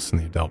everyone else in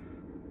the adult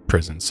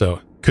prison.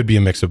 So could be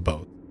a mix of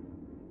both.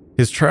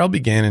 His trial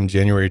began in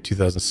January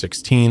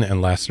 2016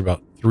 and lasted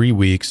about 3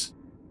 weeks.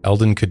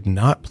 Eldon could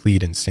not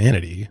plead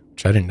insanity,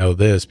 which I didn't know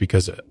this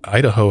because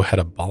Idaho had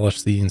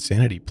abolished the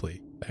insanity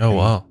plea. Oh,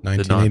 wow.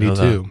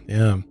 1982.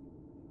 Yeah.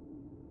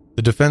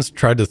 The defense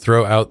tried to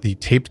throw out the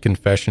taped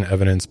confession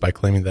evidence by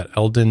claiming that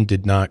Eldon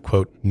did not,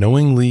 quote,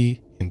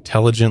 knowingly,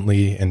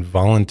 intelligently, and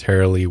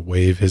voluntarily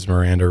waive his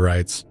Miranda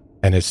rights,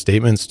 and his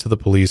statements to the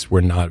police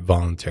were not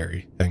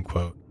voluntary, end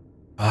quote.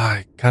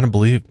 I kind of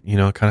believe,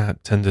 kind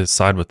of tend to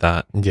side with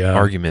that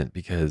argument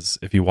because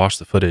if you watch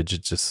the footage,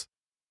 it's just,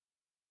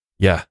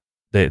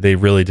 they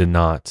really did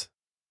not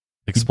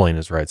explain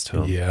his rights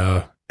to him.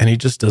 Yeah, and he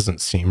just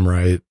doesn't seem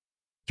right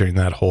during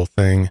that whole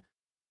thing.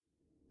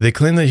 They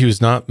claim that he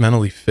was not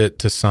mentally fit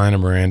to sign a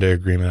Miranda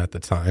agreement at the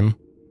time,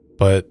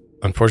 but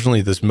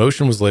unfortunately, this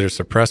motion was later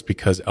suppressed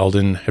because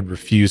Eldon had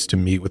refused to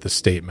meet with a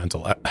state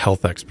mental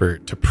health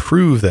expert to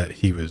prove that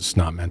he was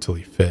not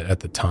mentally fit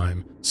at the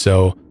time.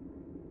 So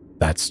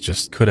that's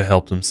just... Could have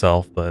helped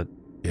himself, but...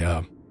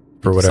 Yeah,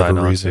 for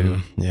whatever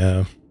reason.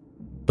 Yeah.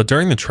 But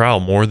during the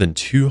trial, more than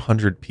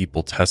 200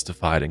 people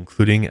testified,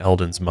 including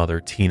Eldon's mother,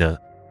 Tina.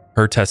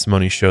 Her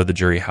testimony showed the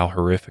jury how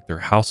horrific their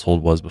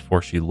household was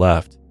before she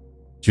left.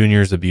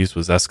 Junior's abuse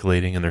was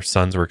escalating and their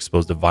sons were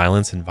exposed to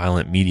violence and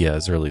violent media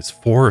as early as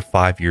 4 or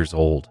 5 years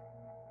old.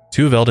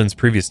 2 of Eldon's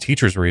previous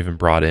teachers were even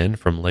brought in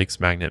from Lakes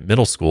Magnet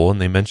Middle School, and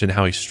they mentioned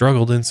how he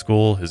struggled in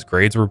school, his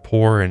grades were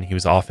poor, and he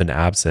was often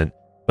absent.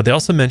 But they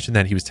also mentioned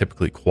that he was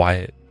typically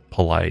quiet,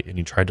 polite, and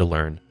he tried to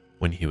learn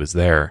when he was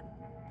there.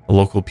 A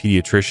local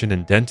pediatrician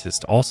and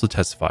dentist also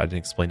testified and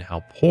explained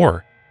how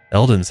poor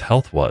Eldon's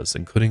health was,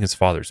 including his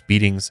father's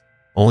beatings,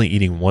 only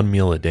eating 1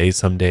 meal a day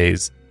some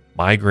days,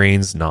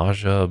 migraines,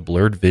 nausea,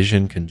 blurred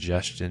vision,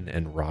 congestion,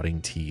 and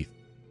rotting teeth.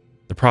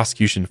 The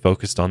prosecution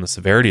focused on the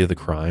severity of the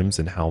crimes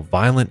and how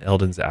violent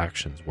Eldon's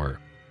actions were.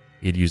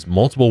 He had used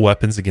multiple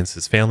weapons against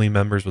his family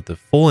members with the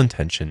full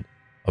intention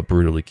of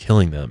brutally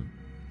killing them.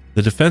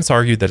 The defense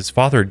argued that his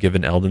father had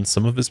given Eldon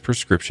some of his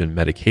prescription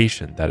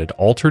medication that had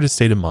altered his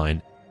state of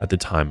mind at the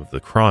time of the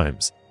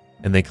crimes,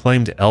 and they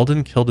claimed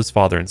Eldon killed his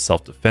father in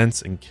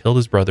self-defense and killed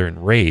his brother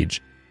in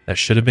rage that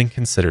should have been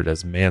considered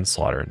as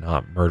manslaughter,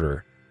 not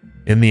murder.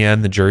 In the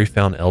end, the jury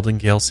found Eldon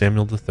Gale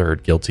Samuel III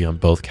guilty on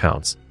both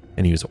counts,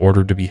 and he was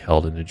ordered to be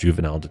held in a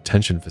juvenile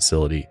detention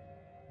facility.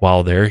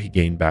 While there, he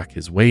gained back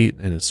his weight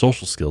and his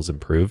social skills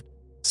improved.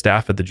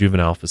 Staff at the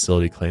juvenile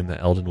facility claimed that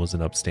Eldon was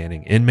an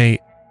upstanding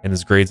inmate, and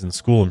his grades in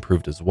school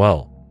improved as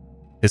well.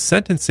 His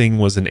sentencing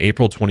was in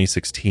April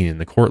 2016, and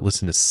the court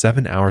listened to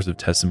 7 hours of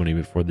testimony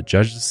before the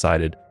judge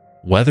decided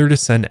whether to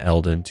send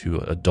Eldon to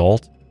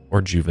adult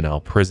or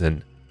juvenile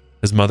prison.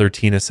 His mother,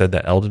 Tina, said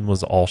that Eldon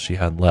was all she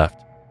had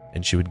left,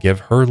 and she would give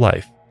her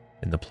life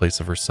in the place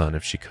of her son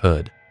if she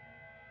could.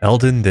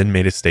 Eldon then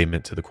made a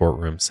statement to the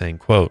courtroom saying,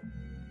 quote,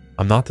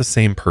 "I'm not the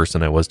same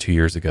person I was 2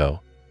 years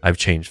ago. I've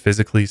changed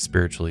physically,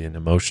 spiritually, and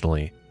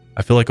emotionally.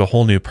 I feel like a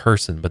whole new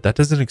person, but that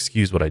doesn't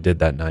excuse what I did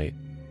that night.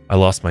 I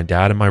lost my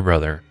dad and my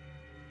brother.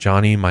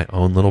 Johnny, my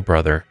own little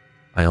brother.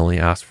 I only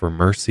asked for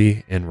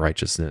mercy and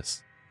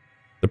righteousness."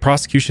 The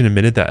prosecution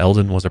admitted that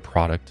Eldon was a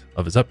product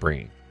of his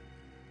upbringing.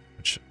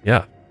 Which,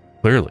 yeah,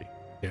 clearly.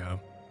 Yeah.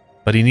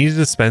 But he needed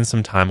to spend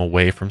some time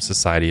away from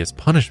society as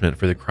punishment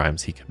for the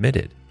crimes he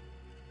committed.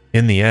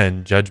 In the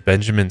end, Judge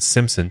Benjamin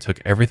Simpson took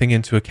everything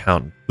into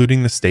account,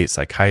 including the state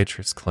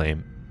psychiatrist's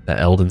claim that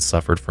Eldon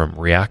suffered from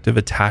reactive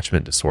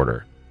attachment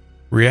disorder.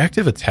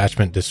 Reactive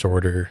attachment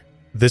disorder,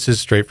 this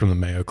is straight from the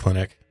Mayo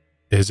Clinic,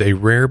 is a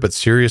rare but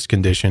serious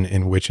condition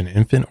in which an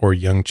infant or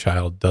young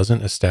child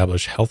doesn't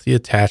establish healthy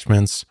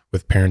attachments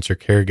with parents or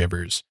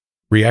caregivers.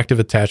 Reactive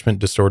attachment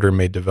disorder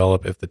may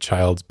develop if the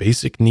child's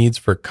basic needs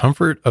for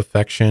comfort,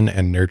 affection,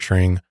 and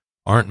nurturing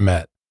aren't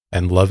met,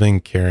 and loving,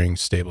 caring,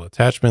 stable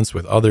attachments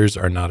with others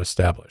are not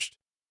established.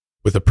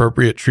 With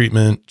appropriate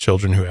treatment,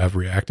 children who have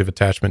reactive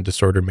attachment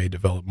disorder may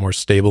develop more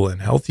stable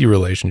and healthy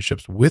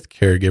relationships with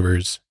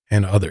caregivers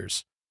and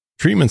others.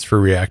 Treatments for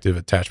reactive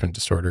attachment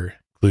disorder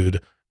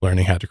include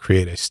learning how to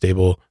create a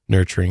stable,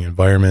 nurturing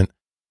environment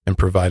and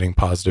providing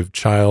positive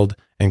child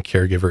and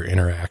caregiver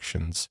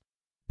interactions.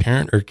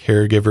 Parent or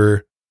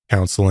caregiver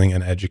counseling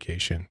and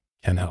education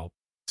can help.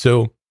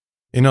 So,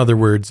 in other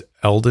words,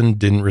 Eldon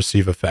didn't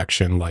receive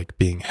affection like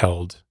being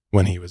held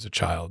when he was a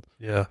child.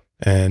 Yeah.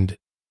 And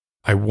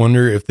I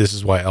wonder if this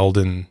is why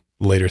Eldon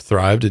later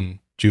thrived in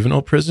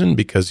juvenile prison,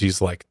 because he's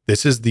like,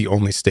 this is the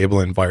only stable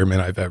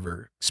environment I've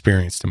ever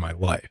experienced in my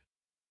life.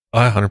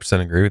 I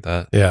 100% agree with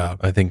that. Yeah.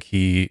 I think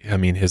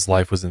his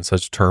life was in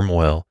such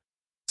turmoil,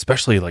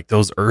 especially like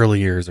those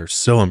early years are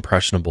so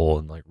impressionable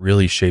and like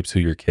really shapes who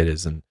your kid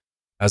is. And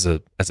as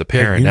a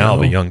parent now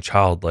of a young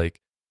child, like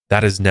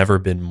that has never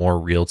been more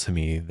real to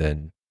me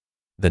than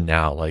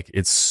now. Like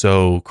it's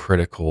so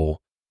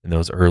critical in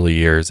those early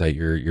years that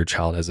your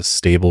child has a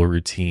stable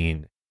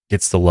routine,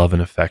 gets the love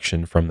and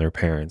affection from their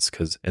parents,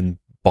 and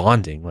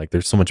bonding, like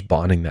there's so much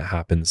bonding that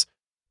happens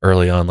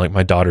early on. Like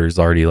my daughter is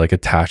already like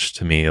attached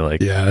to me,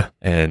 like,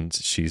 and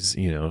she's,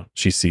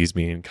 she sees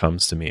me and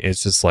comes to me.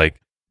 It's just like,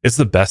 it's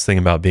the best thing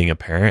about being a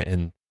parent.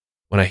 And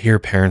when I hear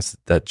parents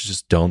that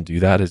just don't do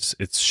that,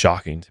 it's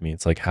shocking to me.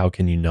 It's like, how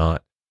can you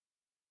not,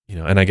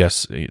 and I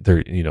guess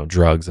there,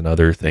 drugs and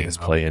other things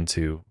play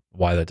into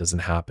why that doesn't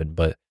happen.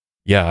 But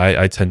yeah,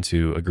 I tend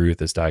to agree with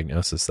this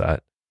diagnosis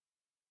that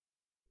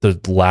the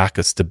lack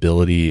of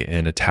stability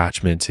and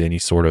attachment to any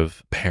sort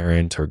of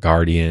parent or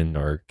guardian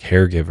or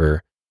caregiver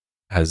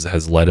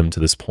has led him to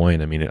this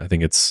point. I mean, I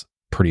think it's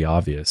pretty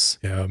obvious.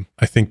 Yeah.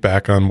 I think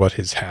back on what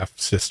his half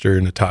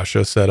sister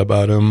Natasha said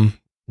about him.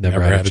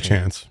 Never had a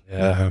chance.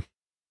 Yeah.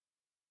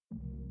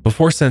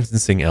 Before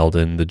sentencing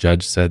Eldon, the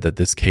judge said that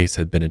this case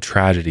had been a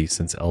tragedy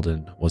since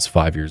Eldon was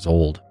 5 years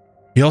old.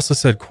 He also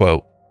said,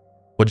 quote,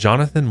 "What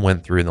Jonathan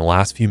went through in the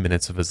last few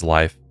minutes of his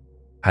life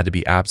had to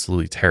be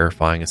absolutely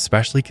terrifying,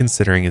 especially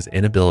considering his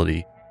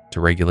inability to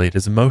regulate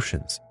his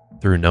emotions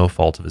through no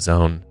fault of his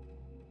own.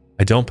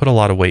 I don't put a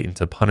lot of weight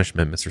into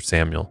punishment, Mr.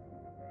 Samuel.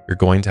 You're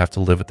going to have to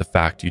live with the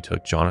fact you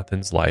took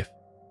Jonathan's life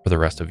for the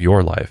rest of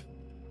your life.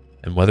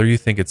 And whether you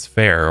think it's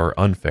fair or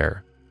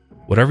unfair,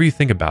 whatever you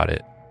think about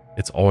it,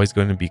 it's always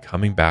going to be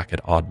coming back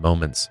at odd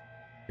moments.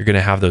 You're going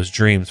to have those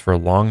dreams for a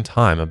long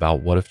time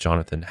about what if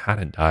Jonathan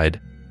hadn't died.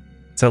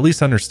 It's at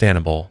least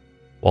understandable,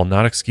 while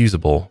not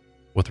excusable,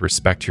 with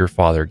respect to your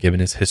father given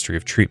his history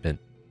of treatment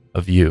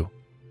of you."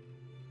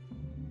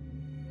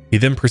 He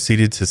then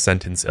proceeded to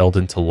sentence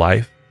Eldon to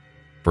life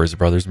for his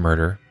brother's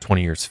murder,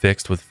 20 years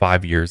fixed with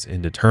 5 years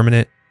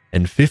indeterminate,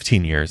 and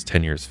 15 years,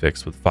 10 years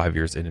fixed with 5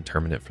 years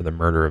indeterminate for the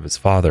murder of his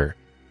father.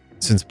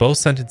 Since both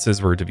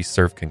sentences were to be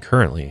served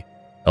concurrently,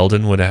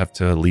 Eldon would have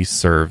to at least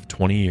serve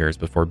 20 years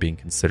before being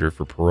considered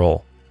for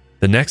parole.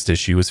 The next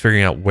issue was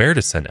figuring out where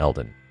to send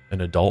Eldon,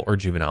 an adult or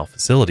juvenile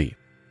facility.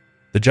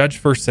 The judge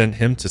first sent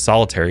him to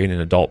solitary in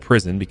an adult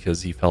prison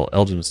because he felt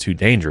Eldon was too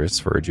dangerous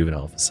for a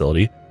juvenile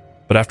facility.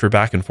 But after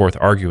back and forth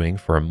arguing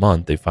for a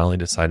month, they finally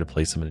decided to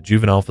place him in a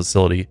juvenile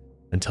facility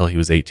until he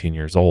was 18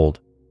 years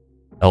old.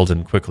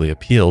 Eldon quickly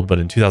appealed, but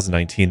in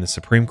 2019, the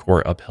Supreme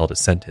Court upheld his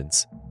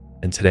sentence.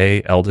 And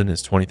today, Eldon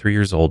is 23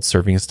 years old,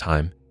 serving his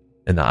time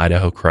in the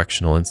Idaho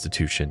Correctional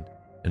Institution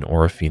in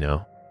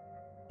Orofino.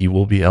 He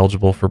will be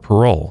eligible for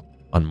parole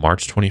on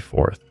March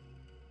 24th,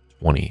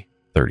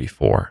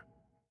 2034.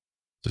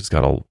 So he's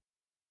got a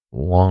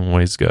long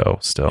ways to go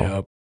still.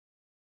 Yep.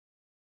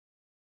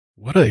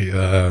 What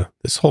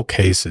this whole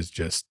case is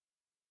just,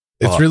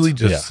 it's really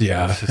just,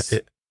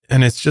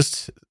 and it's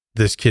just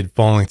this kid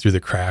falling through the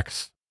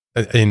cracks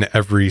in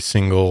every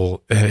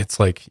single, it's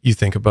like, you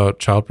think about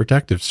Child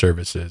Protective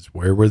Services.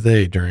 Where were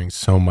they during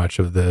so much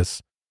of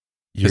this?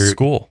 The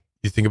school.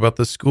 You think about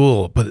the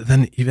school, but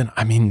then even,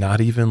 I mean, not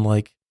even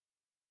like,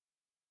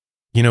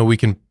 we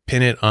can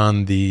pin it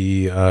on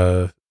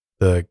the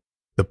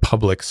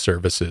public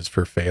services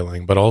for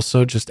failing, but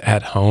also just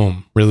at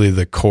home, really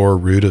the core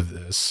root of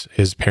this.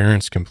 His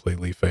parents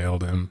completely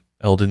failed him.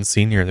 Eldon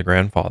Sr., the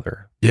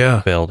grandfather,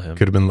 failed him.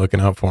 Could have been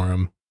looking out for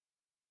him.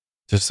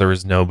 Just there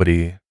was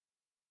nobody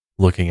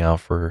looking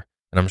out for,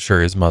 and I'm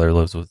sure his mother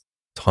lives with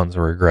tons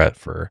of regret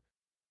for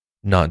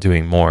not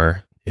doing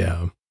more.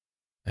 Yeah.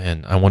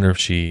 And I wonder if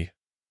she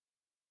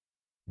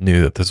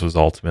knew that this was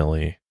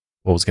ultimately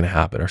what was going to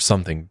happen, or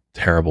something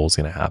terrible was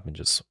going to happen.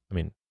 Just, I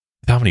mean,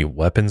 how many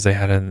weapons they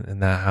had in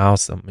that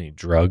house, how many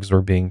drugs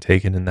were being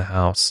taken in the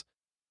house,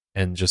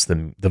 and just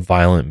the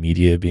violent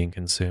media being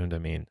consumed. I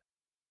mean,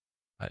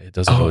 it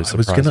doesn't really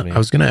surprise me. I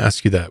was gonna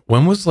ask you that.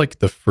 When was like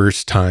the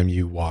first time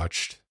you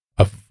watched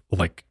a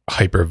like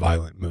hyper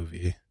violent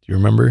movie? Do you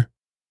remember?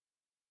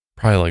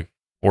 Probably like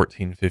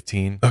 14,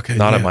 15. Okay.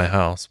 Not at my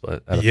house,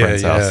 but at a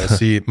friend's house.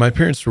 See, my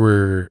parents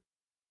were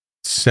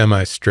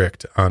semi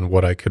strict on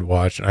what I could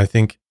watch. And I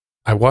think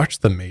I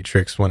watched The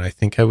Matrix when I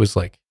think I was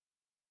like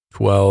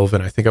 12,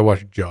 and I think I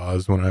watched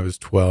Jaws when I was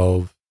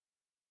 12.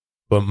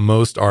 But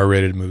most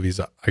R-rated movies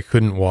I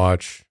couldn't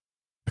watch.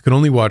 I could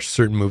only watch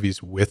certain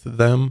movies with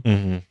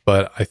them,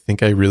 but I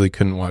think I really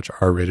couldn't watch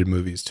R-rated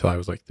movies till I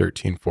was like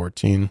 13,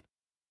 14.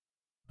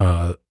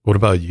 What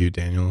about you,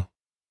 Daniel?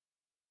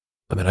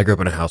 I mean, I grew up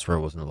in a house where I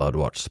wasn't allowed to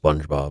watch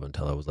SpongeBob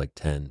until I was like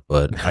 10,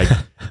 but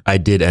I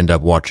did end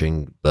up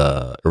watching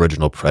the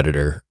original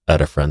Predator at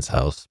a friend's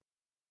house,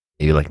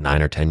 maybe like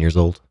 9 or 10 years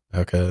old.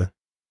 Okay.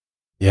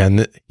 Yeah,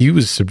 and he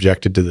was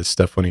subjected to this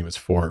stuff when he was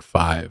 4 or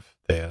 5,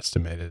 they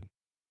estimated.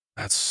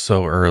 That's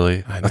so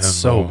early. That's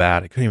so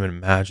bad. I couldn't even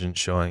imagine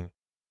showing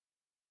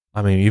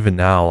I mean, even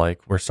now,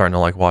 like we're starting to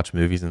like watch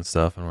movies and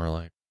stuff, and we're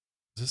like,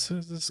 is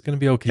this going to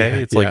be okay? Yeah,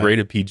 It's like yeah.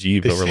 rated PG,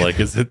 They but we're say- like,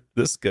 is it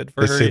this good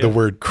for They her? say the Yeah.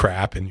 word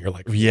crap, and you're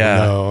like, Yeah,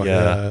 no,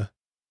 yeah.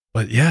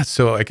 But yeah,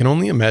 so I can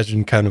only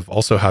imagine kind of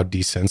also how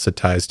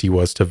desensitized he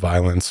was to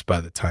violence by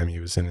the time he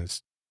was in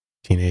his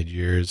teenage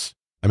years.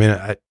 I mean,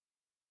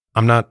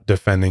 I'm not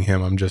defending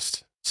him. I'm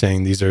just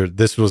saying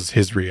this was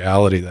his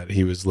reality that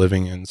he was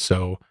living in.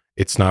 So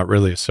it's not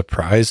really a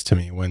surprise to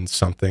me when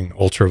something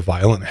ultra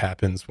violent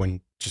happens, when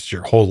just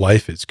your whole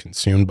life is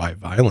consumed by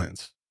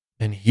violence.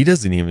 And he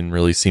doesn't even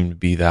really seem to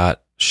be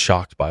that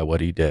shocked by what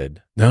he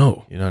did.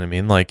 No. You know what I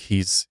mean? Like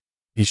he's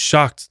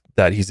shocked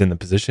that he's in the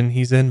position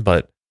he's in,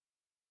 but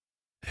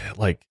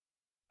like,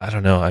 I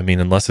don't know. I mean,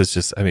 unless it's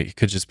just, I mean, he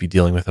could just be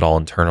dealing with it all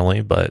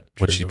internally, but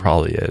which he True.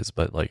 probably is,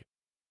 but like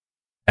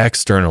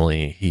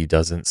externally, he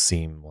doesn't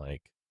seem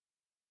like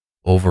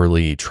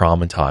overly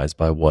traumatized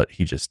by what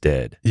he just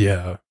did.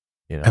 Yeah.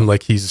 You know? And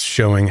like he's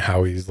showing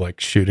how he's like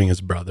shooting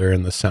his brother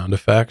and the sound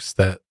effects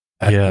that's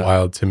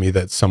wild to me,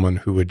 that someone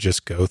who would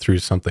just go through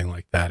something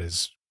like that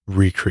is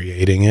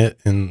recreating it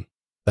in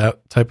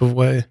that type of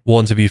way. Well,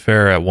 and to be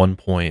fair, at one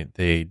point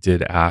they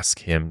did ask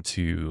him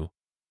to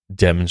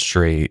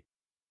demonstrate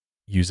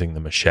using the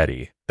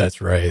machete.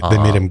 That's right. They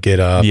made him get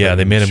up. Yeah, and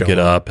they made him show get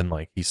up, and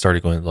like he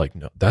started going like,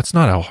 no, that's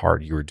not how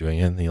hard you were doing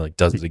it. And he like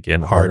does it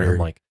again harder. I'm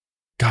like,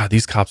 God,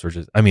 these cops were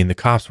just, I mean, the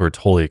cops were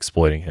totally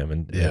exploiting him,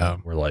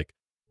 and we're like,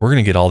 we're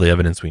gonna get all the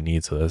evidence we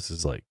need, so this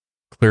is like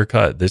clear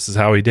cut. This is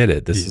how he did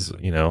it. This is,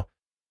 you know.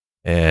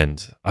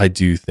 And I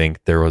do think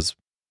there was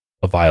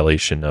a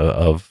violation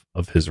of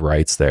his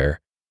rights there,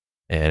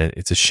 and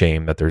it's a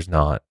shame that there's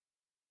not,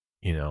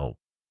 you know,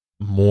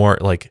 more,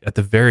 like at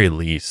the very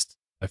least,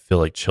 I feel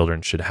like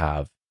children should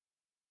have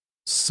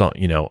some,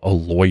 you know, a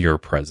lawyer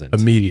present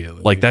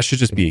immediately. Like that should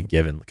just be a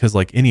given, because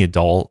like any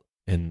adult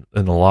in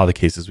a lot of the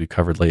cases we've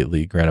covered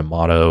lately, Grand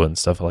Amato and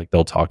stuff, like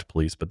they'll talk to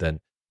police, but then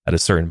at a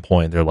certain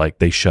point they're like,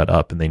 they shut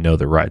up and they know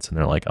their rights, and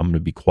they're like, I'm going to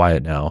be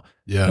quiet now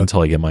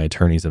until I get my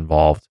attorneys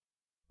involved.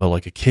 But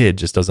like a kid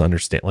just doesn't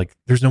understand. Like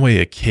there's no way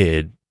a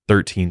kid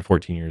 13,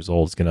 14 years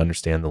old is going to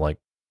understand the like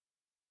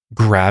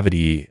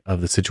gravity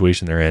of the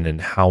situation they're in and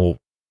how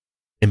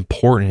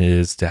important it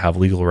is to have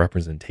legal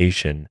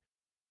representation,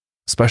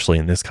 especially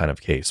in this kind of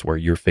case where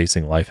you're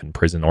facing life in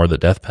prison or the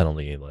death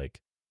penalty.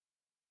 Like,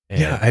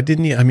 I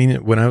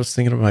mean, when I was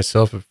thinking of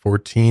myself at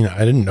 14, I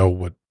didn't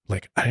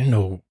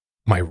know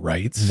my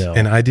rights. No.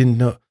 And I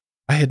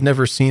had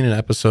never seen an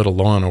episode of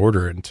Law and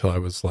Order until I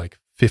was like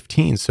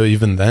 15. So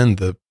even then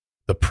the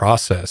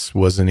process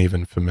wasn't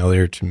even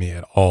familiar to me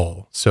at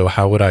all. So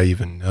how would I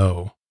even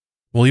know?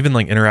 Well, even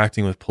like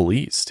interacting with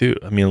police too.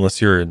 I mean, unless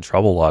you're in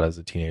trouble a lot as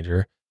a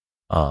teenager,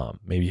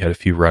 maybe you had a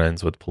few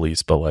run-ins with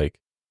police, but like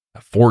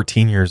at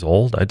 14 years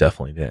old, I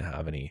definitely didn't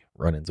have any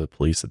run-ins with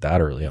police at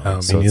that early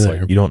on. So it's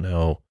like, you don't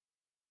know,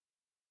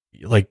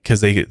 like,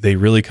 cause they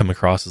really come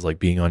across as like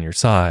being on your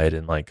side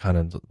and like kind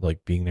of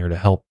like being there to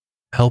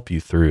help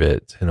you through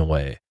it in a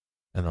way.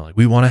 And they're like,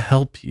 we want to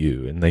help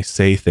you. And they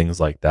say things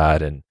like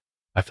that. And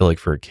I feel like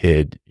for a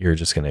kid, you're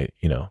just going to,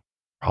 you know,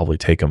 probably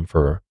take them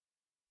for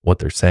what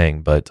they're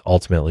saying, but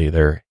ultimately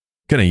they're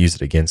going to use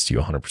it against you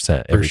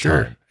 100% every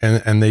time.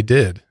 And they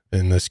did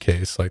in this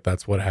case. Like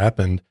that's what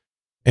happened.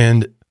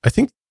 And I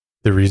think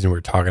the reason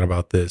we're talking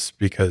about this,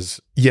 because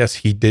yes,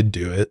 he did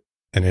do it,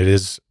 and it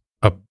is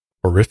a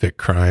horrific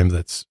crime.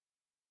 That's,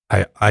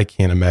 I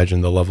can't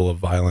imagine the level of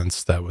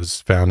violence that was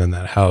found in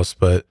that house.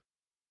 But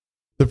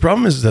the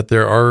problem is that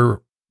there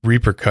are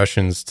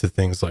repercussions to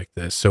things like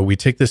this. So we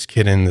take this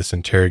kid in this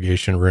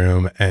interrogation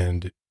room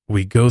and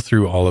we go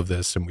through all of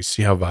this and we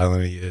see how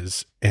violent he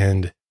is,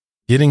 and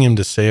getting him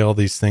to say all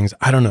these things,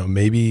 I don't know,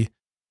 maybe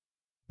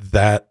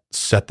that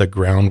set the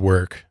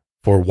groundwork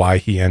for why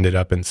he ended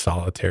up in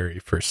solitary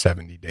for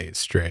 70 days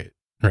straight,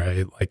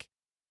 right? Like,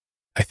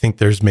 I think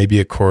there's maybe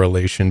a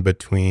correlation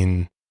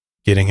between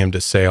getting him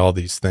to say all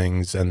these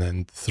things and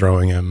then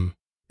throwing him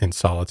in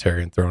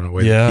solitary and throwing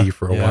away the key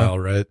for a while,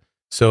 right?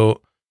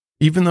 So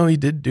even though he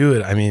did do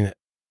it, I mean,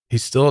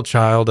 he's still a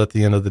child at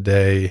the end of the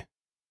day.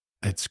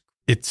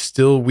 It's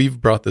still, we've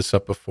brought this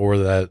up before,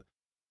 that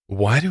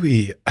why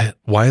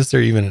is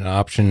there even an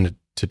option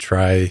to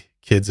try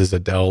kids as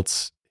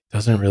adults? It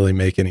doesn't really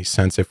make any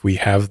sense. If we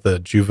have the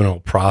juvenile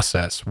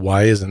process,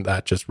 why isn't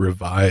that just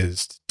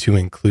revised to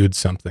include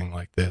something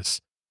like this,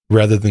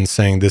 rather than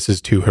saying this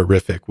is too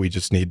horrific, we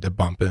just need to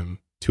bump him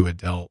to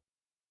adult?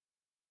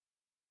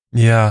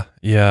 Yeah.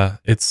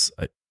 It's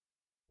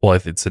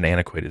an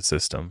antiquated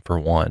system for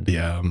one.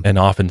 Yeah. And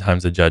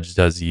oftentimes a judge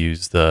does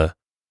use the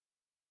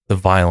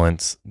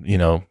violence, you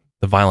know,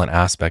 the violent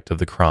aspect of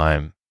the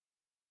crime,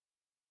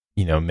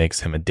 you know,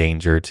 makes him a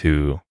danger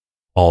to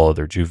all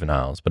other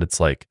juveniles. But it's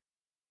like,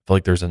 I feel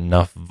like there's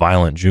enough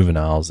violent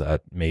juveniles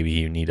that maybe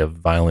you need a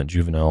violent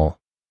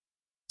juvenile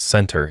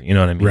center, you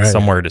know what I mean? Right.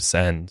 Somewhere to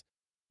send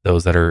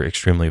those that are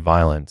extremely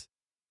violent.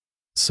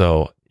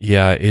 So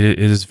yeah, it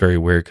is very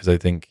weird, because I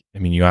think, I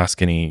mean, you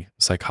ask any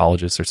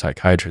psychologist or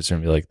psychiatrist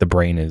and be like, the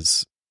brain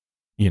is,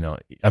 you know,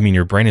 I mean,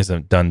 your brain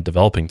isn't done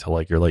developing till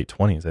like your late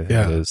 20s, I think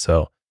it is.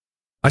 So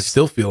I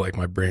still feel like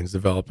my brain's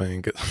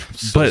developing. 'Cause I'm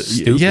so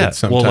stupid yeah,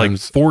 sometimes. well, like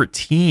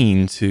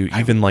 14 to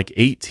even like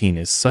 18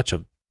 is such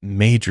a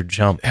major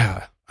jump.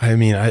 Yeah. I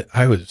mean,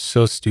 I was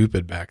so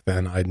stupid back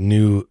then. I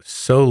knew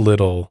so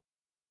little.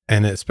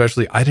 And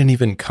especially, I didn't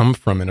even come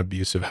from an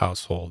abusive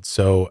household.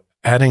 So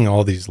adding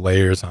all these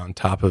layers on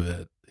top of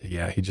it,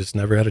 yeah, he just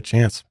never had a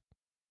chance.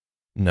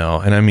 No,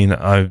 and I mean,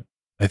 I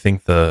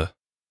think the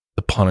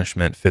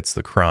punishment fits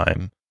the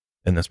crime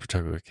in this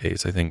particular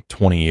case. I think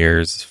 20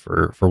 years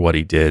for what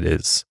he did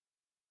is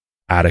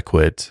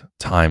adequate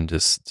time to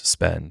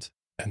spend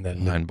and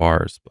then behind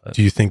bars. But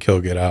do you think he'll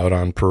get out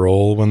on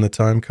parole when the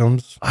time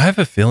comes? I have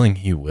a feeling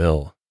he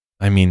will.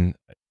 I mean,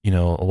 a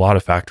lot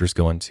of factors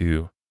go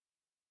into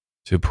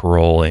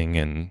paroling,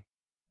 and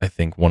I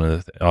think one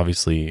of the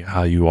obviously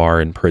how you are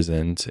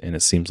imprisoned, and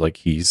it seems like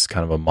he's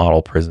kind of a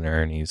model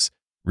prisoner, and he's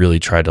really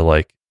tried to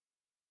like,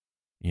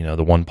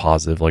 the one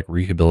positive, like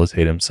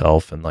rehabilitate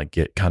himself and like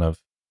get kind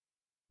of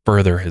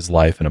further his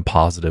life in a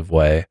positive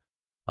way,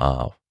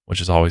 which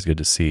is always good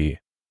to see.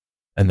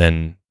 And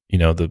then,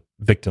 the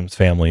victim's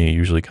family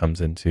usually comes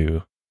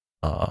into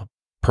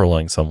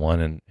paroling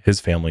someone, and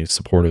his family is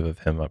supportive of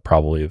him,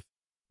 probably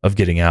of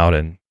getting out.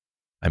 And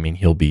I mean,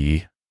 he'll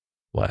be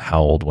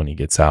how old when he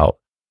gets out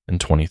in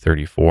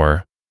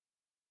 2034?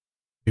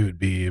 He would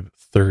be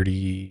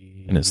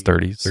 30 in his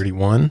 30s,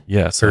 31,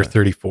 yes, or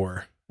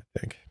 34, I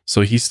think.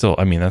 So he's still,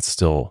 I mean, that's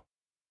still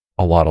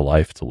a lot of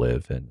life to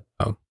live, and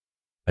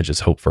I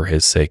just hope for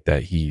his sake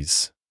that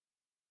he's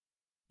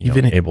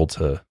able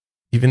to.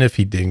 Even if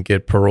he didn't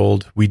get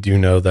paroled, we do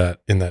know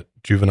that in that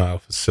juvenile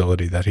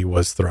facility that he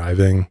was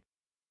thriving.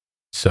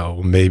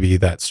 So maybe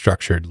that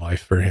structured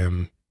life for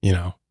him,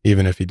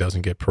 even if he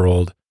doesn't get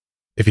paroled.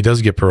 If he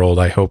does get paroled,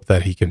 I hope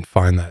that he can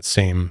find that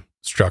same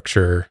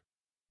structure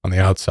on the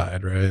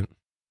outside, right?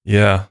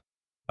 Yeah.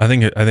 I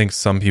think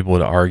some people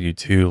would argue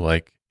too,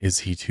 like, is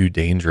he too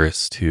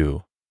dangerous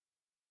to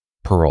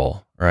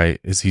parole, right?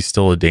 Is he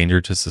still a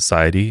danger to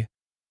society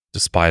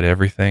despite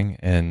everything?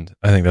 And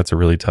I think that's a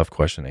really tough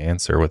question to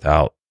answer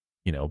without,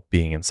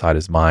 being inside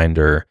his mind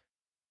or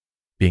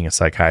being a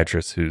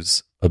psychiatrist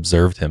who's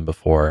observed him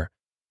before.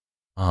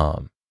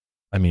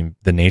 I mean,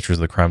 the natures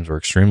of the crimes were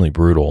extremely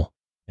brutal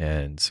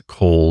and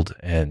cold,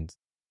 and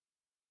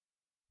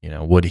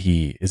does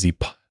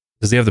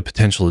he have the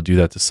potential to do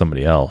that to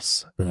somebody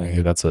else?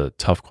 Right. That's a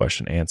tough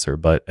question to answer,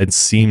 but it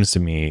seems to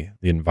me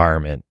the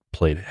environment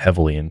played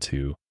heavily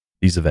into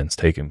these events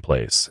taking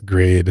place.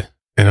 Agreed.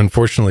 And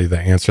unfortunately, the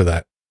answer to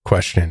that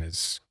question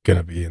is going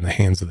to be in the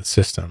hands of the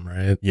system,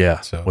 right? Yeah.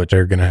 So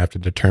they're going to have to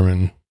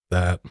determine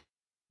that,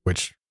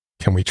 which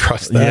can we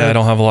trust that? Yeah, I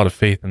don't have a lot of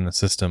faith in the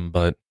system,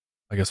 but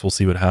I guess we'll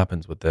see what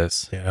happens with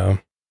this. Yeah.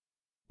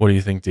 What do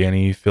you think,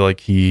 Danny? You feel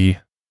like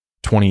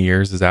 20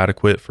 years is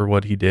adequate for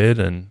what he did?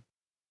 And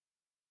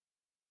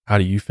how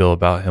do you feel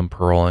about him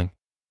paroling?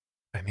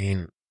 I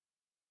mean,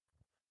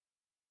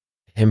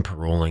 him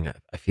paroling,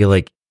 I feel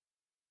like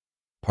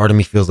part of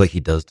me feels like he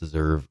does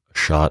deserve a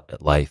shot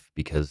at life,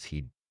 because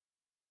he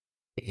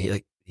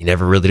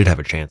never really did have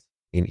a chance.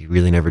 He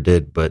really never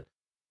did. But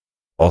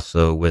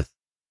also with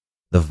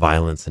the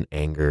violence and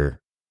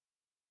anger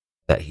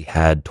that he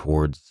had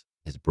towards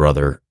his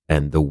brother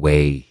and the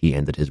way he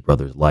ended his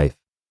brother's life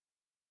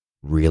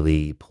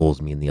really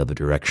pulls me in the other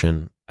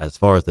direction. As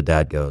far as the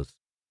dad goes,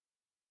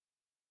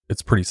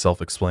 it's pretty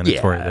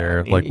self-explanatory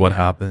there, like what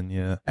happened.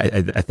 Yeah.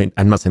 I think,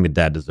 I'm not saying the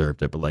dad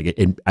deserved it, but like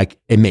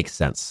it makes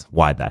sense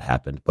why that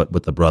happened. But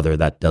with the brother,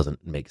 that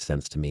doesn't make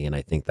sense to me. And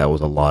I think that was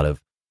a lot of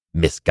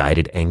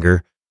misguided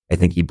anger. I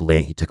think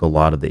he took a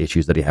lot of the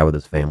issues that he had with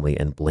his family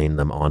and blamed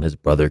them on his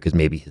brother, because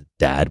maybe his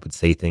dad would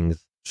say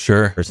things,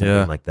 sure, or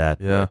something like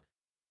that. Yeah.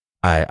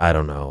 I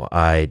don't know.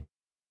 I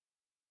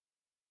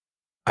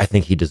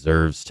think he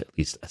deserves at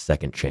least a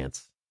second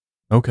chance.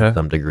 Okay. To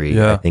some degree.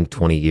 Yeah. I think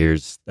 20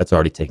 years, that's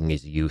already taking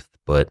his youth.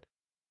 But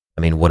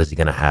I mean, what is he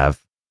going to have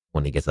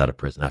when he gets out of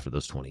prison after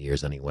those 20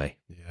 years anyway?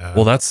 Yeah.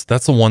 Well, that's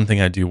the one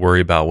thing I do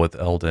worry about with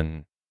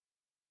Eldon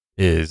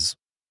is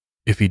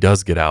if he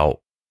does get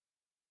out,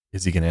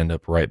 is he going to end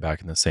up right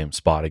back in the same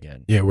spot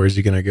again? Yeah. Where's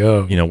he going to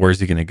go? Where's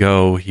he going to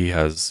go? He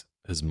has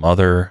his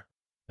mother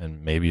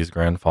and maybe his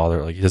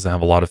grandfather. Like, he doesn't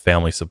have a lot of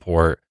family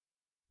support.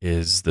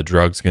 Is the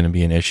drugs going to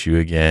be an issue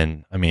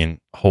again? I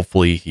mean,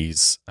 hopefully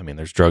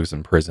there's drugs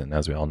in prison,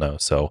 as we all know.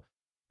 So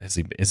is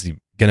he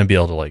going to be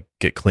able to like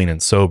get clean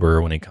and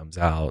sober when he comes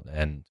out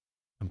and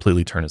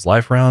completely turn his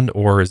life around?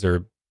 Or is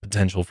there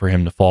potential for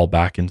him to fall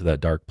back into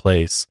that dark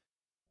place,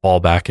 fall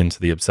back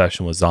into the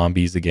obsession with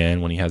zombies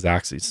again when he has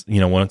access?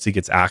 Once he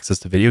gets access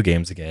to video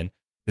games again,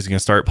 is he going to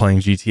start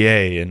playing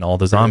GTA and all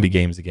the zombie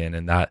games again?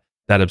 And that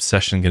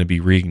obsession going to be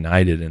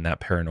reignited, and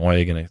that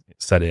paranoia going to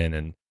set in?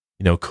 And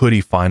could he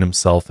find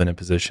himself in a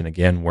position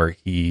again where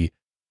he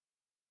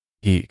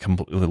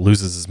completely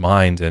loses his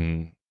mind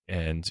and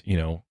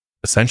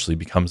essentially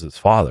becomes his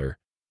father?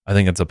 I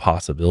think it's a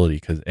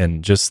possibility,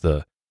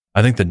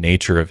 I think the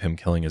nature of him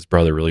killing his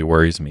brother really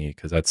worries me,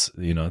 because that's,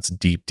 it's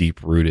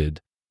deep rooted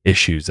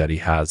issues that he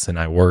has. And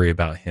I worry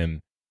about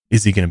him.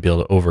 Is he going to be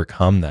able to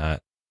overcome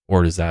that?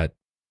 Or does that,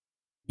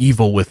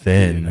 evil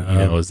within,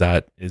 is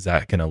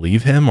that going to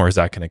leave him, or is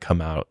that going to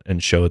come out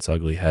and show its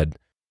ugly head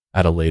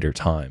at a later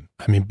time?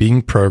 I mean,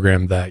 being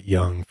programmed that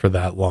young for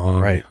that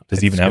long, right? Does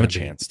he even have a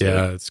chance?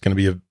 It's going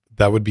to be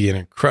that would be an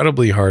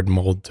incredibly hard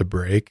mold to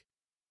break.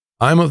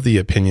 I'm of the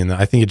opinion that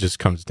I think it just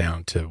comes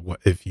down to what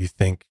if you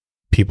think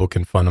people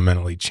can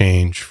fundamentally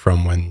change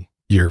from when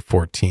you're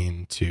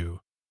 14 to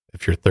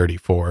if you're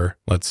 34,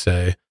 let's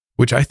say,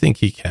 which I think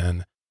he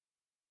can.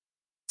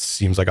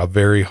 Seems like a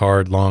very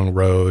hard, long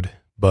road,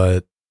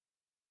 but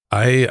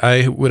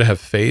I would have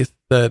faith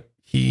that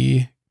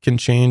he can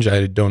change.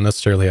 I don't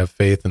necessarily have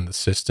faith in the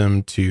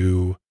system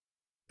to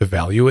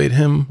evaluate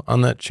him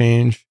on that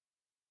change.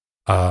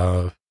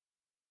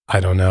 I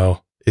don't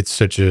know. It's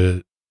such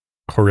a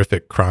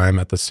horrific crime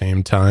at the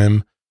same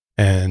time,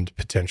 and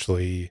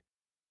potentially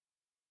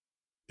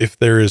if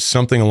there is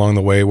something along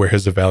the way where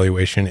his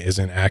evaluation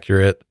isn't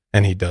accurate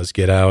and he does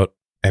get out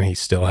and he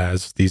still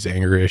has these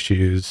anger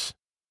issues,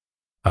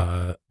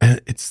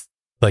 it's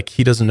like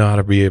he doesn't know how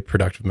to be a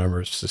productive member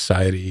of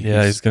society.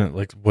 Yeah, he's gonna,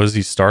 like, what is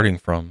he starting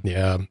from?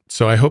 Yeah.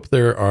 So I hope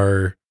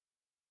I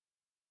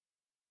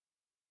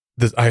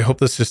hope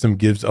the system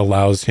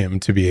allows him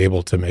to be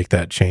able to make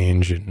that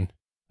change. And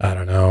I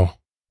don't know.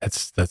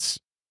 It's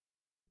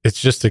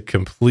just a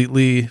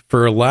completely,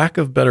 for a lack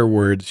of better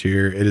words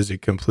here, it is a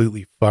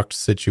completely fucked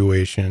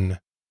situation.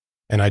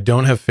 And I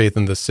don't have faith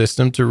in the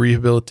system to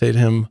rehabilitate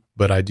him,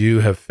 but I do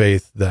have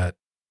faith that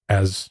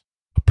as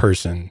a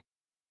person,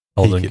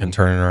 Eldon can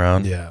turn it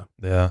around. Yeah.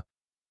 Yeah.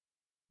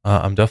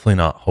 I'm definitely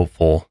not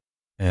hopeful.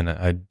 And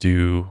I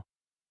do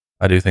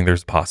think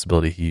there's a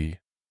possibility he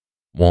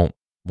won't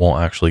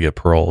actually get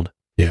paroled.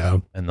 Yeah.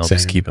 And they'll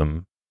just keep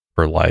him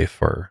for life,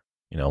 or,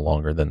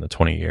 longer than the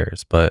 20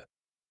 years. But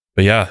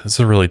yeah, this is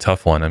a really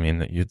tough one. I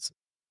mean, you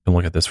can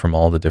look at this from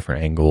all the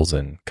different angles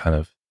and kind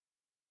of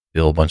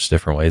feel a bunch of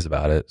different ways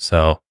about it.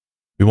 So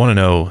we want to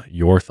know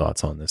your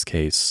thoughts on this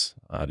case.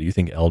 Do you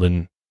think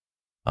Eldon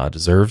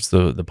deserves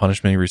the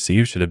punishment he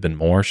received? Should have been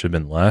more? Should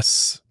have been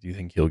less? Do you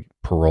think he'll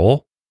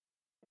parole?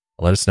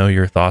 Let us know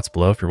your thoughts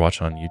below if you're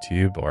watching on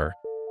YouTube, or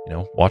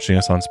watching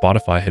us on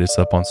Spotify. Hit us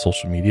up on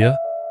social media,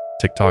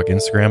 TikTok,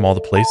 Instagram, all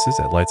the places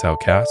at Lights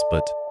Out Cast.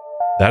 But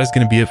that is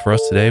going to be it for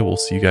us today. We'll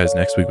see you guys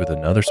next week with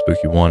another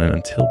spooky one. And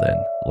until then,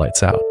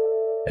 lights out,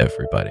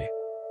 everybody.